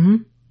them. Mm-hmm.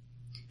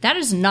 That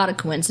is not a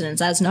coincidence.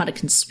 That is not a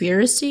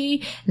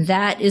conspiracy.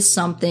 That is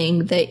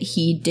something that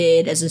he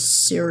did as a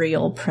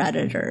serial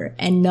predator.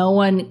 And no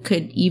one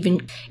could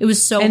even, it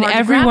was so hard to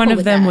every grapple one of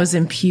with them that. was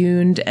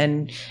impugned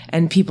and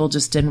people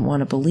just didn't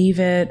want to believe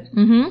it.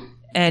 Mm-hmm.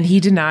 And he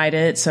denied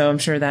it. So I'm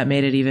sure that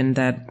made it even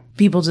that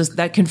people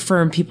that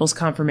confirmed people's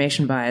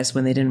confirmation bias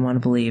when they didn't want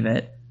to believe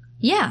it.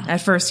 Yeah.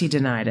 At first he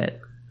denied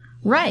it.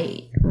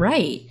 Right.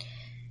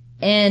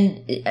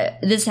 And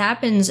this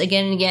happens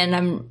again and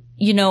again.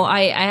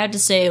 I have to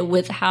say,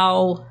 with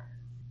how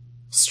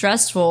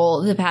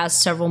stressful the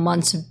past several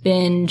months have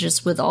been,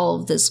 just with all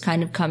of this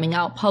kind of coming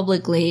out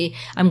publicly,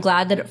 I'm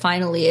glad that it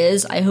finally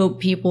is. I hope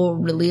people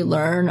really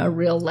learn a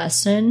real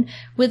lesson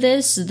with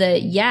this,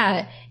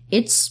 that,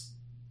 it's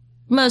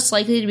most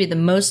likely to be the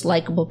most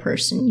likable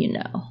person you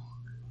know.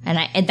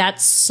 And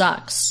that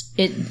sucks.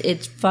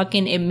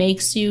 It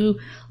makes you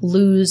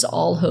lose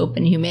all hope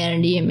in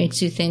humanity. It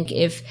makes you think,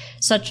 if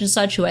such and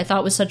such, who I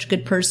thought was such a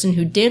good person,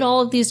 who did all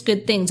of these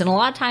good things, and a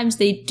lot of times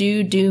they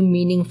do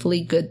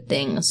meaningfully good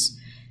things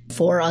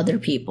for other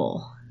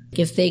people.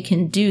 If they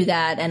can do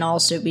that and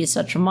also be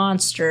such a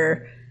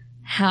monster,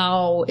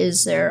 how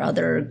is there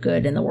other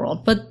good in the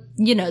world? But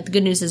the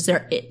good news is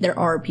there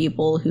are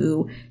people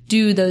who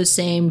do those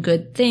same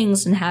good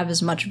things and have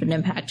as much of an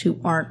impact, who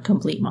aren't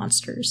complete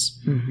monsters.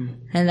 Mm-hmm.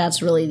 And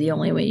that's really the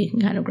only way you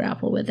can kind of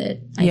grapple with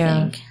it, I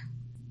think.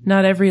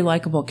 Not every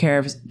likable,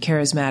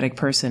 charismatic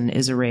person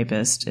is a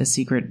rapist, a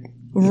secret,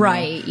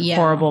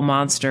 horrible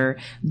monster.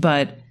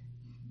 But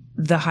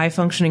the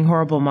high-functioning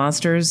horrible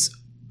monsters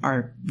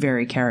are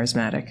very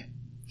charismatic.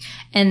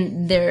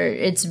 And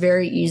it's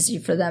very easy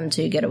for them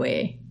to get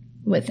away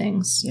with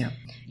things. Yeah.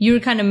 You were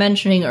kind of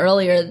mentioning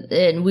earlier,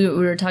 and we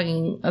were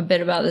talking a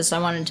bit about this. I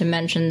wanted to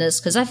mention this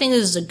because I think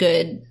this is a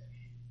good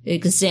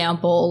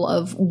example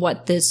of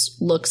what this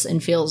looks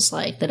and feels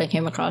like that I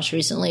came across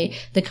recently.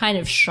 The kind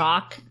of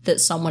shock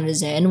that someone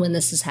is in when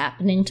this is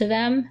happening to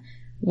them,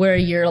 where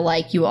you're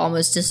like, you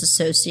almost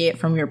disassociate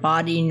from your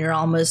body and you're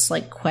almost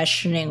like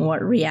questioning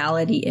what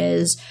reality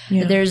is.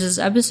 Yeah. There's this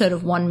episode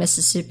of One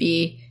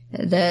Mississippi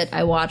that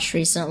I watched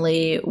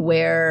recently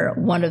where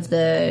one of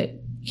the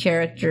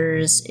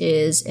characters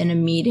is in a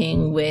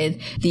meeting with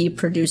the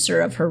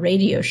producer of her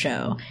radio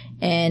show,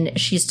 and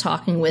she's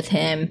talking with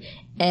him,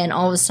 and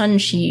all of a sudden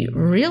she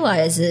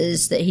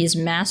realizes that he's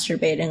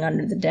masturbating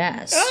under the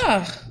desk.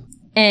 Ugh.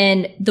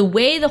 And the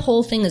way the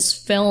whole thing is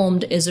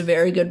filmed is a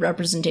very good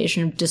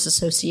representation of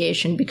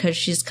disassociation, because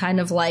she's kind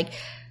of like,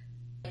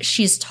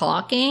 she's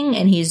talking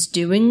and he's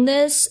doing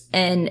this,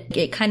 and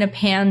it kind of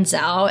pans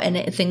out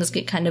and things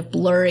get kind of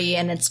blurry,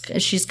 and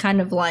she's kind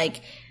of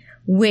like,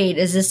 wait,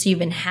 is this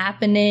even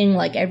happening?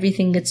 Like,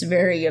 everything gets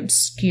very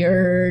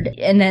obscured.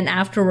 And then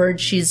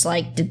afterwards, she's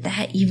like, did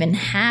that even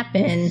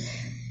happen?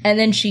 And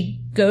then she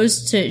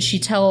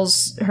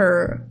tells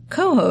her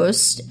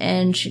co-host,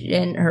 and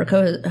her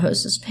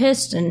co-host is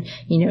pissed, and,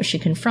 she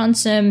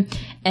confronts him,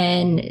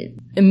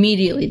 and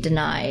immediately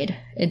denied.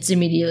 It's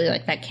immediately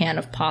like, that can't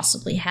have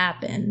possibly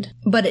happened.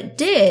 But it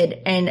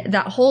did, and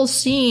that whole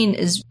scene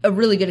is a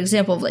really good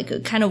example of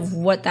like kind of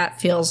what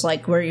that feels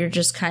like, where you're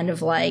just kind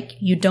of like,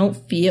 you don't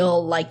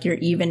feel like you're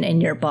even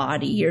in your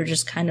body. You're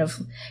just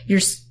you're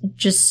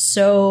just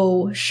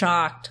so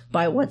shocked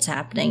by what's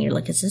happening. You're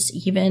like, is this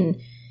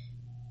even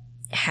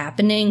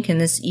happening? Can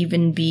this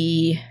even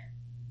be?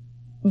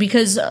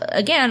 Because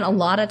again, a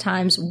lot of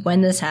times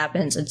when this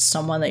happens, it's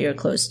someone that you're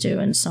close to,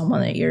 and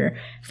someone that you're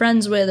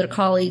friends with or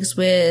colleagues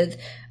with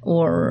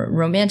or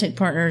romantic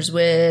partners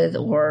with,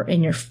 or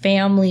in your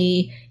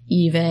family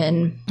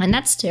even. And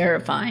that's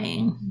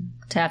terrifying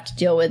to have to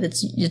deal with.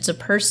 It's a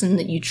person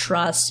that you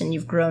trust and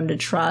you've grown to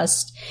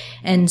trust.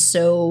 And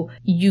so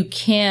you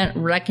can't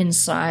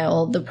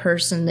reconcile the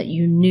person that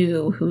you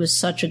knew who was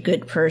such a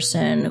good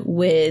person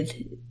with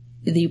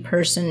the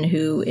person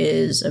who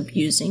is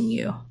abusing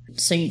you.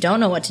 So you don't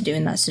know what to do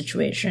in that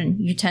situation.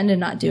 You tend to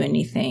not do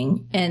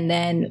anything. And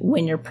then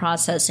when you're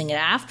processing it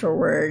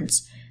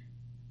afterwards,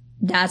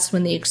 that's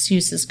when the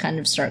excuses kind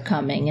of start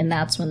coming. And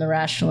that's when the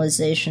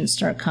rationalizations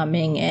start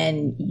coming.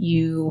 And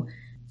you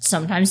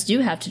sometimes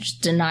do have to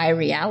just deny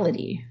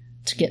reality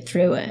to get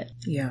through it.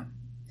 Yeah.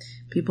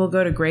 People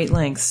go to great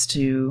lengths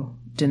to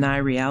deny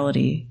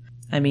reality.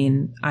 I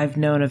mean, I've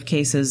known of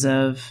cases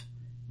of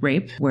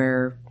rape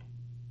where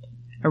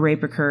a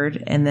rape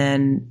occurred and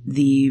then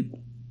the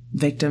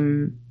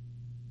victim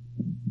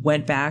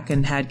went back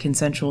and had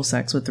consensual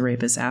sex with the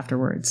rapist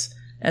afterwards,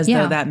 as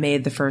though that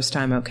made the first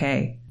time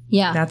okay.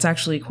 Yeah. That's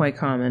actually quite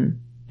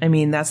common. I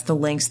mean, that's the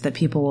lengths that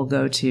people will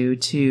go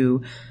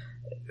to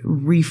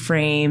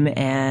reframe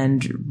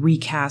and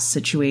recast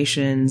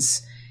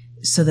situations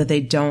so that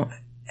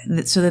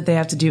they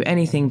have to do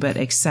anything but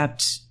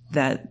accept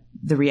that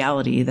the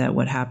reality that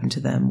what happened to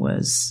them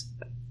was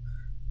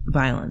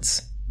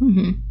violence.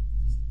 Mm-hmm.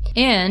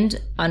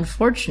 And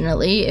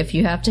unfortunately, if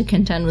you have to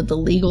contend with the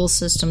legal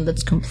system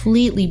that's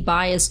completely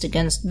biased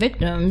against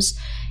victims,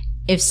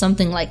 if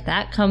something like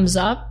that comes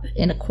up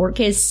in a court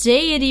case,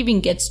 say it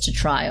even gets to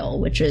trial,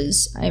 which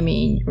is, I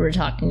mean, we're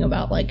talking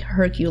about like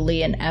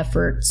Herculean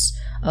efforts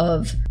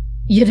of,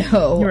 you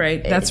know,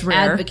 right, that's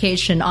rare.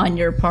 Advocation on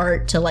your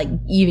part to like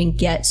even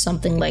get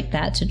something like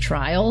that to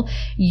trial,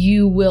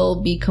 you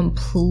will be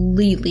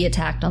completely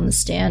attacked on the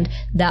stand.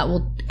 That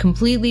will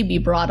completely be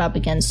brought up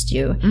against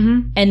you.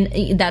 Mm-hmm.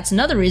 And that's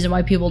another reason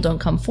why people don't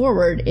come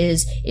forward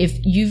is if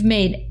you've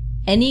made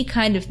any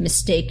kind of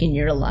mistake in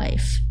your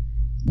life,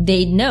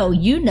 they know,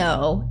 you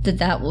know,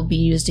 that will be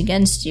used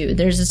against you.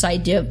 There's this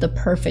idea of the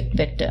perfect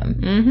victim.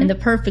 Mm-hmm. And the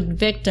perfect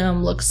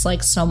victim looks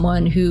like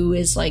someone who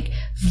is like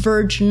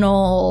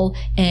virginal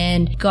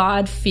and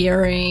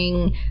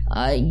God-fearing,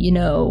 you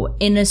know,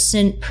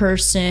 innocent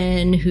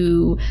person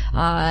who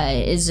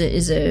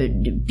is a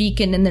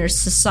beacon in their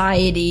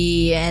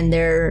society and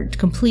they're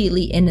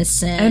completely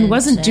innocent. And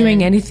wasn't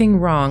doing anything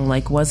wrong,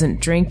 like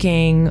wasn't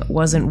drinking,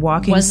 wasn't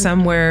walking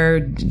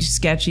somewhere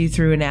sketchy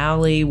through an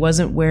alley,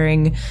 wasn't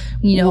wearing...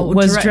 You know,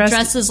 was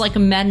dresses like a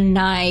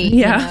Mennonite.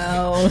 Yeah, you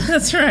know.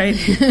 That's right.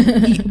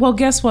 Well,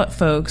 guess what,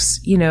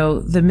 folks? You know,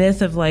 the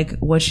myth of like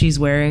what she's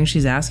wearing,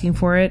 she's asking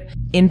for it.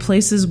 In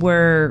places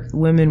where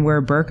women wear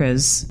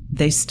burqas,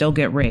 they still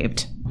get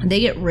raped.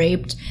 They get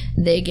raped.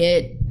 They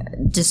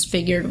get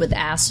disfigured with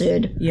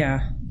acid.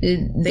 Yeah.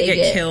 They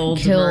get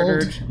killed,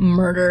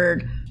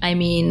 murdered. I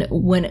mean,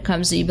 when it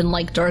comes to even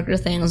like darker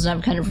things, and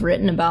I've kind of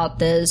written about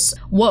this,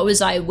 what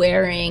was I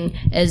wearing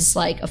as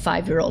like a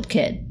 5-year-old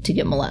kid to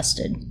get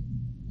molested?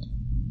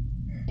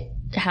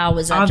 How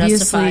was that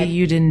justified? Obviously,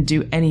 you didn't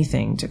do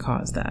anything to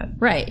cause that.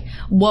 Right.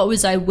 What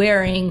was I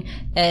wearing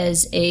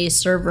as a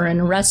server in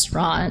a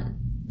restaurant,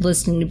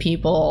 listening to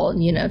people,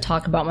 you know,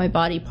 talk about my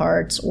body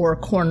parts or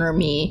corner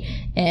me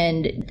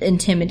and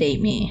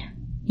intimidate me?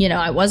 You know,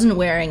 I wasn't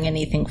wearing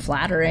anything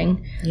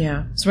flattering.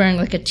 Yeah. I was wearing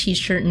like a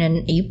t-shirt and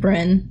an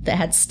apron that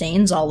had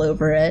stains all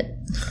over it.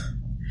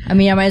 I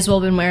mean, I might as well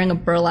have been wearing a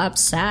burlap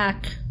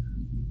sack.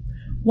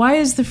 Why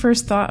is the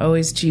first thought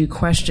always to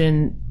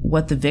question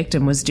what the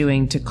victim was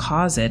doing to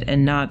cause it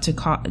and not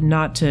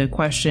to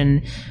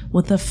question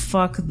what the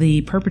fuck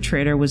the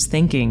perpetrator was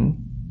thinking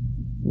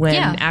when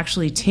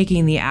actually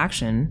taking the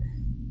action?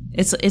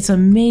 It's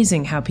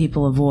amazing how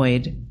people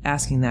avoid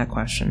asking that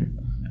question.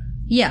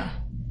 Yeah.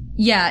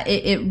 Yeah,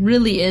 it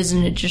really is,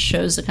 and it just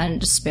shows the kind of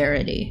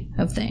disparity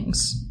of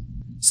things.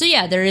 So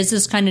yeah, there is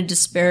this kind of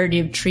disparity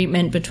of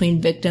treatment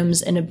between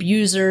victims and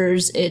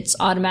abusers. It's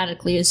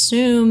automatically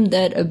assumed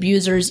that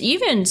abusers,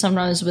 even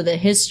sometimes with a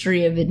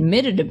history of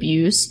admitted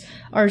abuse,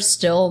 are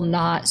still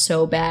not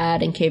so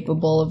bad and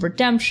capable of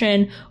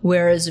redemption,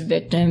 whereas a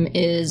victim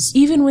is...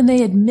 Even when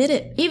they admit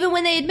it. Even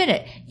when they admit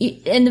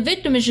it. And the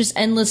victim is just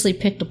endlessly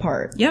picked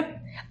apart.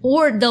 Yep.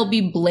 Or they'll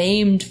be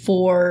blamed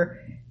for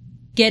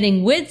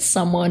getting with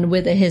someone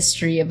with a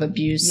history of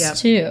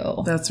abuse,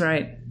 too. That's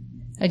right.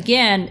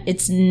 Again,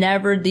 it's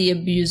never the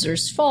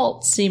abuser's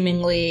fault,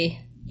 seemingly,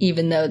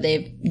 even though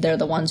they're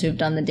the ones who've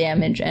done the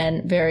damage,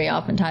 and very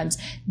oftentimes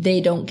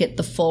they don't get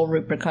the full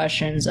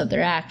repercussions of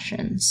their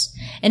actions.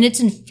 And it's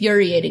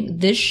infuriating.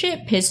 This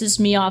shit pisses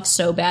me off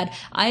so bad.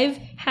 I've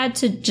had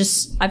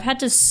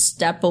to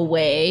step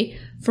away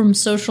from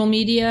social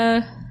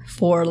media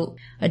for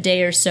a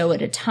day or so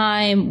at a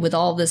time with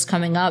all this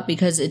coming up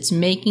because it's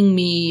making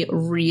me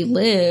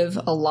relive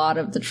a lot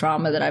of the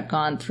trauma that I've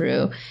gone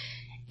through.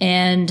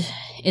 And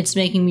it's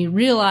making me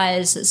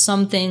realize that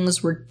some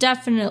things were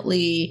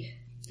definitely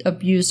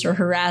abuse or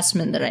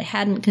harassment that I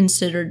hadn't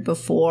considered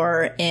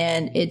before.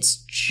 And it's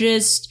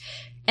just,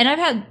 and I've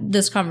had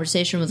this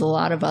conversation with a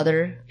lot of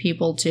other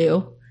people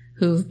too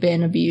who've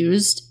been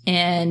abused,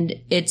 and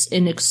it's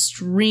an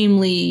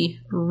extremely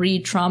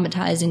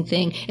re-traumatizing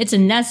thing. It's a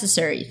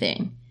necessary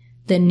thing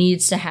that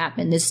needs to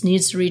happen. This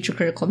needs to reach a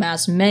critical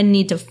mass. Men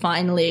need to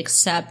finally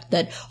accept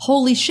that,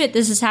 holy shit,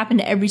 this has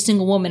happened to every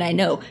single woman I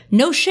know.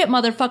 No shit,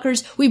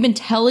 motherfuckers. We've been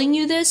telling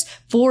you this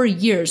for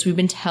years. We've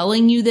been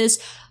telling you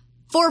this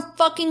for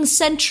fucking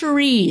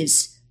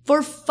centuries.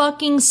 For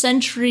fucking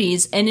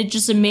centuries. And it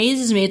just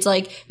amazes me. It's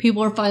like,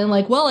 people are finally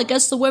like, well, I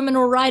guess the women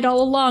were right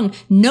all along.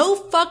 No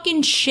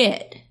fucking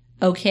shit.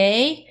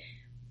 Okay?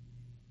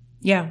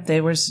 Yeah, they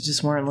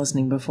just weren't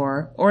listening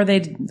before, or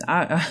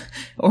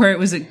or it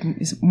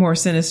was more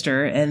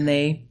sinister, and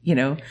they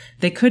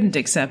couldn't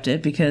accept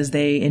it because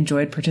they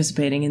enjoyed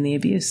participating in the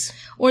abuse,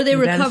 or they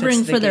were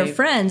covering for their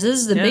friends. This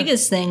is the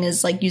biggest thing.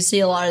 Is like you see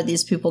a lot of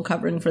these people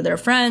covering for their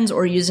friends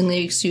or using the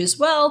excuse,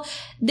 well,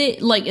 they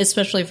like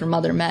especially from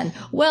other men.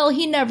 Well,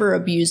 he never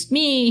abused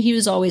me. He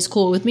was always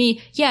cool with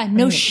me. Yeah,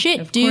 no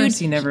shit, dude. Of course,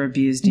 he never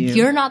abused you.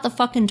 You're not the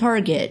fucking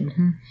target.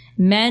 Mm-hmm.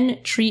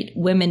 Men treat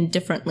women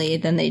differently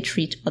than they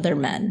treat other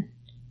men.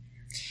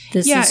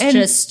 This is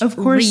just of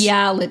course,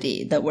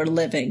 reality that we're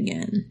living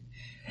in.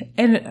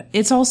 And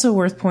it's also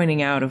worth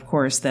pointing out, of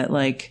course, that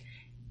like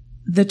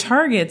the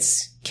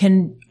targets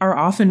are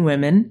often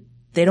women.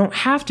 They don't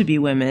have to be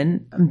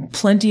women.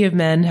 Plenty of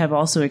men have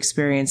also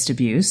experienced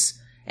abuse,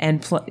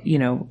 and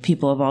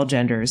people of all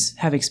genders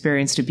have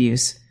experienced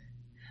abuse.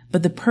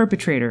 But the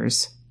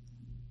perpetrators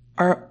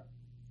are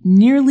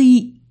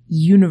nearly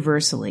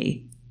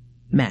universally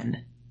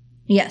men.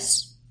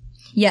 Yes.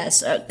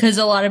 Yes, because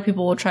a lot of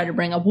people will try to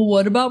bring up, well,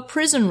 what about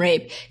prison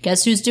rape?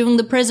 Guess who's doing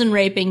the prison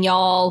raping,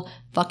 y'all?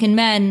 Fucking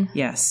men.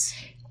 Yes.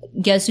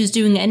 Guess who's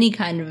doing any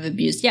kind of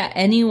abuse? Yeah,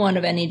 anyone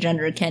of any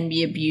gender can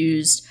be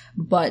abused,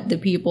 but the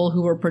people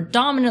who are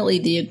predominantly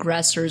the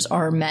aggressors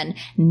are men.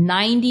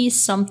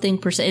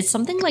 90-something%. It's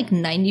something like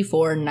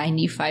 94,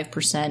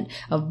 95%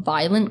 of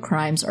violent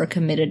crimes are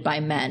committed by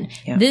men.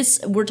 Yeah.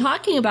 We're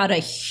talking about a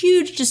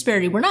huge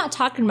disparity. We're not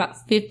talking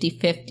about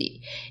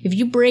 50-50. If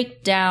you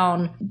break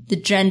down the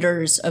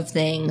genders of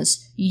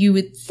things, you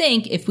would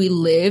think if we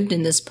lived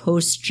in this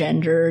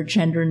post-gender,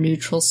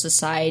 gender-neutral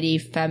society,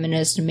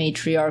 feminist,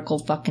 matriarchal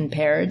fucking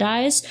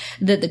paradise,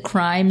 that the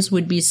crimes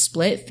would be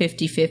split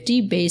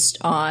 50-50 based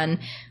on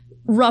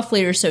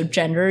roughly or so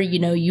gender.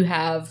 You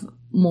have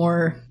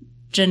more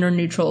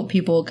gender-neutral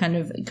people kind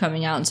of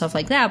coming out and stuff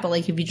like that, but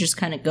like if you just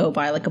kind of go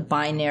by like a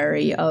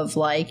binary of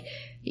like,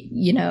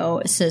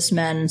 cis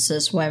men,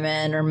 cis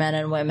women, or men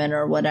and women,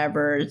 or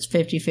whatever, it's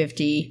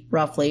 50-50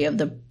 roughly of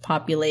the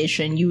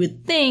population. You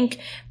would think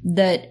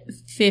that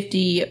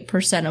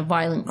 50% of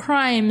violent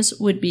crimes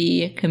would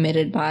be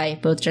committed by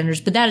both genders,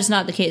 but that is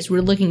not the case.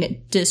 We're looking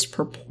at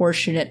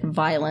disproportionate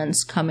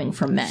violence coming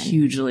from men.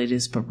 Hugely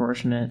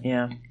disproportionate,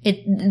 yeah.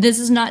 This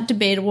is not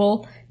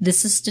debatable.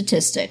 This is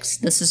statistics.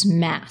 This is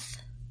math.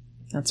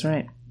 That's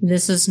right.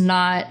 This is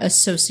not a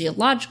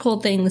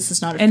sociological thing. This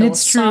is not a philosophical thing. And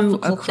it's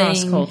true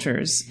across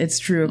cultures. It's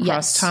true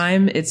across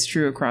time. It's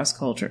true across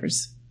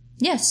cultures.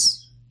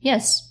 Yes.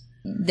 Yes.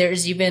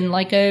 There's even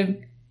like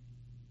a,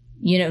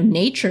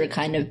 nature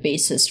kind of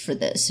basis for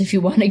this. If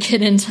you want to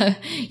get into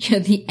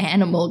the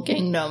animal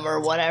kingdom or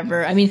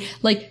whatever. I mean,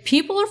 like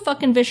people are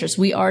fucking vicious.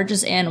 We are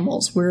just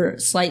animals. We're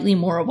slightly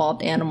more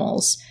evolved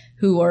animals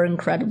who are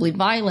incredibly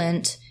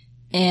violent.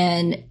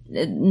 And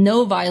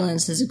no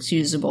violence is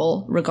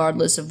excusable,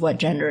 regardless of what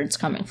gender it's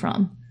coming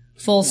from.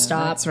 Full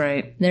stop. That's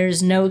right.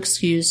 There's no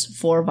excuse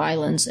for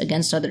violence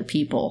against other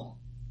people.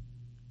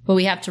 But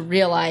we have to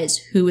realize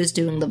who is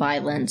doing the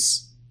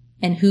violence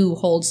and who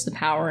holds the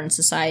power in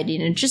society.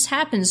 And it just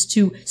happens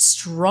to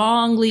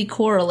strongly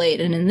correlate.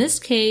 And in this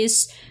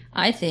case,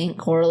 I think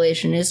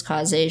correlation is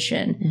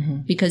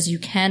causation, because you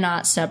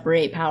cannot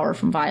separate power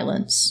from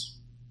violence.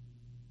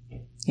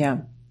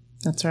 Yeah,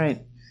 that's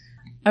right.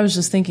 I was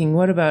just thinking,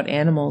 what about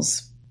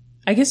animals?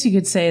 I guess you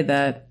could say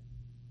that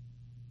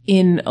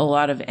in a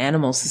lot of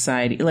animal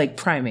society, like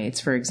primates,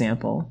 for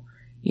example,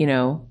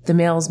 the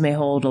males may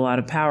hold a lot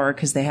of power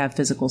because they have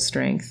physical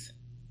strength.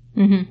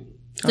 Mm-hmm.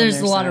 There's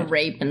a lot of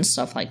rape and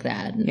stuff like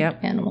that in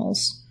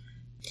animals.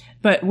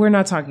 But we're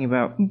not talking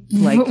about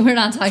we're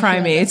not talking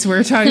primates. About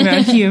we're talking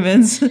about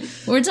humans.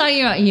 We're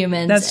talking about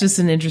humans. That's just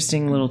an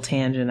interesting little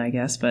tangent, I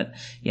guess. But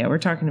yeah, we're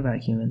talking about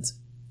humans.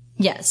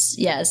 Yes,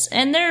 yes.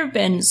 And there have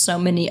been so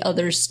many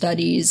other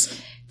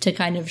studies to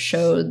kind of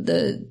show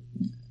the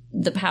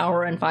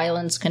power and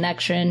violence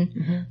connection.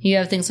 Mm-hmm. You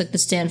have things like the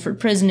Stanford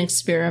Prison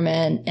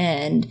Experiment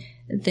and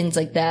things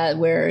like that,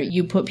 where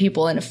you put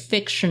people in a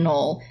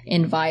fictional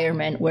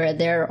environment where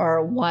there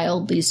are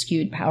wildly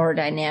skewed power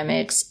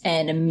dynamics,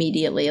 and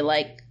immediately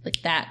like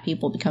that,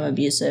 people become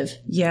abusive.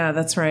 Yeah,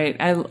 that's right.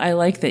 I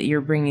like that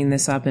you're bringing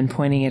this up and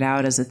pointing it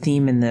out as a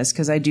theme in this,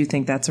 because I do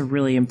think that's a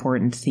really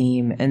important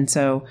theme. And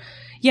so,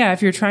 yeah,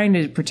 if you're trying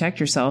to protect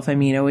yourself, I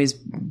mean, always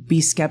be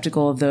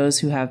skeptical of those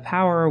who have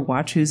power,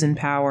 watch who's in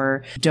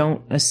power.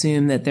 Don't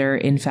assume that they're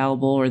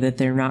infallible or that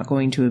they're not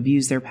going to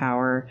abuse their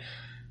power.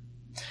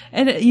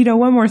 And,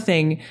 one more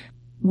thing.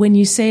 When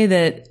you say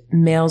that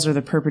males are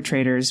the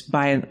perpetrators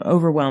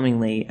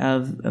overwhelmingly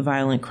of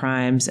violent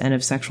crimes and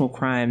of sexual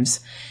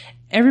crimes,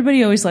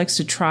 everybody always likes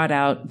to trot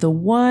out the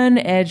one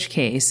edge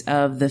case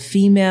of the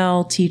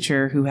female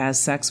teacher who has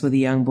sex with a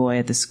young boy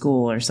at the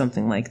school or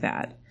something like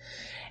that.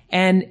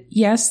 And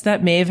yes,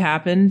 that may have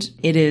happened.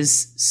 It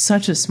is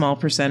such a small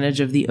percentage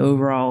of the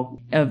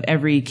overall of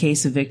every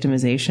case of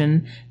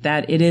victimization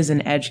that it is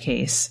an edge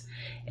case.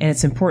 And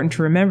it's important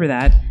to remember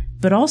that.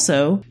 But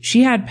also,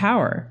 she had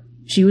power.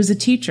 She was a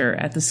teacher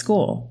at the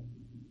school.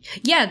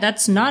 Yeah,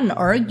 that's not an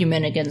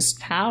argument against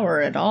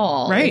power at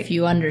all. Right. If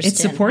you understand it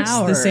supports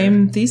power. The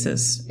same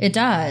thesis. It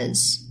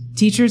does.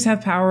 Teachers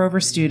have power over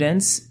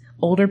students.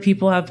 Older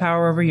people have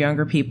power over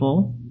younger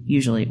people.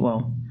 Usually,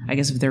 well, I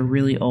guess if they're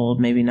really old,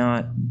 maybe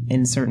not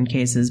in certain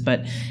cases,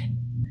 but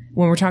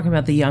when we're talking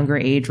about the younger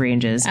age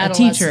ranges, a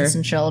teacher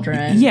and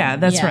children. Yeah,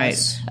 that's right.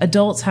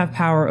 Adults have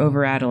power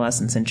over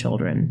adolescents and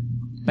children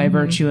by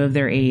virtue of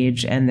their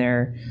age and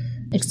their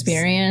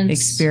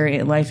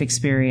life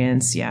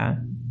experience. Yeah.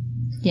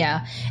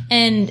 Yeah.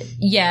 And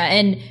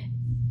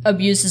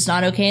abuse is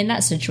not okay in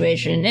that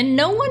situation. And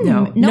no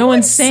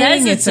one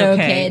says it's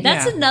okay.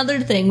 That's another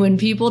thing when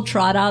people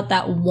trot out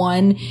that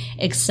one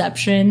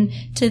exception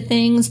to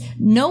things.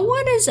 No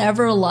one is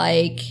ever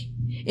like,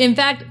 in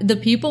fact, the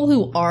people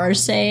who are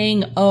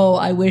saying, oh,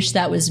 I wish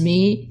that was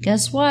me,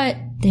 guess what?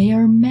 They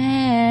are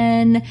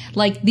men.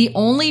 Like, the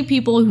only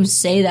people who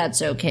say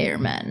that's okay are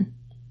men.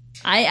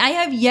 I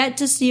have yet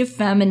to see a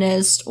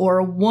feminist or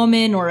a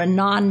woman or a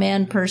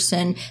non-man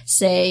person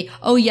say,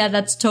 oh yeah,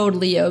 that's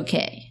totally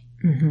okay.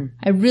 Mm-hmm.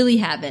 I really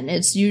haven't.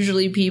 It's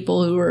usually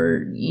people who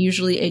are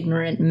usually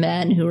ignorant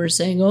men who are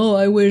saying, oh,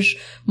 I wish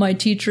my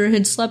teacher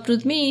had slept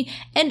with me.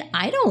 And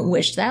I don't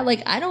wish that.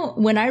 Like,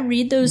 when I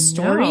read those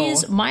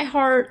stories, my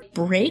heart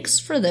breaks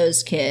for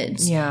those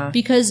kids. Yeah.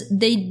 Because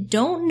they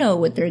don't know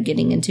what they're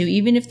getting into,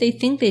 even if they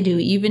think they do,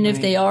 even if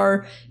they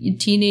are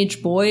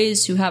teenage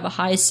boys who have a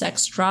high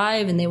sex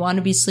drive and they want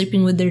to be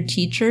sleeping with their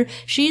teacher.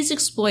 She's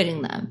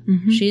exploiting them.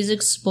 Mm-hmm. She's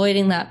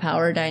exploiting that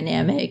power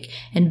dynamic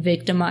and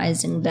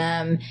victimizing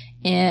them.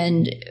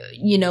 And,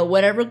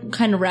 whatever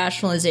kind of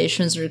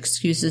rationalizations or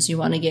excuses you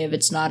want to give,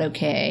 it's not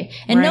okay.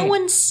 And no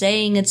one's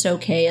saying it's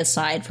okay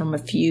aside from a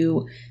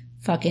few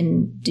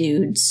fucking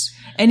dudes.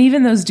 And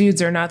even those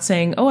dudes are not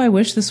saying, oh, I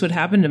wish this would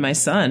happen to my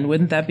son.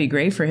 Wouldn't that be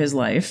great for his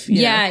life?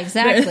 Yeah,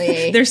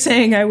 exactly. They're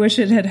saying, I wish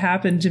it had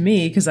happened to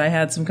me because I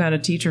had some kind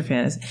of teacher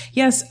fantasy.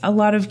 Yes, a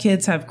lot of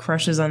kids have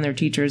crushes on their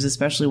teachers,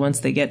 especially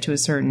once they get to a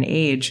certain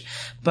age.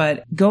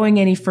 But going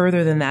any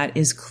further than that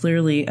is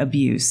clearly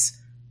abuse.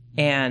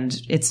 And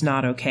it's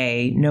not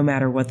okay, no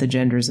matter what the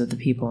genders of the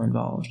people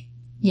involved.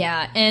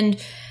 Yeah. And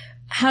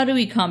how do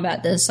we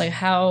combat this? Like,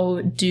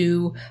 how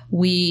do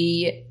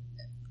we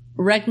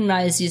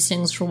recognize these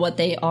things for what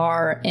they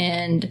are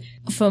and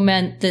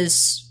foment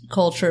this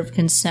culture of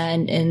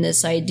consent and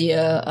this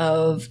idea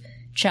of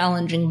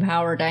challenging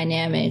power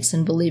dynamics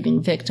and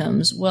believing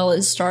victims? Well,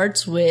 it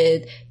starts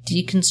with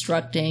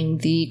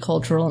deconstructing the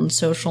cultural and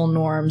social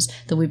norms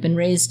that we've been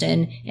raised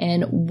in.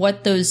 And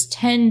what those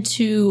tend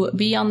to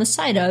be on the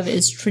side of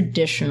is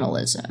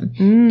traditionalism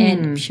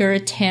and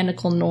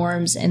puritanical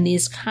norms and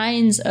these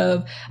kinds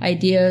of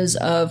ideas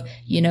of,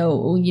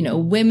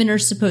 women are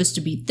supposed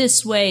to be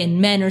this way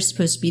and men are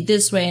supposed to be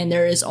this way. And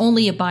there is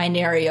only a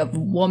binary of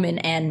woman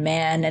and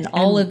man and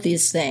all of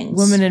these things.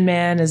 Woman and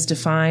man is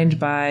defined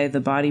by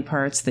the body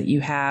parts that you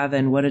have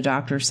and what a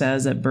doctor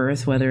says at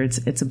birth, whether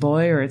it's a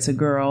boy or it's a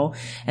girl.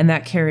 And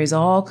that carries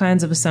all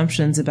kinds of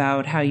assumptions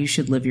about how you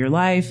should live your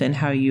life and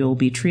how you'll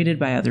be treated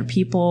by other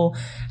people,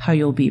 how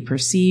you'll be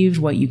perceived,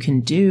 what you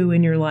can do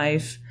in your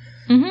life.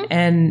 Mm-hmm.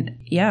 And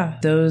yeah,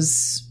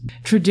 those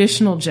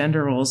traditional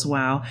gender roles,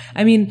 wow.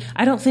 I mean,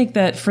 I don't think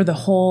that for the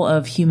whole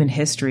of human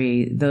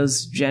history,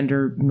 those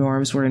gender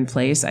norms were in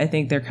place. I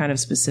think they're kind of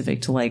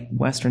specific to like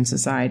Western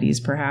societies,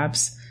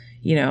 perhaps.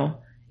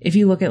 If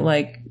you look at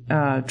like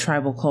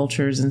tribal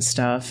cultures and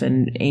stuff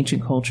and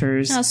ancient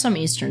cultures. Some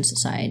Eastern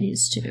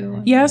societies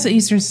too. Yeah, so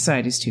Eastern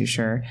societies too,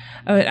 sure.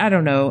 I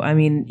don't know. I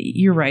mean,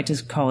 you're right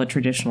to call it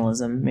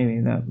traditionalism. Maybe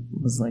that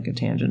was like a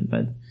tangent,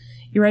 but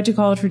you're right to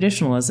call it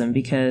traditionalism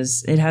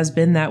because it has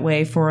been that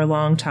way for a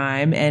long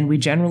time. And we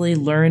generally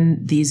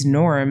learn these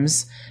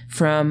norms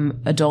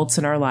from adults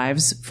in our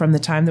lives from the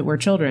time that we're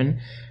children,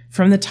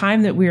 from the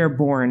time that we are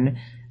born.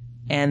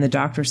 And the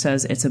doctor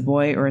says it's a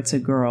boy or it's a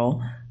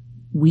girl.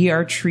 We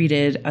are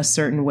treated a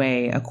certain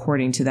way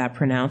according to that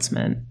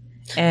pronouncement.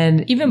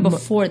 And even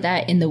before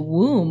that, in the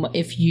womb,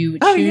 if you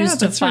choose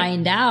to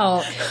find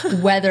out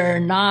whether or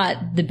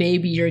not the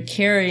baby you're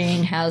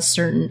carrying has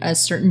a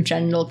certain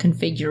genital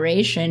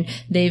configuration,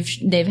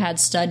 they've had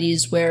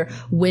studies where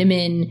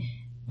women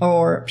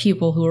or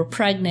people who are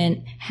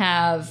pregnant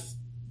have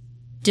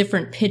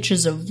different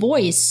pitches of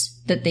voice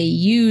that they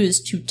use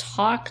to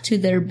talk to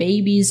their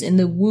babies in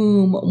the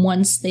womb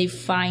once they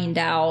find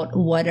out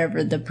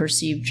whatever the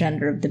perceived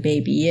gender of the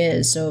baby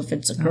is. So if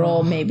it's a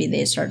girl, maybe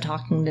they start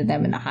talking to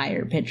them in a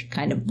higher pitched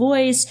kind of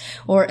voice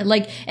or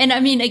like, and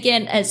I mean,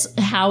 again, as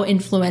how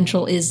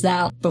influential is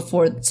that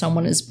before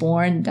someone is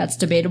born? That's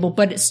debatable,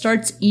 but it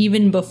starts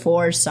even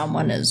before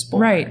someone is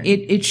born. Right.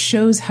 It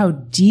shows how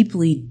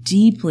deeply,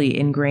 deeply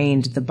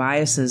ingrained the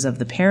biases of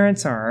the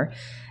parents are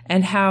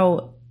and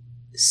how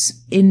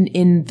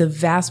in the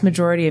vast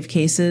majority of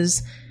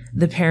cases,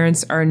 the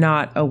parents are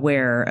not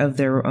aware of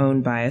their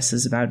own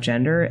biases about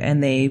gender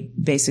and they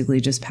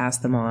basically just pass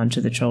them on to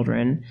the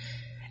children.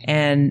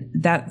 And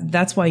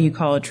that's why you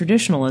call it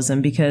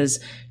traditionalism,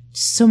 because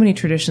so many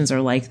traditions are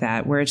like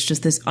that, where it's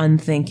just this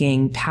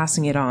unthinking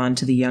passing it on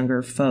to the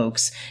younger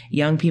folks.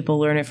 Young people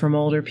learn it from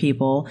older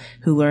people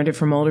who learned it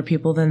from older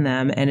people than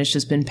them, and it's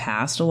just been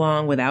passed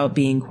along without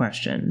being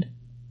questioned.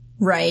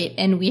 Right.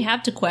 And we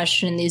have to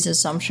question these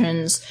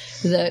assumptions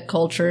that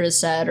culture has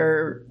said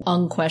are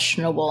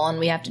unquestionable. And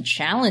we have to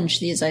challenge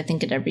these, I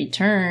think, at every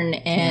turn.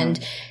 And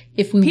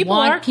if we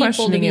want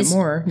people to be, people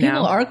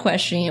are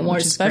questioning it more,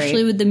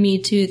 especially with the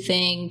Me Too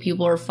thing.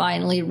 People are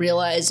finally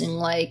realizing,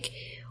 like,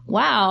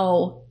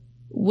 wow,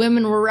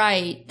 women were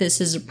right. This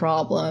is a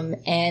problem.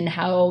 And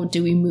how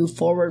do we move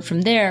forward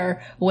from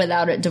there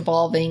without it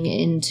devolving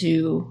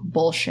into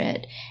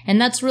bullshit?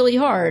 And that's really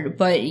hard.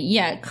 But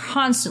yeah,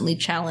 constantly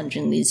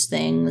challenging these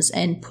things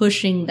and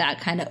pushing that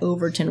kind of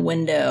Overton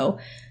window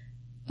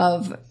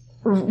of,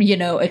 you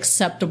know,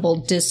 acceptable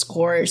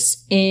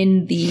discourse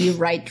in the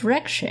right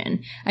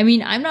direction. I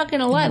mean, I'm not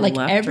going to lie, like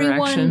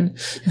everyone,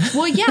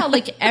 well, yeah,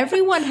 like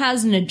everyone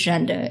has an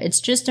agenda.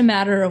 It's just a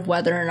matter of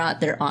whether or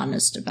not they're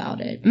honest about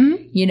it.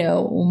 Mm-hmm. You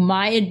know,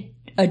 my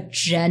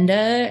agenda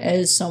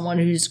as someone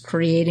who's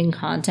creating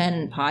content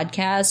and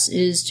podcasts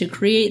is to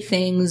create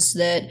things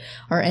that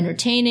are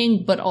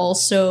entertaining, but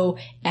also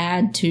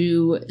add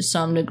to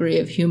some degree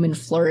of human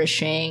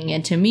flourishing.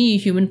 And to me,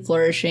 human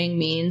flourishing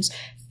means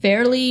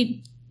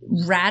fairly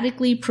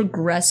radically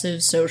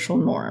progressive social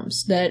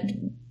norms that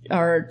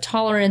are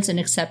tolerance and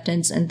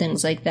acceptance and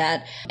things like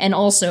that. And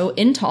also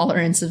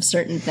intolerance of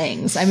certain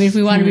things. I mean, if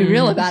we want to be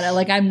real about it,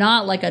 like I'm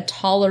not like a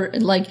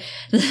like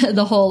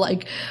the whole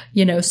like,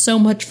 you know, so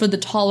much for the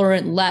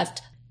tolerant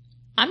left.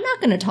 I'm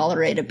not going to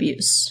tolerate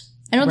abuse.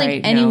 I don't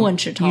think anyone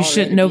should tolerate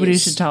abuse. Nobody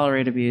should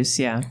tolerate abuse.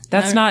 Yeah.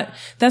 That's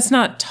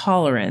not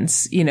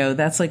tolerance. You know,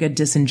 that's like a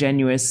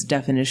disingenuous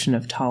definition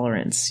of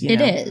tolerance. You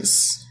know? It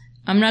is.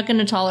 I'm not going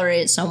to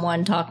tolerate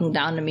someone talking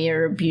down to me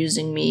or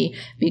abusing me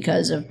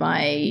because of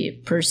my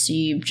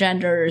perceived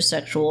gender, or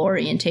sexual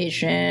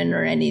orientation,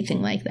 or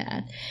anything like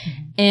that.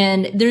 Mm-hmm.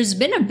 And there's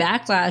been a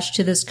backlash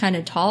to this kind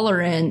of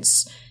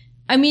tolerance.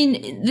 I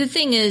mean, the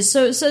thing is,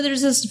 so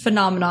there's this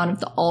phenomenon of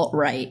the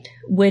alt-right,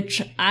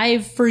 which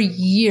for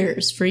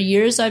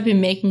years I've been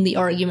making the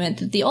argument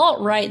that the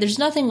alt-right, there's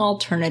nothing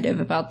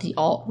alternative about the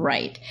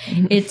alt-right.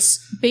 Mm-hmm.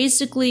 It's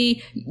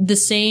basically the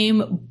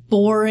same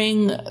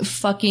boring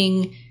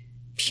fucking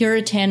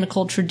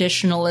puritanical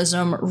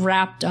traditionalism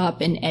wrapped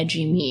up in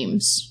edgy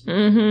memes.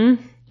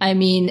 Mm-hmm. I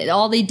mean,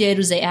 all they did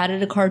was they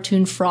added a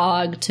cartoon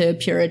frog to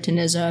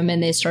puritanism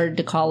and they started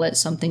to call it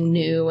something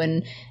new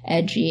and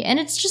edgy. And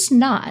it's just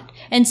not.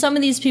 And some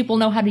of these people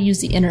know how to use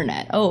the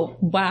internet. Oh,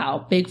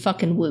 wow. Big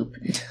fucking whoop.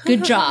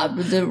 Good job.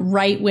 The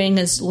right wing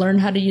has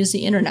learned how to use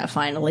the internet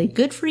finally.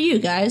 Good for you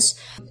guys.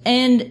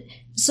 And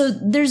so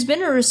there's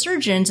been a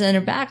resurgence and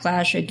a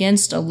backlash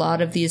against a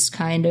lot of these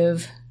kind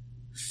of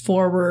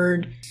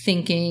forward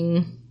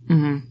thinking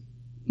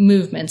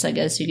movements, I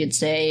guess you could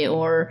say,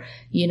 or,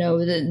 you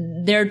know,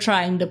 they're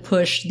trying to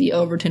push the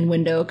Overton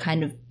window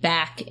kind of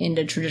back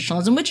into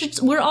traditionalism, which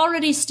we're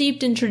already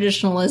steeped in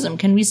traditionalism.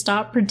 Can we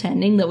stop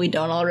pretending that we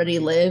don't already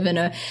live in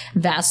a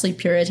vastly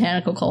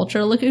puritanical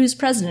culture? Look at who's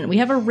president. We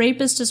have a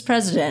rapist as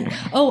president.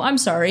 Oh, I'm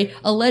sorry.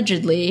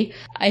 Allegedly.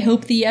 I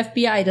hope the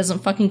FBI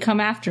doesn't fucking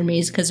come after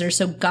me because they're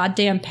so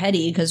goddamn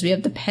petty, because we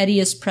have the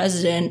pettiest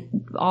president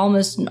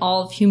almost in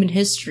all of human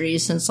history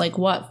since like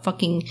what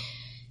fucking...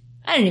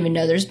 I don't even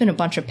know. There's been a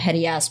bunch of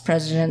petty ass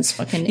presidents.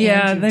 Fucking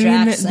Andrew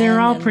Jackson, they're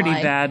all pretty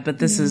bad, but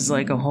this is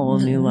like a whole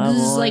new level.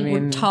 This is like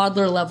we're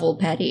toddler level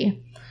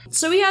petty.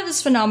 So we have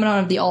this phenomenon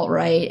of the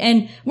alt-right,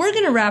 and we're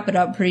going to wrap it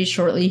up pretty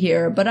shortly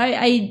here. But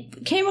I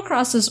came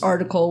across this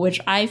article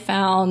which I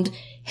found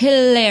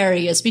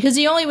hilarious, because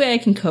the only way I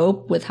can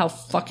cope with how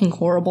fucking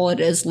horrible it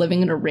is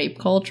living in a rape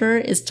culture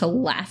is to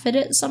laugh at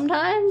it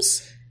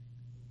sometimes.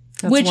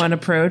 That's one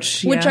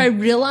approach. Which I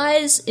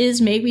realize is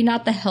maybe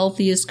not the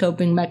healthiest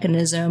coping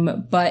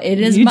mechanism, but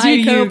it is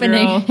my coping.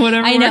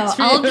 I know.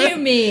 I'll do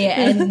me.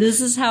 And this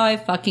is how I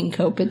fucking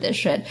cope with this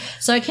shit.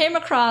 So I came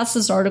across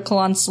this article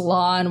on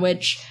Salon,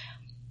 which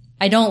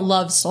I don't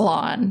love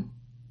Salon.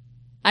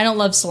 I don't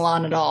love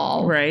Salon at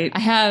all. Right. I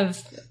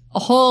have a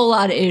whole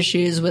lot of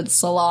issues with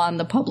Salon,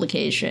 the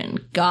publication.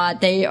 God,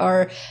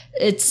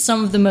 it's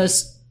some of the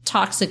most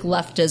toxic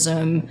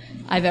leftism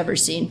I've ever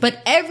seen.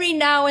 But every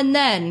now and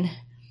then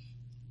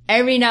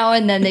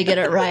they get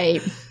it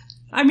right.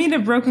 I mean, a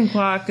broken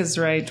clock is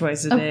right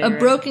twice a day. A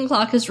broken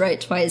clock is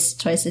right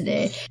twice a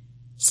day.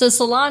 So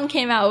Salon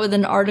came out with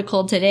an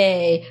article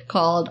today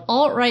called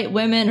 "Alt-Right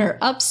Women Are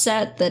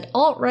Upset That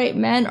Alt-Right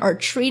Men Are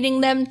Treating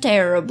Them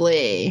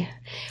Terribly."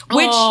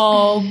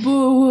 Oh,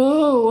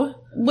 boo-hoo.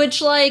 Which,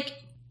 like,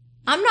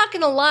 I'm not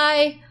gonna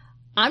lie,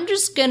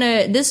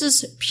 this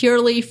is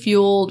purely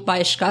fueled by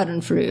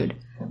Schadenfreude.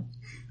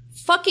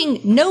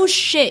 Fucking no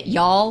shit,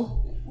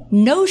 y'all.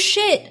 No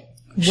shit.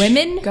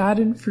 Women?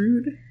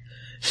 Schadenfreude,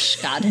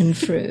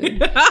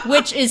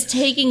 which is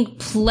taking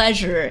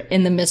pleasure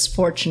in the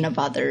misfortune of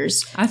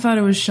others. I thought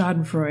it was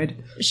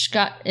Schadenfreude.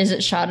 Is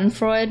it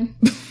Schadenfreude?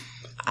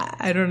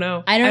 I don't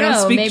know. I don't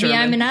know. Maybe German.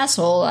 I'm an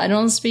asshole. I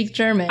don't speak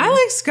German. I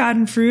like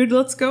Schadenfreude.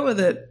 Let's go with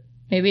it.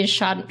 Maybe it's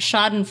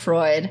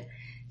Schadenfreude.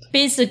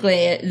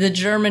 Basically, the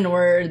German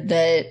word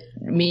that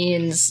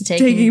means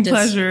taking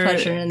pleasure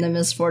in the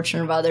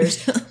misfortune of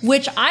others,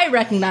 which I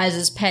recognize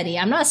as petty.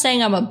 I'm not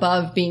saying I'm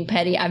above being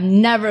petty. I've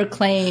never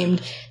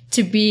claimed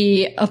to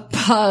be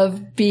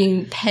above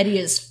being petty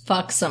as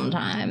fuck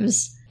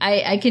sometimes.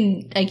 I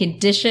can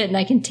dish it and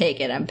I can take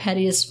it. I'm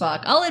petty as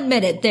fuck. I'll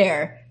admit it.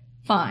 There.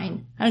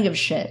 Fine. I don't give a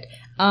shit.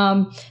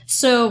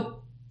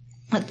 So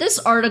this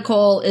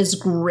article is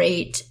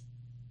great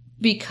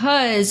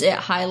because it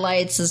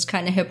highlights this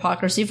kind of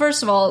hypocrisy.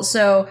 First of all,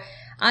 so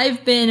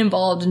I've been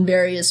involved in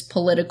various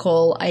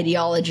political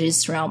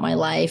ideologies throughout my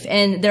life,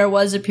 and there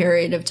was a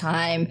period of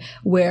time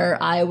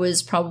where I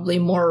was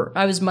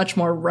much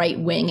more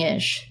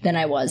right-wing-ish than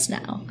I was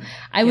now.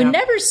 I would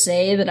never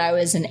say that I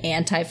was an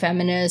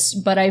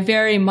anti-feminist, but I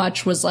very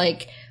much was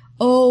like,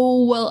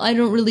 oh, well, I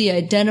don't really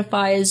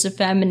identify as a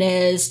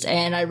feminist,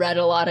 and I read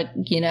a lot of,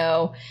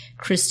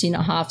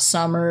 Christina Hoff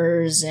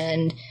Sommers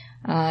and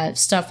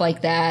stuff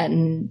like that,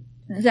 and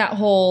that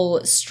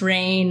whole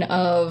strain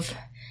of...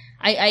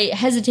 I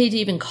hesitate to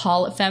even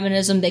call it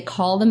feminism. They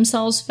call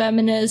themselves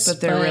feminists.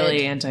 But they're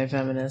really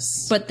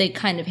anti-feminists. But they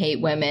kind of hate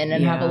women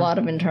and have a lot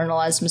of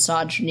internalized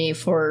misogyny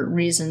for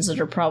reasons that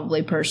are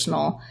probably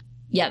personal.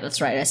 Yeah,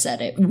 that's right. I said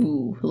it.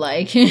 Ooh,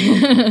 like.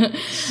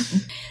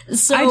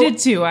 So I did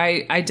too.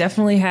 I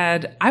definitely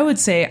had, I would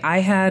say I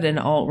had an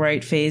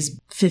alt-right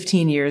phase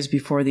 15 years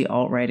before the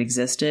alt-right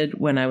existed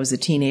when I was a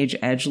teenage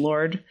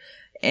edgelord.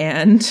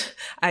 And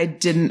I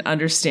didn't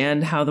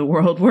understand how the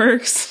world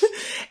works.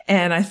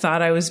 And I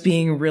thought I was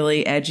being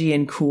really edgy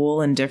and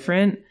cool and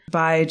different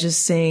by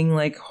just saying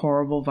like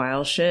horrible,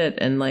 vile shit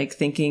and like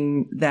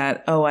thinking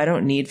that, oh, I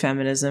don't need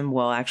feminism,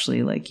 while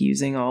actually like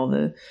using all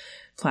the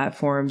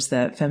platforms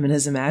that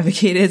feminism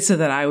advocated so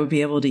that I would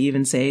be able to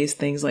even say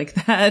things like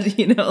that,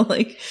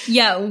 like.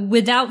 Yeah,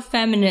 without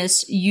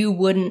feminists, you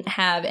wouldn't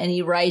have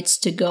any rights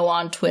to go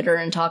on Twitter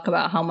and talk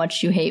about how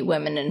much you hate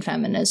women and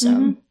feminism.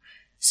 Mm-hmm.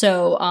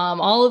 So,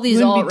 all of these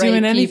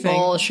alt-right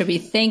people should be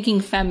thanking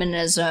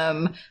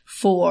feminism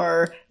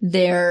for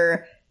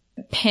their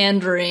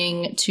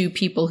pandering to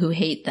people who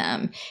hate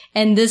them.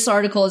 And this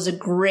article is a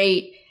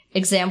great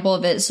example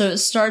of it. So it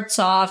starts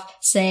off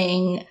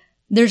saying,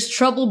 there's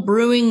trouble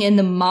brewing in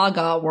the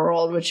MAGA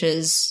world, which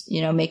is,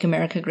 Make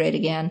America Great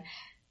Again.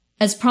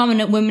 As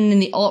prominent women in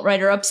the alt-right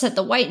are upset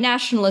that white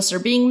nationalists are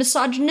being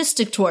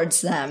misogynistic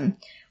towards them.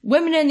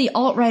 Women in the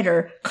alt-right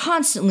are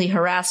constantly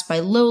harassed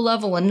by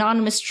low-level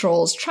anonymous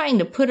trolls trying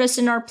to put us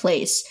in our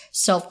place,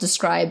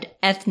 self-described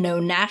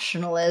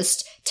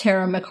ethno-nationalist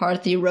Tara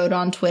McCarthy wrote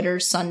on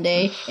Twitter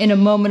Sunday in a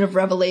moment of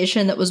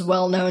revelation that was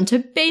well known to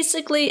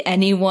basically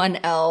anyone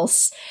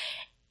else.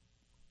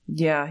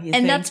 Yeah,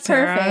 and that's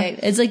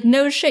perfect. It's like,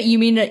 no shit. You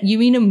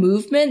mean a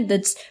movement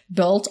that's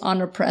built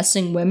on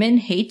oppressing women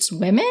hates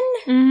women?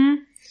 Mm-hmm.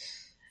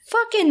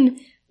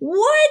 Fucking...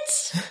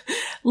 What?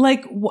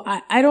 Like,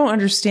 I don't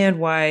understand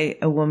why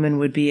a woman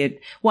would be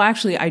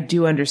actually, I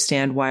do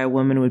understand why a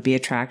woman would be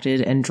attracted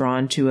and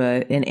drawn to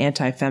an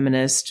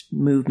anti-feminist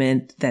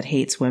movement that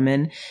hates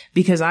women,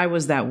 because I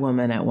was that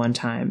woman at one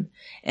time.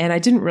 And I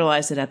didn't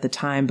realize it at the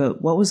time, but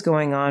what was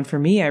going on for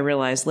me, I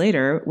realized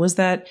later, was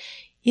that,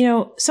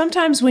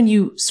 sometimes when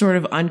you sort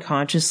of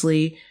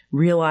unconsciously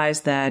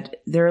realize that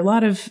there are a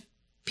lot of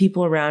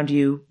people around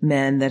you,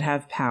 men that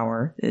have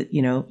power,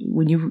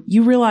 when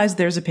you realize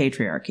there's a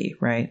patriarchy,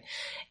 right?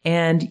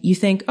 And you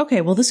think, okay,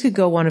 well, this could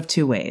go one of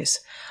two ways.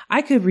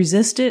 I could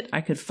resist it.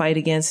 I could fight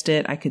against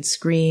it. I could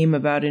scream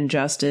about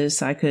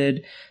injustice. I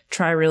could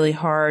try really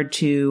hard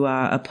to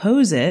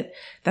oppose it.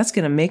 That's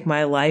going to make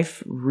my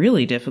life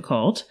really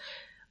difficult.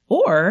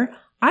 Or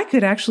I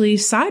could actually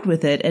side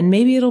with it and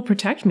maybe it'll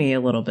protect me a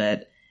little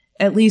bit,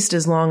 at least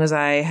as long as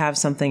I have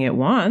something it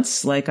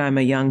wants, like I'm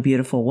a young,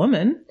 beautiful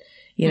woman.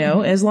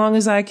 As long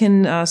as I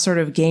can sort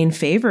of gain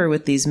favor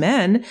with these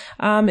men,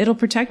 it'll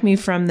protect me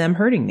from them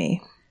hurting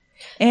me.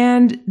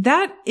 And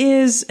that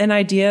is an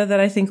idea that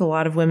I think a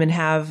lot of women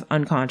have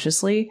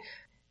unconsciously.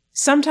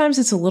 Sometimes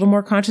it's a little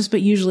more conscious,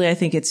 but usually I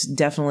think it's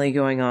definitely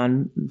going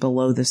on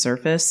below the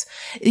surface.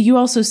 You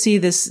also see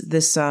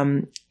this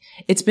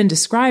it's been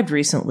described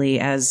recently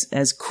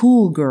as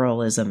cool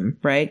girlism,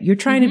 right? You're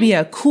trying to be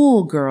a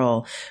cool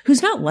girl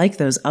who's not like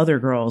those other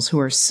girls who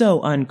are so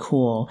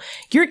uncool.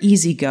 You're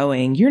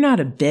easygoing. You're not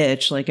a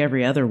bitch like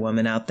every other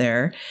woman out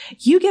there.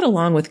 You get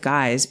along with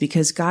guys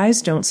because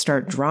guys don't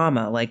start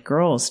drama like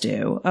girls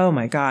do. Oh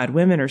my God,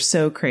 women are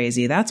so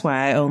crazy. That's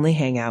why I only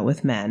hang out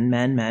with men.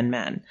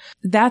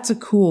 That's a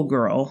cool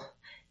girl.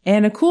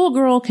 And a cool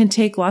girl can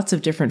take lots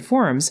of different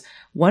forms.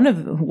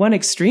 One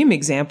extreme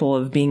example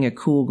of being a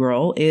cool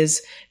girl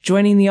is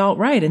joining the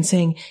alt-right and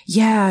saying,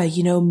 yeah,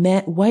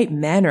 white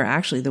men are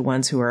actually the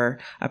ones who are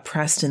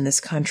oppressed in this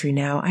country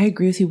now. I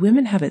agree with you.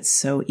 Women have it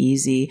so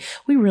easy.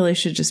 We really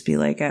should just be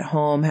like at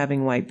home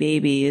having white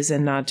babies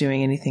and not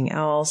doing anything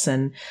else.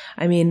 And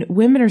I mean,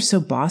 women are so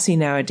bossy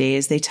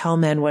nowadays. They tell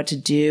men what to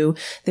do.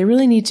 They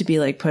really need to be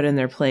like put in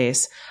their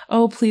place.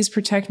 Oh, please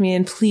protect me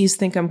and please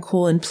think I'm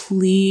cool and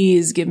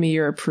please give me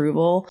your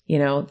approval.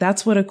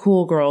 That's what a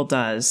cool girl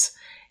does.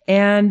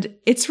 And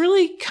it's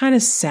really kind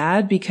of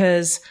sad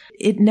because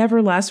it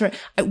never lasts.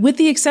 With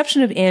the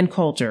exception of Ann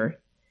Coulter,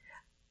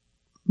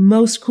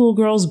 most cool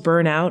girls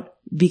burn out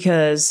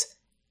because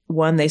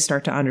one, they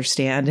start to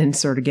understand and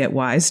sort of get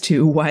wise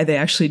to why they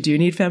actually do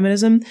need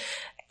feminism.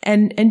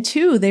 And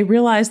two, they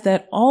realized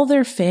that all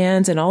their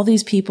fans and all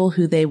these people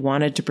who they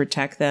wanted to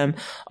protect them,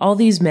 all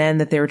these men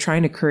that they were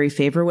trying to curry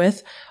favor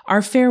with,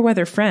 are fair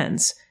weather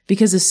friends.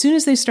 Because as soon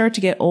as they start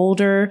to get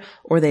older,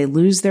 or they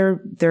lose their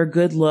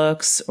good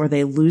looks, or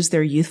they lose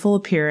their youthful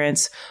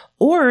appearance,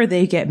 or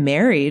they get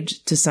married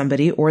to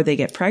somebody, or they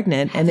get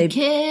pregnant, and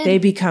they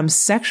become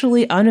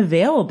sexually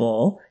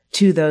unavailable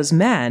to those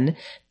men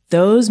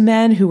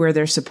who were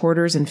their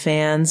supporters and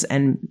fans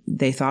and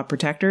they thought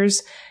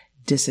protectors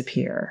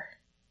disappear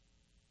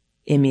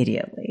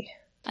immediately.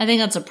 I think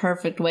that's a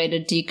perfect way to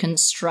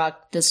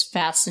deconstruct this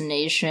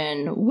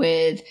fascination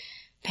with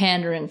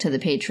pandering to the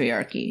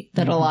patriarchy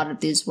that a lot of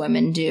these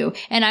women do.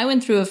 And I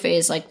went through a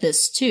phase like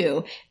this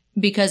too,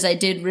 because I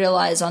did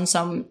realize on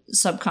some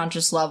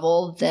subconscious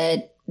level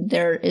that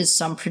there is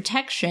some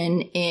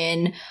protection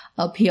in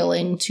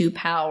appealing to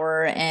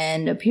power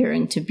and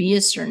appearing to be a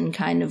certain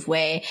kind of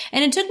way.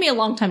 And it took me a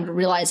long time to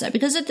realize that,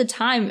 because at the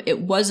time it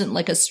wasn't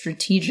like a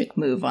strategic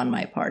move on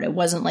my part. It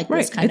wasn't like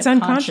this kind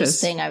of conscious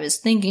thing I was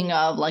thinking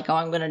of, like, oh,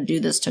 I'm going to do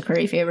this to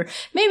curry favor.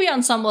 Maybe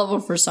on some level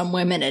for some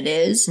women it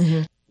is.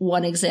 Mm-hmm.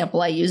 One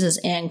example I use is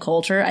Ann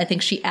Coulter. I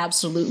think she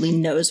absolutely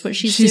knows what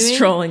she's doing. She's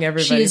trolling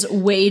everybody. She's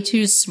way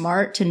too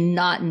smart to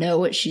not know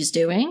what she's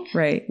doing.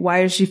 Right.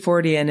 Why is she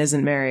 40 and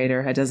isn't married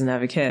or doesn't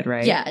have a kid,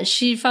 right? Yeah,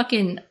 she's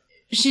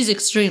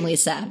extremely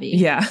savvy.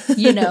 Yeah.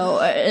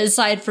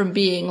 Aside from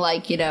being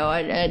like,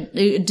 I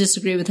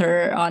disagree with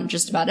her on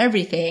just about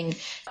everything.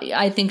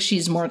 I think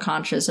she's more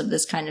conscious of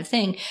this kind of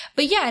thing.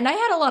 But yeah, and I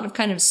had a lot of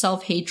kind of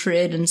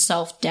self-hatred and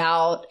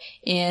self-doubt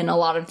in a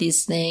lot of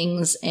these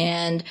things.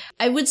 And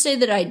I would say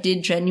that I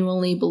did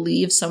genuinely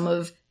believe some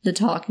of the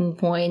talking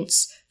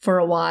points for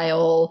a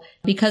while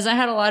because I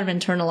had a lot of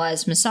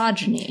internalized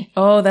misogyny.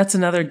 Oh, that's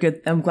another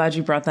good, I'm glad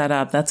you brought that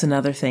up. That's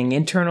another thing.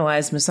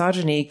 Internalized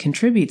misogyny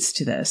contributes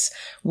to this,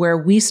 where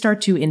we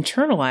start to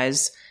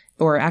internalize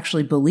or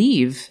actually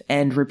believe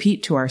and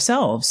repeat to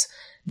ourselves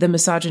the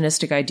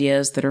misogynistic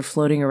ideas that are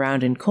floating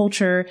around in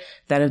culture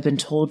that have been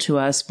told to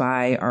us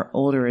by our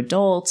older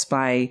adults,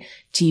 by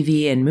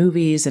TV and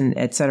movies and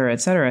et cetera,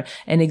 et cetera.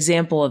 An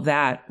example of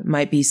that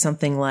might be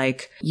something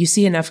like you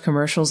see enough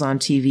commercials on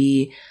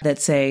TV that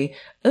say,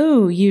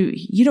 oh,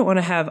 you don't want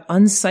to have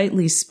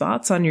unsightly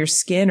spots on your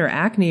skin or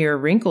acne or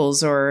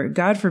wrinkles, or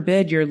God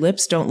forbid your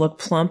lips don't look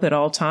plump at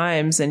all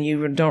times and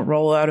you don't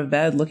roll out of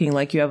bed looking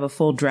like you have a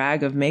full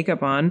drag of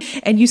makeup on.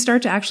 And you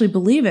start to actually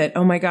believe it.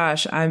 Oh my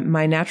gosh,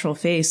 my natural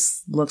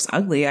face looks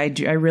ugly. I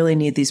really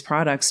need these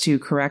products to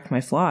correct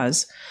my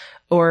flaws.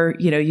 Or,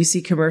 you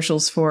see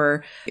commercials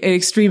for, an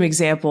extreme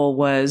example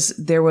was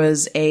there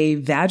was a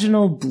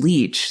vaginal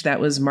bleach that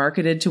was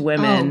marketed to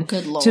women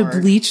to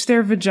bleach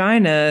their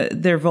vagina,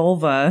 their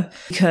vulva,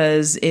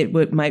 because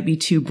it might be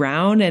too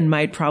brown and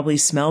might probably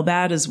smell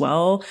bad as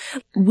well.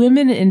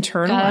 Women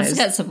internalize. God, it's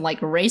got some like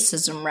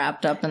racism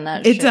wrapped up in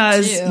that. It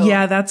does. Too.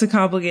 Yeah, that's a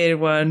complicated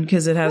one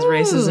because it has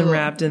racism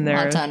wrapped in there.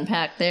 Lots to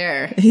unpack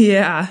there.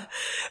 Yeah.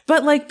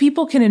 But like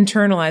people can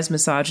internalize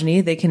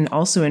misogyny. They can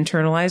also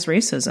internalize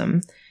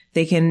racism.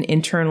 They can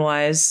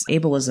internalize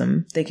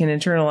ableism. They can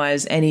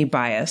internalize any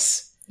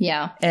bias.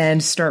 Yeah.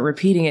 And start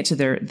repeating it to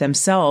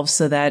themselves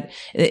so that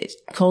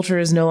culture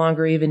is no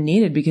longer even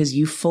needed because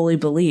you fully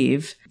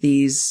believe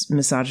these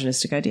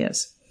misogynistic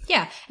ideas.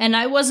 Yeah. And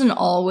I wasn't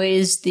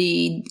always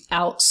the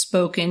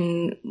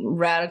outspoken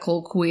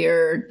radical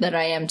queer that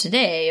I am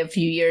today. A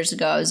few years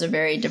ago, I was a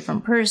very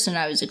different person.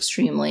 I was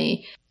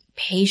extremely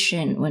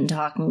patient when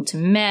talking to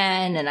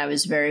men, and I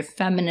was very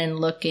feminine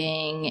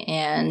looking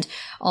and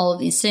all of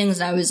these things.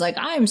 And I was like,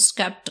 I'm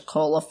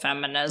skeptical of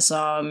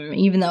feminism,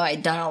 even though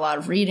I'd done a lot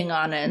of reading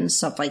on it and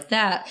stuff like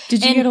that.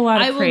 Did you get a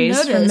lot of praise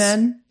from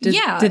men?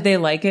 Yeah. Did they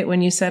like it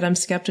when you said I'm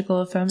skeptical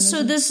of feminism?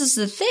 So this is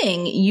the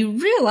thing. You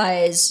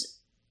realize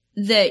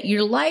that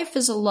your life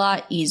is a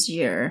lot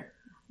easier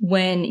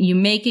when you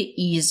make it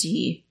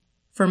easy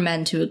for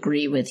men to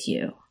agree with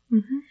you.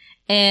 Mm-hmm.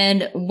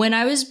 And when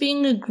I was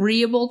being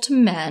agreeable to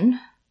men,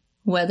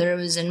 whether it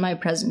was in my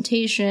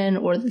presentation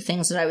or the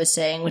things that I was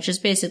saying, which is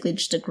basically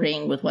just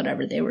agreeing with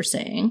whatever they were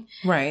saying,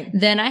 right?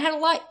 Then I had a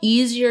lot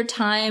easier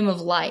time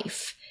of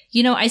life.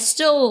 I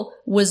still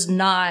was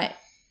not,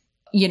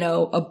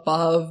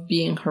 above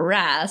being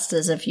harassed,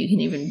 as if you can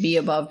even be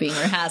above being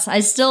harassed.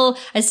 I still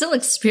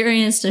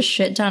experienced a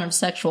shit ton of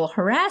sexual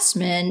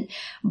harassment,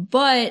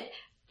 but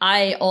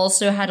I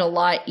also had a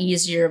lot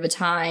easier of a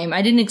time.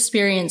 I didn't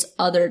experience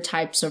other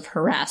types of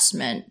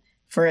harassment,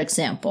 for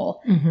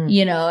example. Mm-hmm.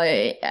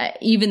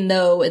 Even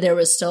though there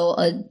was still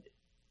a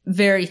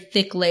very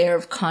thick layer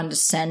of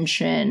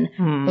condescension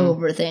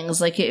over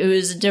things. Like it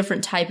was a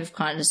different type of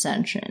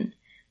condescension.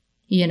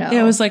 Yeah,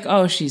 it was like,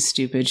 oh, she's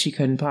stupid. She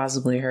couldn't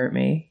possibly hurt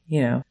me,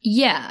 Yeah.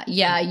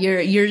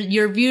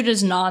 You're viewed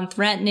as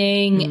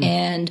non-threatening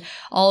and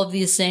all of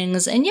these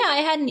things. And yeah,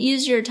 I had an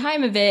easier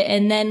time of it.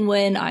 And then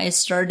when I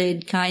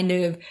started kind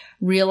of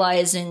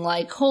realizing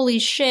like, holy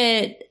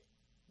shit,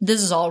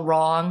 this is all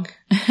wrong.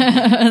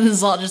 This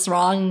is all just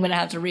wrong. I'm going to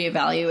have to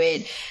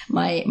reevaluate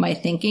my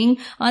thinking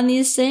on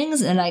these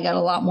things. And I got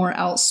a lot more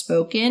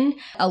outspoken.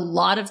 A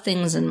lot of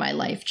things in my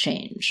life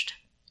changed.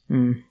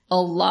 A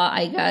lot.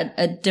 I got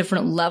a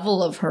different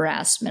level of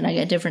harassment. I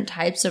got different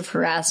types of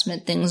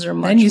harassment. Things are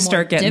much more Then you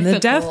start getting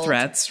difficult. the death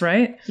threats,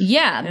 right?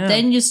 Yeah.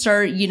 Then you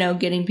start,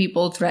 getting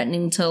people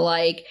threatening to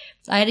I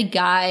had a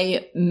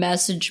guy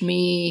message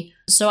me.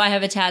 So I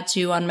have a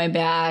tattoo on my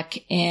back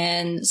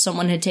and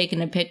someone had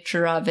taken a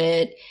picture of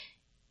it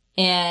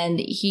and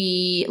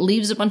he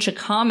leaves a bunch of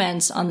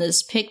comments on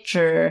this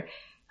picture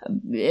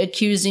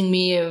accusing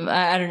me of,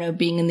 I don't know,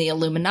 being in the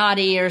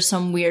Illuminati or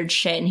some weird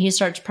shit. And he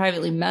starts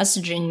privately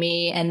messaging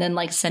me and then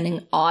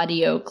sending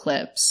audio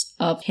clips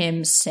of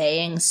him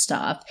saying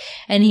stuff.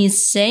 And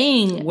he's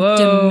saying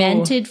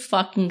demented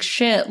fucking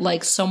shit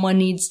like someone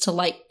needs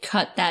to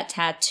cut that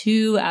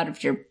tattoo out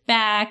of your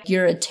back.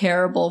 You're a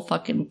terrible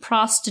fucking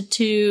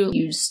prostitute.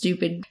 You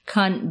stupid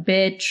cunt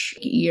bitch.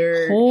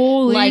 You're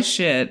holy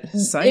shit.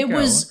 Psycho. It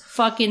was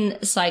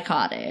fucking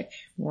psychotic.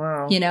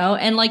 Wow. And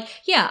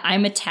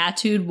I'm a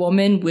tattooed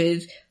woman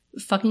with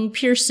fucking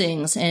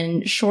piercings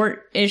and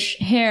short-ish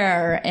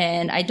hair,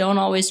 and I don't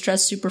always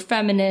dress super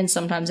feminine.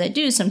 Sometimes I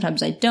do,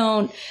 sometimes I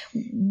don't.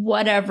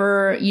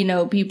 Whatever,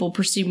 people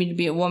perceive me to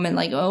be a woman,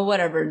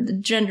 whatever. The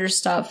gender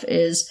stuff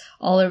is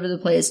all over the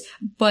place.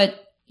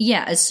 But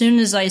yeah, as soon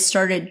as I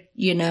started,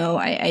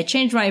 I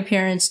changed my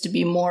appearance to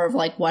be more of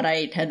what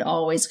I had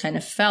always kind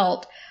of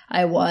felt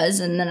I was,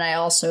 and then I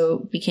also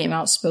became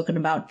outspoken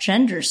about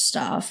gender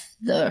stuff.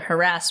 The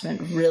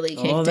harassment really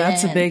kicked in. Oh,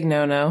 that's a big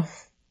no-no.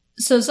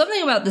 So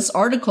something about this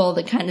article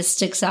that kind of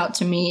sticks out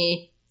to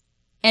me,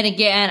 and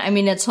again,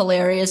 it's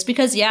hilarious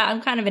because,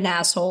 I'm kind of an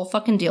asshole.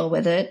 Fucking deal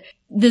with it.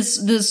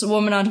 This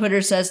woman on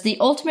Twitter says, the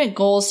ultimate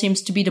goal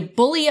seems to be to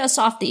bully us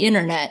off the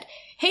internet.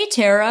 Hey,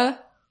 Tara.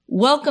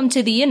 Welcome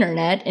to the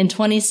internet in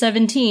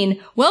 2017.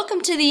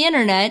 Welcome to the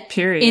internet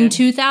period. In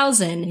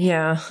 2000.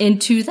 Yeah. In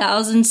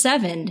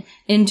 2007.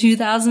 In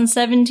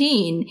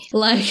 2017.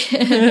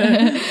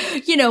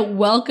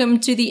 Welcome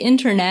to the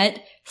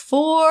internet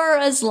for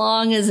as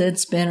long as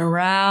it's been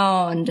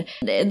around.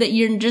 That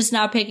you're just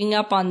not picking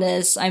up on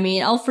this.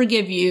 I'll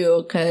forgive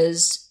you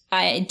because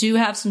I do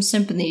have some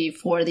sympathy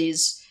for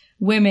these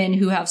women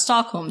who have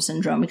Stockholm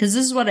Syndrome, because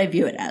this is what I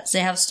view it as.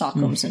 They have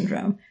Stockholm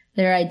Syndrome.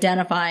 They're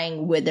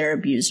identifying with their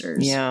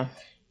abusers. Yeah.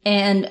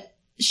 And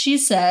she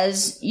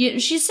says,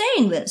 she's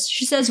saying this.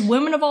 She says,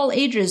 women of all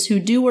ages who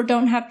do or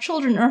don't have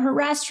children are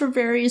harassed for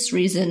various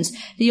reasons.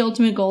 The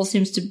ultimate goal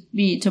seems to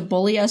be to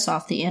bully us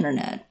off the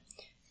internet.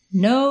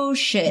 No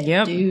shit,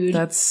 dude.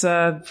 That's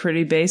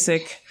pretty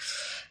basic.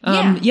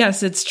 Yeah.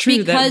 Yes, it's true.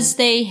 Because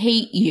they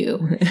hate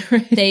you.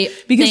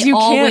 Because you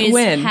can't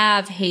win.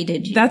 Have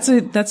hated you.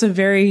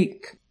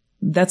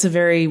 That's a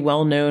very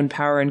well-known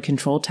power and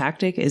control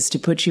tactic, is to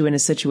put you in a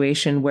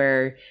situation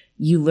where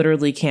you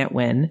literally can't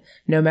win,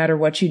 no matter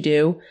what you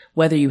do,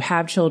 whether you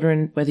have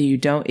children, whether you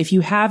don't. If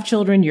you have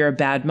children, you're a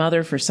bad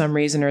mother for some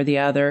reason or the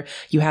other.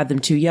 You had them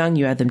too young.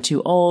 You had them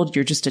too old.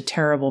 You're just a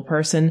terrible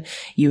person.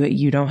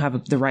 You don't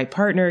have the right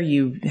partner.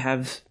 You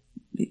have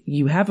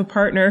a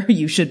partner.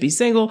 You should be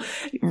single.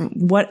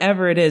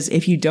 Whatever it is.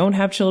 If you don't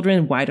have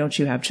children, why don't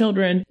you have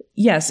children?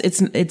 Yes,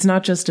 it's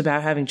not just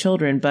about having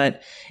children,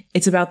 but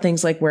it's about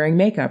things like wearing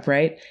makeup,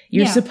 right?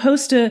 You're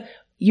supposed to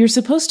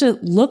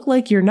look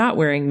like you're not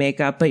wearing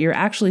makeup, but you're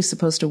actually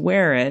supposed to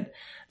wear it.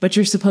 But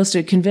you're supposed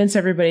to convince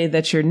everybody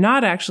that you're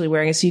not actually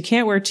wearing it. So you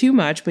can't wear too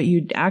much, but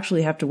you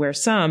actually have to wear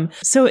some.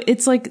 So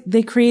it's like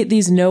they create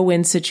these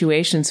no-win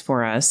situations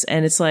for us.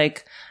 And it's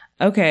like,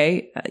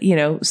 okay,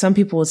 some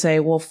people would say,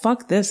 well,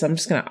 fuck this. I'm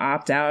just going to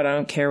opt out. I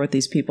don't care what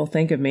these people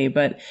think of me.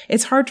 But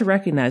it's hard to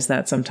recognize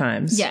that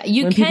sometimes. Yeah,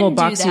 you when can people do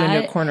box that you in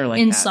your corner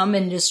like in that. some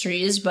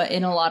industries, but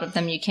in a lot of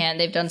them you can.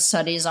 They've done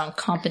studies on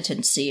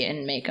competency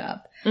in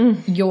makeup.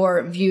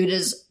 You're viewed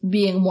as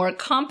being more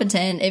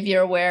competent if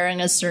you're wearing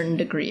a certain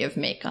degree of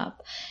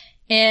makeup.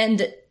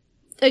 And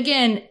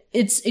again,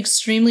 it's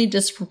extremely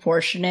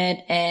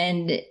disproportionate.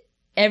 And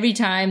every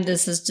time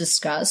this is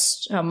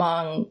discussed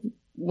among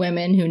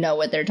women who know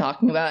what they're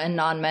talking about and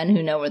non-men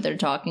who know what they're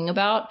talking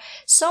about,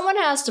 someone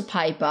has to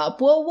pipe up.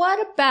 Well,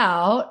 what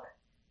about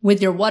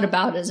with your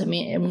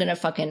whataboutism? I'm going to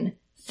fucking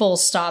full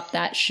stop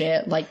that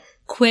shit.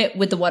 Quit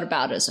with the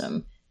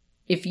whataboutism.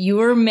 If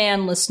you're a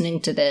man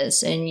listening to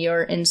this and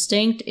your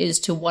instinct is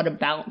to what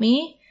about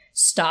me,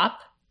 stop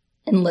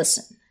and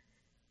listen.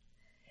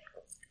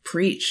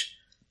 Preach.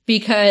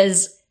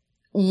 Because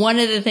one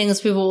of the things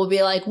people will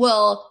be like,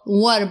 well,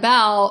 what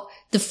about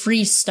the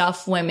free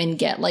stuff women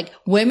get?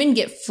 Women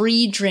get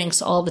free drinks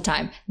all the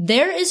time.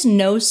 There is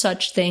no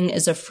such thing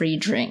as a free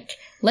drink.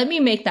 Let me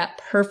make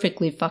that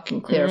perfectly fucking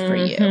clear for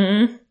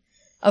you.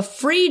 A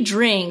free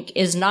drink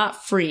is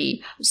not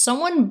free.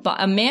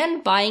 A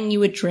man buying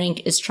you a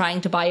drink is trying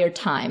to buy your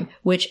time,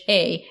 which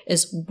A,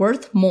 is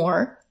worth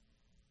more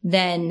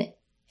than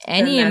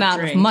any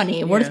amount of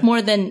money, worth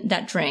more than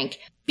that drink.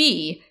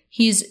 B,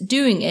 He's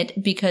doing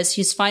it because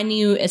he's finding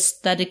you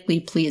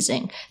aesthetically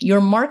pleasing. Your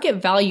market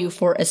value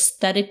for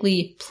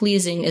aesthetically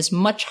pleasing is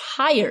much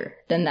higher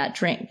than that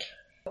drink.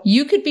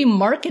 You could be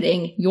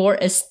marketing your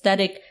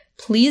aesthetic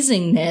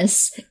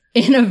pleasingness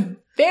in a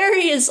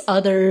various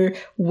other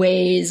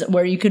ways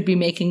where you could be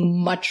making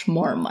much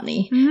more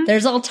money. Mm-hmm.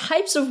 There's all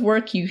types of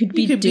work you could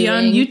be doing. You could be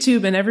on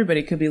YouTube and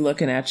everybody could be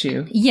looking at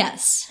you.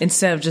 Yes.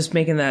 Instead of just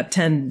making that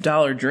 $10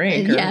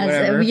 drink or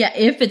whatever. Yeah,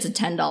 if it's a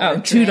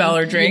 $10 drink.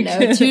 $2 drink.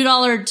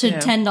 $2 to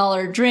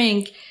 $10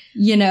 drink.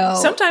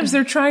 Sometimes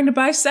they're trying to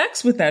buy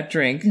sex with that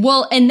drink.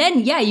 Well, and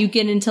then, you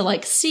get into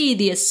see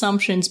the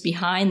assumptions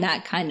behind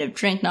that kind of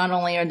drink. Not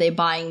only are they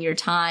buying your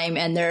time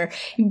and they're,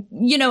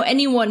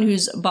 anyone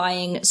who's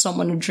buying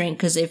someone a drink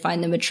because they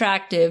find them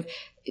attractive,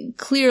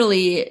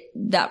 clearly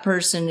that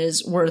person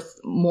is worth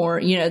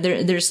more.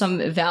 There's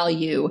some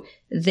value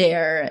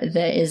there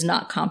that is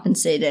not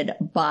compensated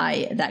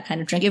by that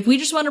kind of drink. If we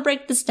just want to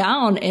break this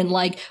down in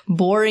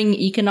boring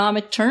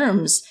economic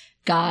terms,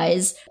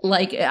 guys,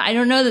 I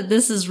don't know that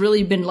this has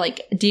really been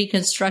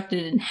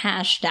deconstructed and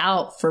hashed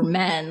out for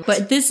men,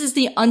 but this is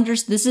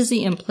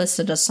the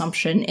implicit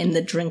assumption in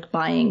the drink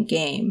buying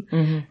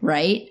game,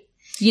 right?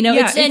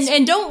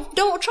 And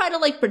don't try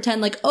to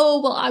pretend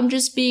I'm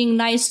just being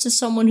nice to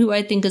someone who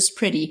I think is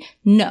pretty.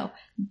 No.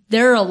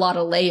 There are a lot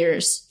of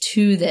layers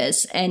to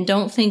this, and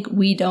don't think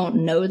we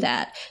don't know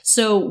that.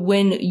 So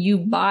when you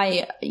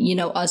buy,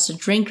 us a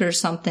drink or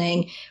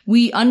something,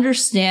 we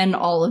understand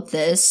all of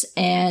this,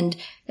 and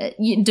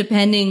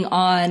depending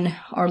on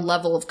our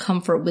level of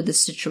comfort with the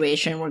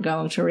situation, we're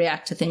going to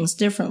react to things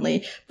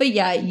differently. But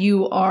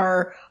you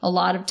are a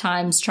lot of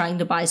times trying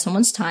to buy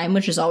someone's time,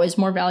 which is always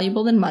more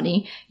valuable than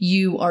money.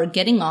 You are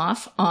getting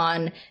off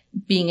on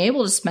being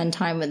able to spend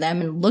time with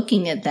them and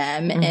looking at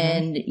them,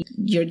 and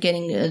you're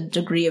getting a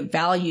degree of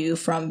value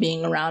from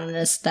being around an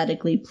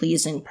aesthetically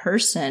pleasing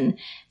person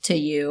to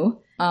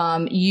you.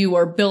 You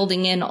are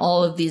building in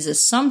all of these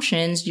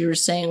assumptions. You're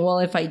saying, well,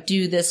 if I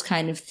do this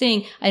kind of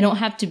thing, I don't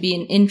have to be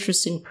an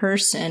interesting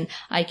person.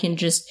 I can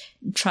just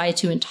try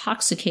to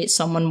intoxicate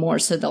someone more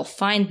so they'll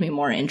find me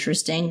more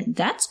interesting.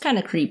 That's kind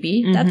of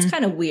creepy. That's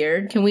kind of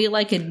weird. Can we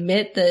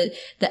admit the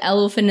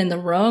elephant in the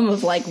room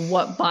of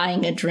what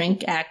buying a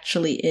drink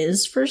actually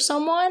is for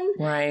someone?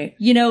 Right.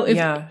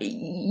 If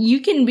you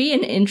can be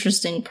an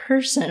interesting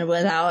person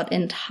without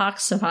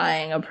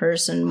intoxifying a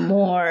person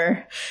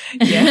more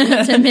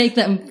to make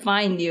them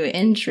find you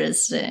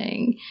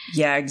interesting.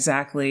 Yeah,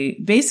 exactly.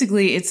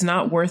 Basically, it's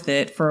not worth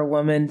it for a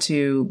woman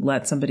to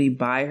let somebody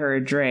buy her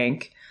a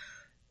drink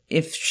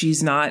if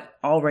she's not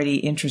already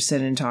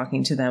interested in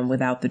talking to them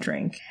without the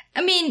drink.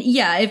 I mean,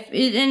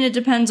 and it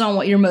depends on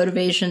what your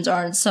motivations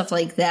are and stuff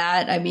like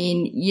that. I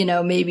mean,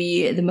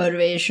 maybe the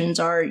motivations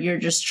are you're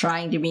just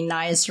trying to be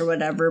nice or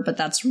whatever, but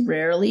that's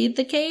rarely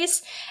the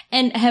case.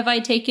 And have I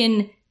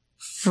taken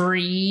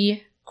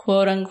free,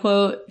 quote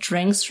unquote,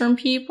 drinks from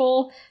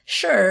people?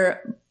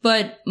 Sure.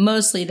 But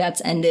mostly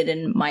that's ended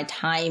in my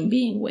time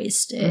being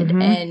wasted.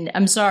 And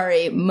I'm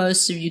sorry,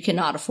 most of you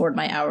cannot afford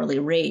my hourly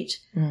rate.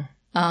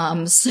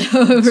 So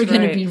we're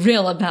going to be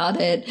real about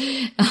it.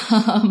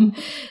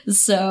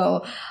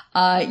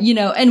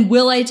 And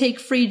will I take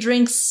free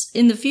drinks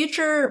in the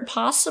future?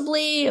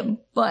 Possibly,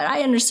 but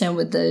I understand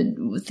what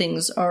the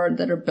things are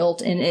that are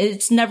built in.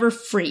 It's never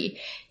free.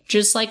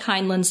 Just like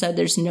Heinlein said,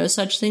 there's no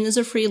such thing as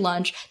a free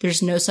lunch.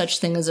 There's no such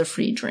thing as a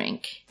free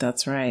drink.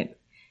 That's right.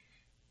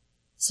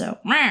 So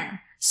I'm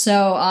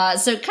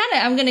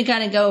going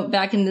to go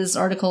back into this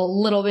article a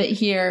little bit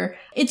here.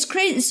 It's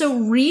crazy. So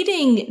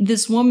reading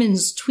this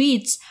woman's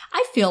tweets,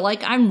 I feel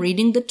like I'm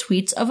reading the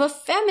tweets of a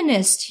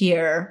feminist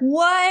here.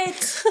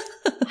 What?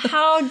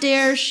 How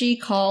dare she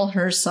call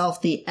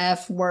herself the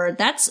F word?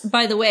 That's,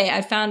 by the way,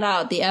 I found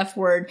out the F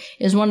word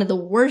is one of the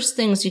worst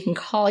things you can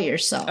call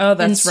yourself. Oh,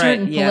 that's right.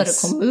 In certain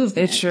political movements.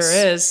 It sure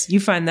is.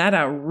 You find that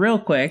out real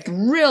quick.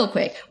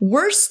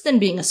 Worse than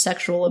being a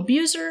sexual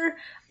abuser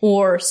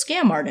or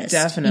scam artists.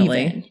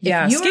 Definitely.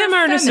 Scam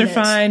artists are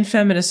fine.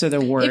 Feminists are the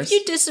worst. If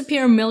you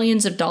disappear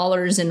millions of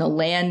dollars in a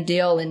land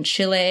deal in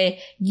Chile,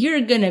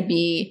 you're going to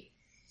be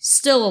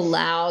still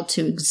allowed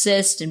to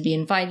exist and be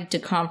invited to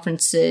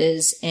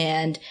conferences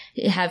and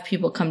have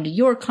people come to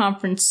your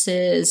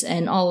conferences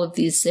and all of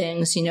these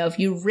things. If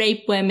you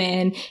rape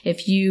women,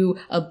 if you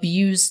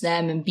abuse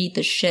them and beat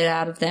the shit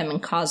out of them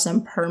and cause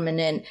them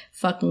permanent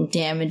fucking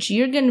damage,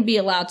 you're going to be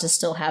allowed to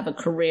still have a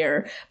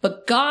career.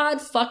 But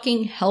God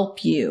fucking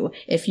help you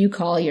if you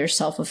call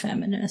yourself a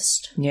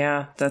feminist.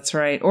 Yeah, that's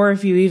right. Or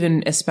if you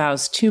even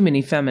espouse too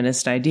many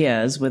feminist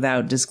ideas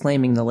without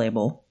disclaiming the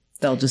label.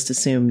 They'll just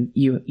assume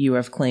you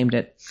have claimed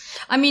it.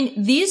 I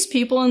mean, these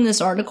people in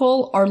this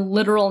article are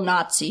literal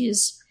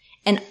Nazis.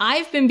 And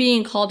I've been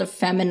being called a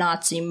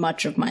feminazi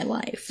much of my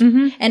life.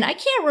 And I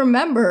can't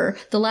remember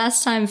the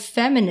last time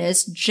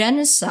feminists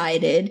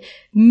genocided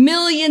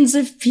millions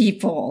of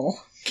people.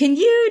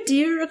 Do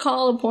you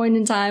recall a point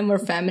in time where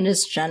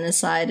feminists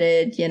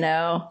genocided,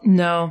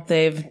 No,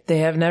 they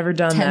have never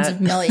done tens that.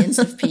 of millions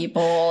of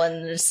people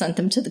and sent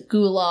them to the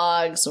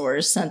gulags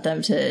or sent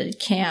them to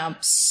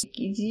camps?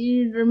 Do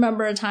you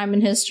remember a time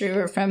in history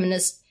where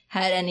feminists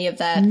had any of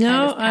that kind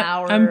of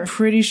power? I'm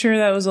pretty sure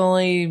that was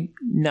only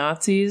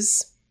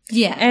Nazis.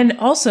 Yeah. And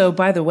also,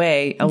 by the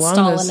way,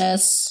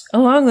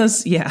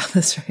 Stalinists. yeah,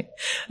 that's right.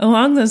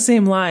 Along those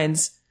same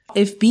lines,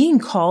 if being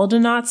called a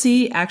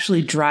Nazi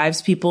actually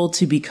drives people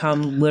to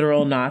become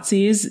literal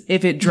Nazis,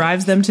 if it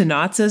drives them to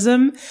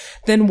Nazism,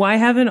 then why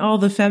haven't all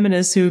the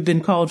feminists who have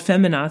been called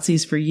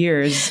feminazis for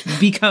years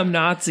become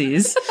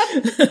Nazis?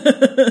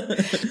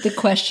 The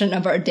question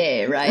of our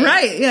day, right?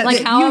 Right. Yeah.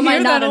 Like, how am I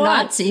not a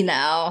Nazi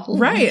now?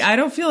 Right. I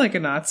don't feel like a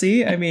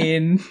Nazi. I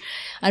mean,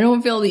 I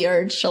don't feel the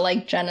urge to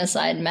like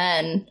genocide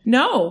men.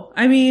 No.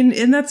 I mean,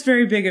 and that's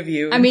very big of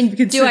you. I mean,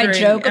 do I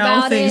joke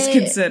about all things it?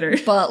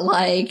 Considered. But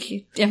like,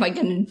 am I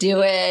going to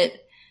do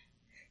it?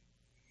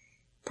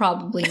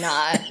 Probably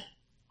not.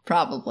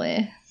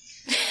 Probably.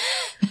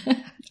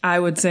 I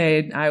would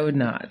say I would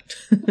not.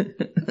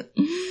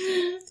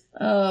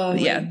 Oh,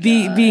 yeah.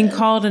 Being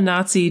called a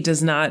Nazi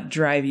does not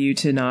drive you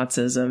to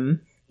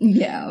Nazism.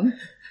 Yeah.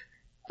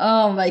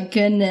 Oh my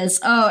goodness.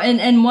 Oh,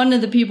 and one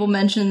of the people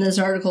mentioned in this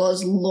article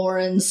is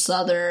Lauren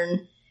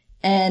Southern.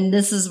 And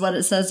this is what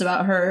it says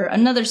about her.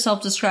 Another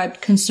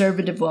self-described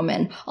conservative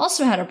woman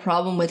also had a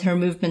problem with her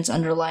movement's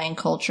underlying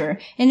culture.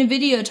 In a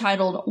video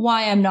titled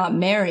Why I'm Not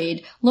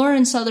Married,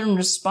 Lauren Southern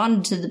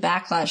responded to the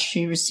backlash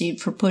she received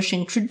for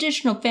pushing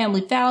traditional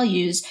family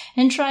values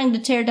and trying to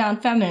tear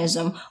down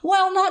feminism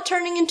while not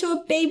turning into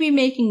a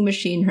baby-making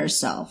machine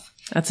herself.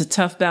 That's a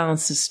tough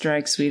balance to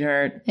strike,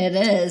 sweetheart. It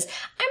is.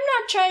 I'm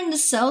not trying to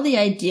sell the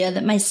idea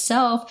that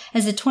myself,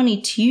 as a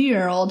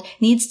 22-year-old,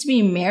 needs to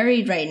be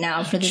married right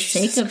now for the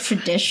sake of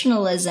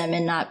traditionalism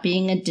and not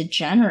being a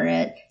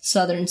degenerate,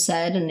 Southern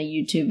said in a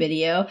YouTube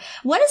video.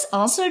 What is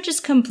also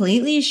just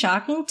completely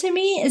shocking to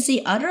me is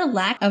the utter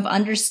lack of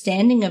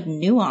understanding of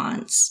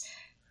nuance.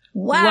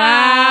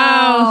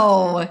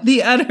 Wow!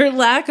 The utter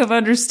lack of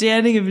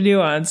understanding of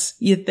nuance,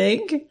 you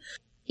think?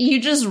 You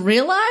just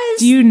realized?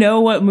 Do you know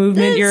what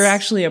movement you're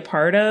actually a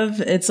part of?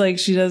 It's like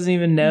she doesn't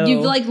even know.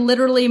 You've like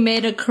literally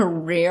made a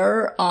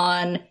career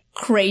on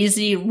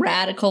crazy,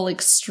 radical,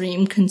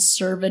 extreme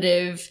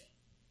conservative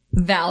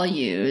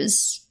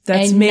values.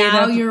 That's and made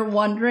now up. You're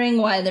wondering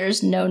why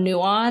there's no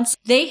nuance.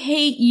 They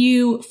hate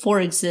you for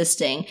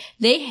existing.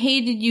 They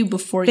hated you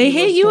before they you were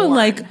hate you born.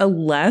 like a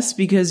less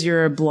because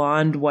you're a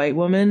blonde white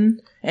woman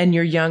and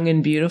you're young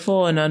and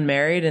beautiful and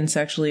unmarried and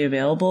sexually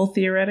available,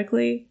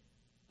 theoretically.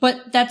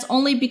 But that's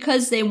only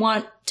because they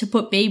want to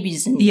put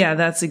babies in you. Yeah,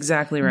 that's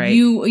exactly right.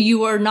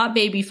 You are not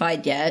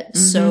babyfied yet,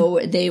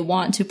 so they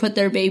want to put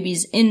their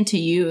babies into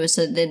you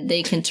so that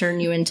they can turn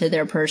you into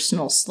their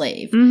personal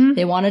slave.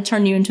 They want to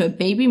turn you into a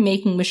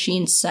baby-making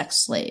machine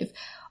sex slave.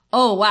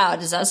 Oh, wow,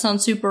 does that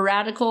sound super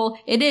radical?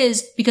 It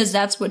is, because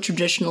that's what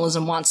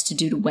traditionalism wants to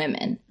do to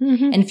women.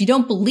 And if you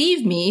don't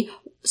believe me,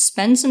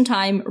 spend some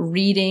time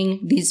reading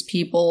these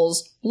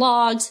people's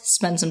blogs,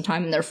 spend some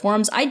time in their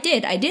forums. I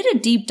did a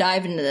deep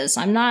dive into this.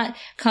 I'm not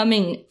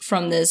coming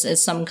from this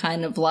as some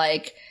kind of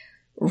like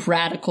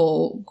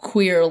radical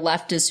queer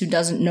leftist who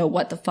doesn't know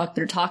what the fuck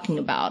they're talking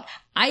about.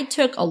 I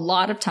took a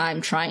lot of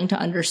time trying to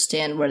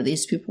understand where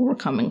these people were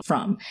coming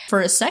from.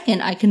 For a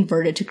second, I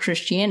converted to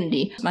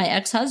Christianity. My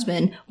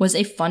ex-husband was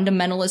a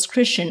fundamentalist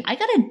Christian. I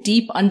got a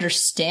deep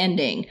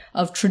understanding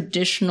of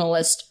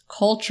traditionalist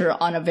culture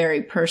on a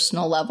very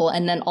personal level,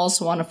 and then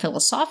also on a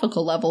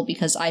philosophical level,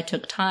 because I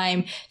took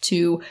time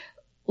to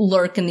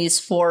lurk in these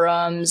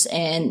forums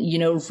and,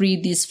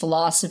 read these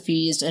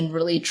philosophies and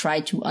really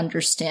try to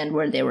understand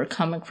where they were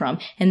coming from.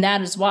 And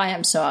that is why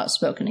I'm so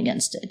outspoken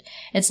against it.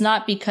 It's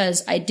not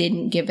because I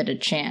didn't give it a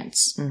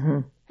chance.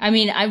 I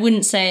mean, I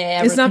wouldn't say I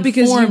ever it's not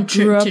because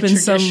you grew up to in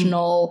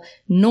traditional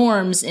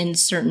norms in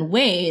certain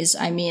ways.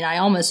 I mean, I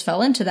almost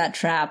fell into that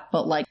trap,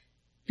 but like,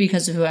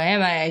 because of who I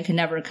am, I could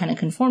never kind of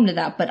conform to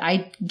that. But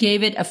I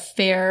gave it a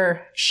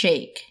fair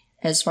shake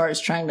as far as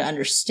trying to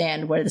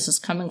understand where this is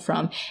coming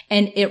from.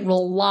 And it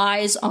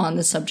relies on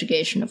the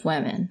subjugation of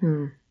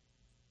women.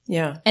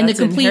 Yeah. And the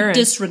complete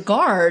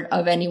disregard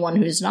of anyone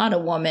who's not a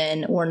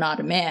woman or not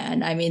a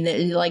man. I mean,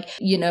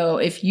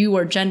 if you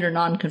are gender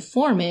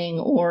nonconforming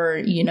or,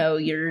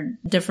 you're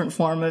a different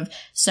form of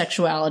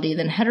sexuality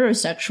than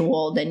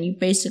heterosexual, then you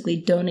basically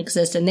don't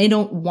exist, and they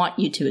don't want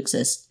you to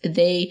exist.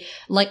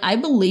 I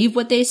believe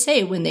what they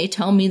say when they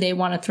tell me they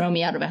want to throw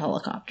me out of a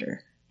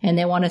helicopter and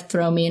they want to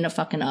throw me in a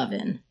fucking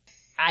oven.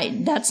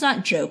 That's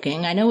not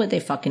joking. I know what they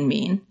fucking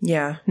mean.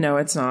 Yeah, no,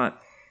 it's not.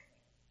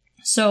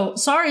 So,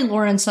 sorry,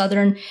 Lauren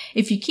Southern,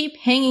 if you keep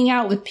hanging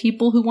out with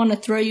people who want to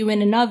throw you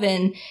in an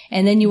oven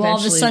and then you all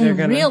of a sudden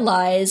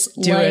realize,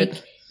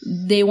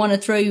 they want to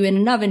throw you in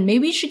an oven,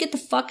 maybe you should get the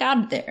fuck out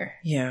of there.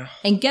 Yeah.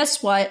 And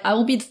guess what? I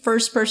will be the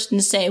first person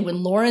to say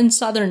when Lauren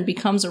Southern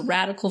becomes a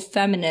radical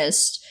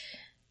feminist,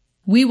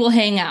 we will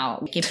hang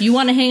out. If you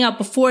want to hang out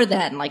before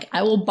then, like,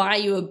 I will buy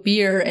you a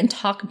beer and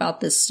talk about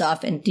this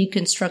stuff and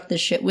deconstruct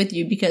this shit with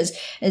you, because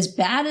as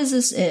bad as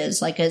this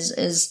is, like,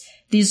 as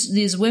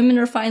these women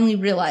are finally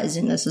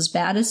realizing this, as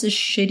bad as this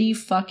shitty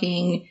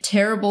fucking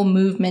terrible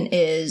movement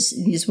is,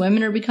 these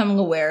women are becoming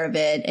aware of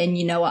it. And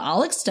you know what?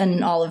 I'll extend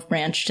an olive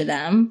branch to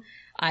them.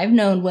 I've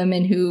known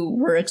women who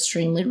were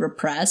extremely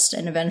repressed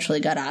and eventually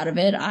got out of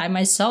it. I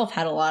myself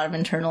had a lot of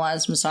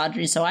internalized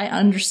misogyny, so I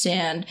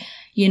understand,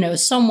 you know,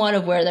 somewhat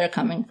of where they're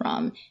coming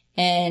from.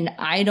 And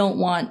I don't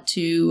want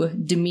to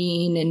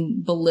demean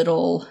and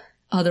belittle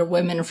other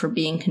women for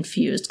being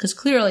confused, because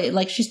clearly,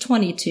 like, she's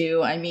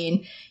 22. I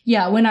mean,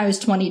 yeah, when I was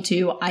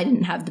 22, I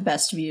didn't have the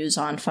best views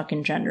on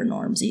fucking gender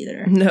norms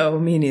either. No,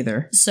 me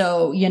neither.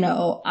 So, you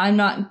know, I'm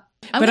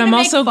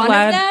also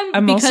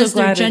glad because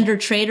they're gender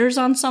traitors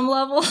on some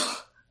level.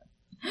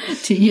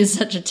 To use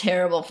such a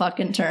terrible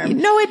fucking term.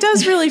 No, it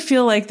does really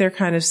feel like they're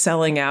kind of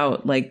selling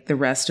out, like, the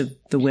rest of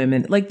the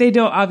women. Like, they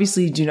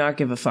obviously do not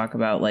give a fuck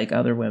about, like,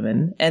 other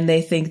women. And they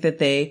think that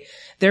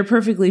they're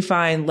perfectly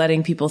fine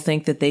letting people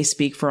think that they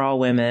speak for all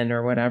women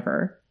or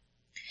whatever.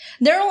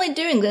 They're only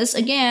doing this,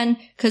 again,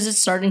 because it's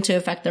starting to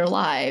affect their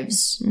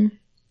lives. Mm.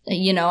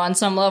 You know, on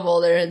some level,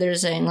 they're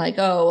saying, like,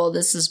 oh, well,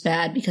 this is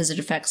bad because it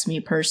affects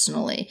me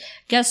personally.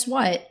 Guess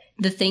what?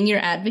 The thing you're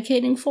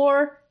advocating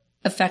for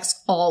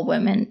affects all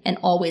women, and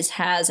always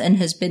has, and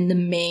has been the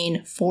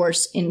main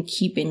force in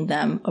keeping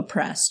them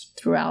oppressed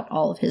throughout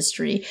all of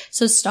history.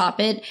 So stop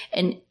it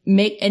and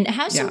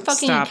have some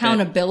fucking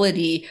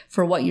accountability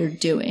for what you're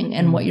doing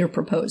and what you're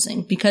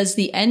proposing, because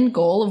the end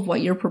goal of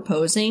what you're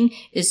proposing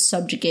is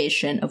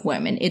subjugation of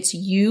women. It's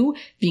you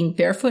being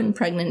barefoot and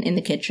pregnant in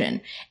the kitchen.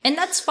 And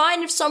that's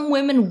fine if some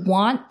women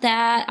want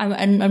that.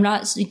 I'm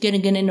not going to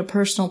get into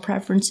personal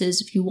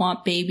preferences. If you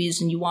want babies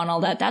and you want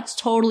all that, that's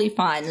totally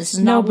fine. This is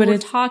not what we're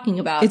talking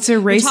about. It's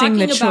erasing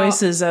the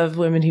choices of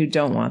women who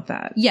don't want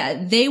that.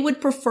 Yeah, they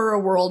would prefer a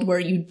world where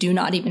you do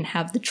not even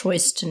have the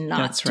choice to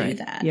not do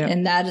that. Yep.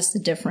 And that is the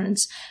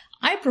difference.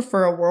 I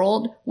prefer a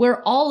world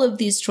where all of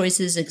these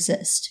choices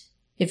exist.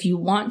 If you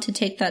want to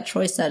take that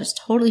choice, that is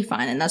totally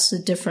fine. And that's the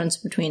difference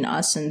between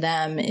us and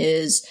them,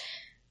 is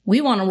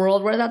we want a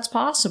world where that's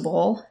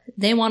possible.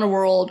 They want a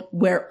world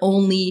where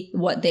only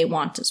what they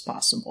want is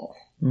possible.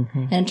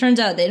 Mm-hmm. And it turns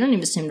out they don't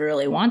even seem to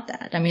really want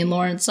that. I mean,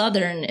 Lauren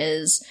Southern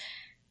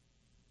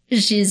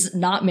she's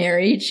not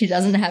married. She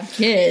doesn't have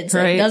kids.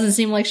 Right. It doesn't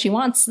seem like she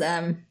wants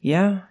them.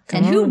 Yeah.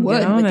 And who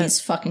would with these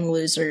fucking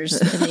losers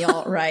in the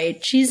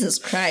alt-right? Jesus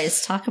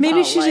Christ. Talk about,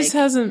 maybe she just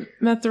hasn't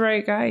met the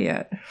right guy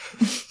yet.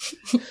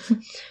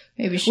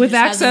 Maybe she with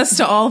access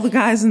to all the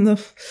guys in the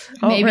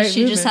alt-right maybe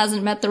she movement. Just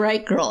hasn't met the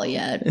right girl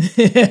yet.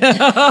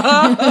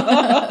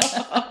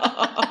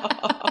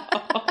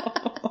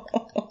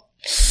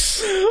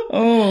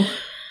 Oh.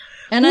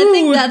 And I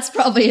think that's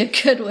probably a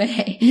good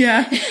way.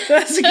 Yeah,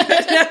 that's a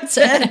good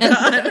to end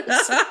on.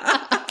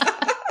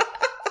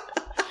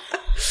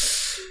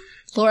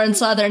 Lauren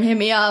Southern, hit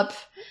me up.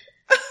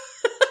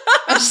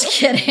 I'm just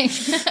kidding.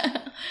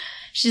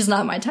 She's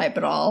not my type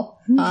at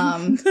all.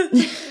 I'm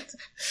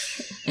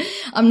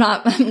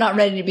not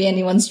ready to be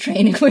anyone's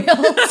training wheels.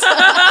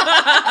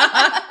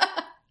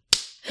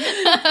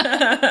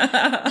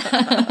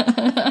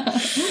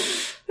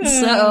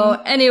 So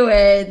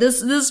anyway,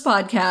 this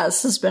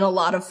podcast has been a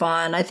lot of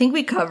fun. I think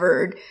we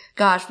covered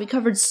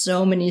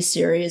so many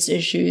serious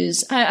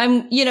issues.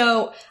 I'm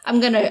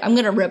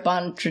gonna rip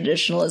on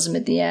traditionalism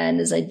at the end,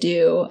 as I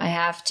do. I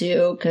have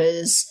to,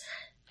 because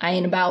I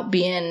ain't about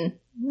being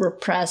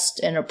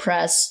repressed and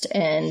oppressed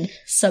and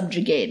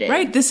subjugated.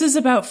 Right. This is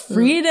about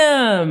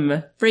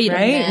freedom. Freedom,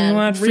 right? Man. We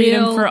want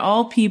freedom for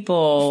all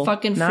people.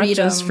 Fucking not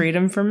freedom. Just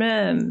freedom for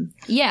men.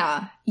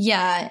 Yeah.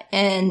 Yeah.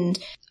 And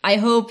I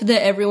hope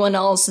that everyone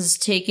else is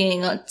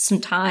taking some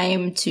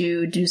time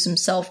to do some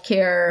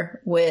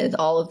self-care with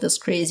all of this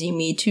crazy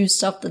Me Too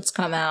stuff that's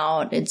come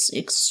out. It's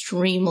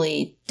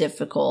extremely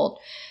difficult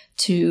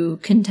to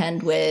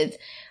contend with,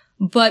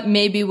 but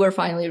maybe we're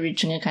finally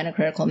reaching a kind of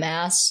critical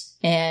mass.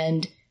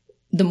 And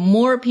the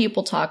more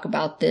people talk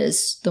about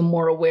this, the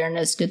more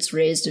awareness gets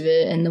raised of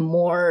it, and the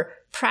more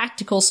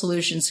practical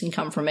solutions can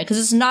come from it. Because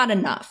it's not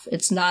enough.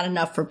 It's not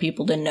enough for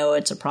people to know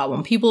it's a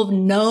problem. People have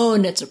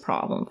known it's a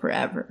problem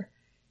forever.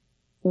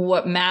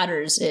 What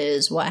matters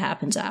is what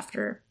happens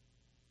after.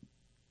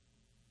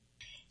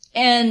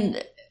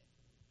 And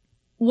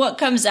what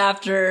comes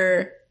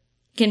after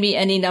can be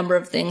any number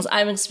of things.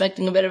 I'm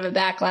expecting a bit of a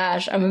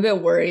backlash. I'm a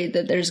bit worried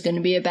that there's going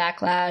to be a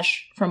backlash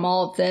from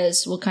all of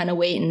this. We'll kind of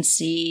wait and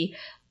see.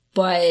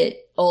 But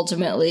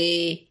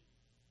ultimately,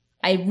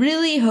 I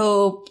really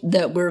hope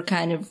that we're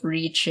kind of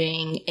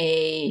reaching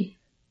a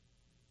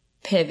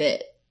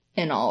pivot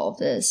in all of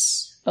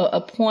this.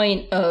 A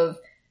point of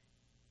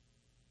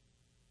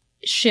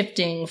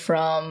shifting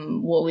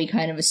from what we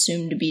kind of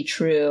assumed to be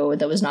true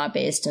that was not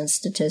based in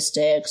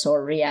statistics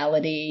or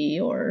reality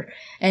or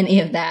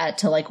any of that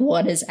to like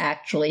what is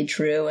actually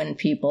true, and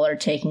people are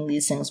taking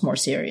these things more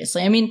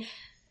seriously. I mean,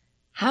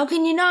 how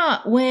can you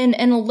not when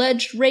an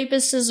alleged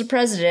rapist is a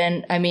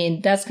president? I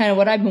mean, that's kind of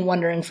what I've been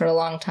wondering for a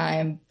long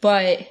time,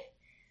 but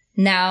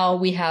now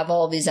we have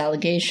all these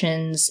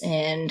allegations,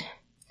 and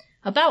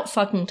about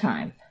fucking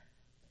time.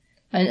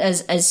 And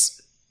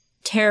as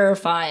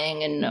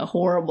terrifying and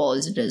horrible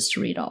as it is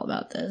to read all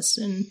about this.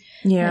 And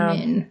yeah, I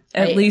mean,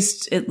 at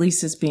least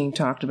it's being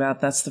talked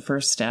about. That's the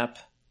first step.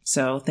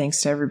 So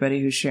thanks to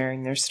everybody who's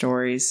sharing their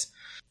stories.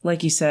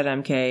 Like you said,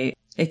 MK,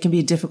 it can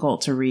be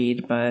difficult to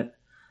read, but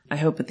I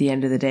hope at the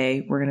end of the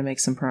day, we're going to make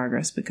some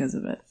progress because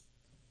of it.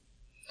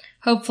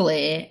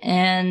 Hopefully.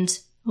 And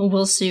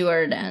we'll see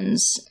where it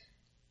ends.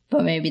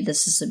 But maybe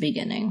this is the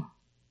beginning.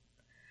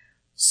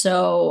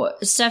 So,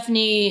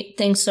 Stephanie,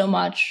 thanks so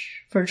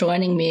much for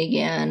joining me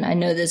again. I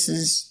know this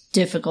is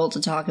difficult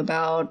to talk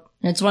about.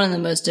 It's one of the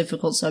most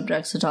difficult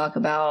subjects to talk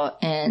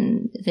about.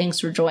 And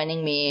thanks for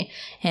joining me.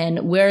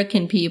 And where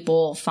can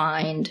people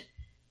find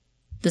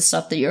the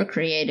stuff that you're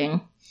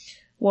creating?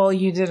 Well,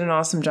 you did an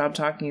awesome job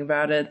talking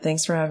about it.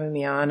 Thanks for having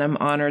me on. I'm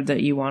honored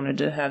that you wanted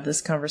to have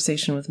this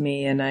conversation with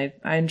me, and I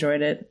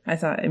enjoyed it.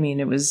 I mean,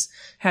 it was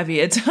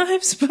heavy at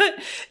times, but,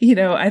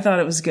 I thought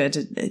it was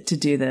good to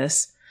do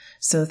this.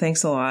 So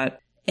thanks a lot.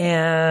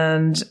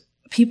 And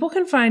people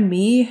can find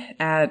me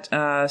at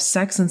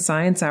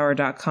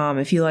sexandsciencehour.com.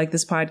 If you like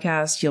this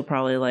podcast, you'll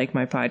probably like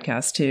my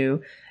podcast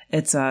too.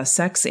 It's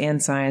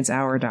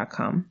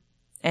sexandsciencehour.com.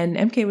 And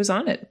MK was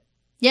on it.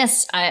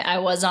 Yes, I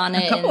was on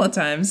it a couple of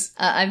times.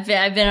 I've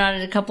been on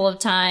it a couple of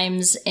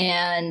times,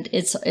 and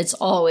it's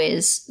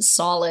always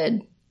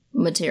solid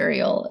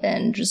material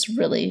and just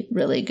really,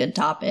 really good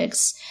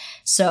topics.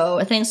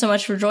 So thanks so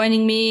much for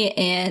joining me,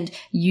 and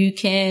you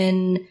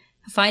can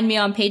find me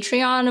on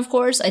Patreon, of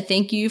course. I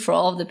thank you for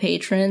all of the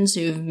patrons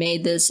who've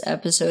made this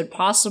episode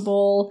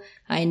possible.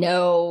 I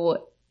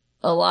know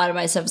a lot of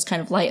my stuff is kind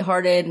of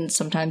lighthearted, and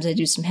sometimes I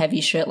do some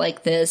heavy shit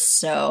like this.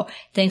 So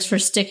thanks for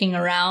sticking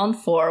around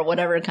for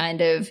whatever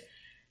kind of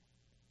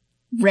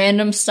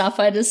random stuff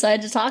I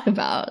decide to talk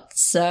about.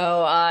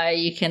 So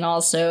you can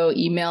also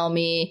email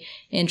me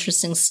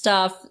interesting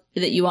stuff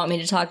that you want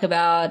me to talk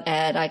about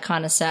at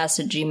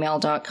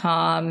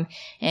iconasass@gmail.com.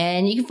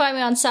 And you can find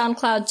me on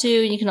SoundCloud too.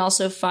 You can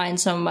also find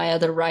some of my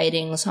other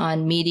writings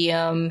on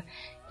Medium.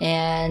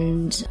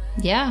 And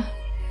yeah,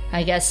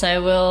 I guess I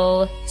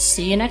will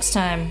see you next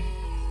time.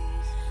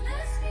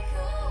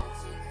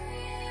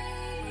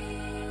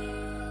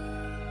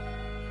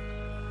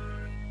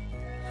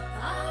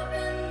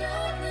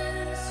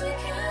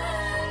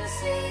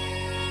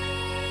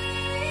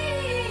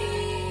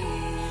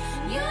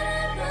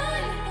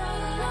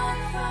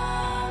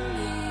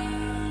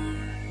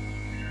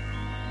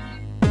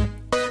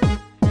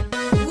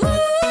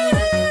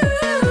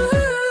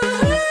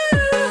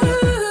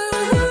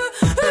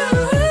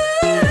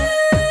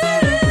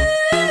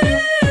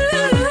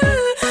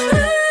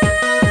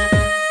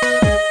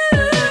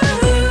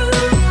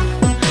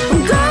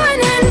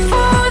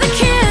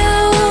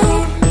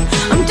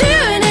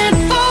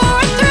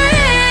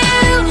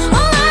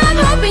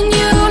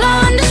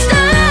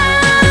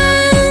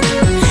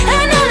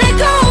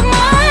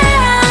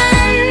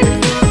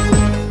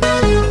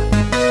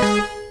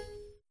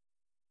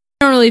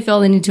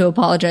 Feel the need to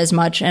apologize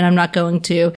much, and I'm not going to.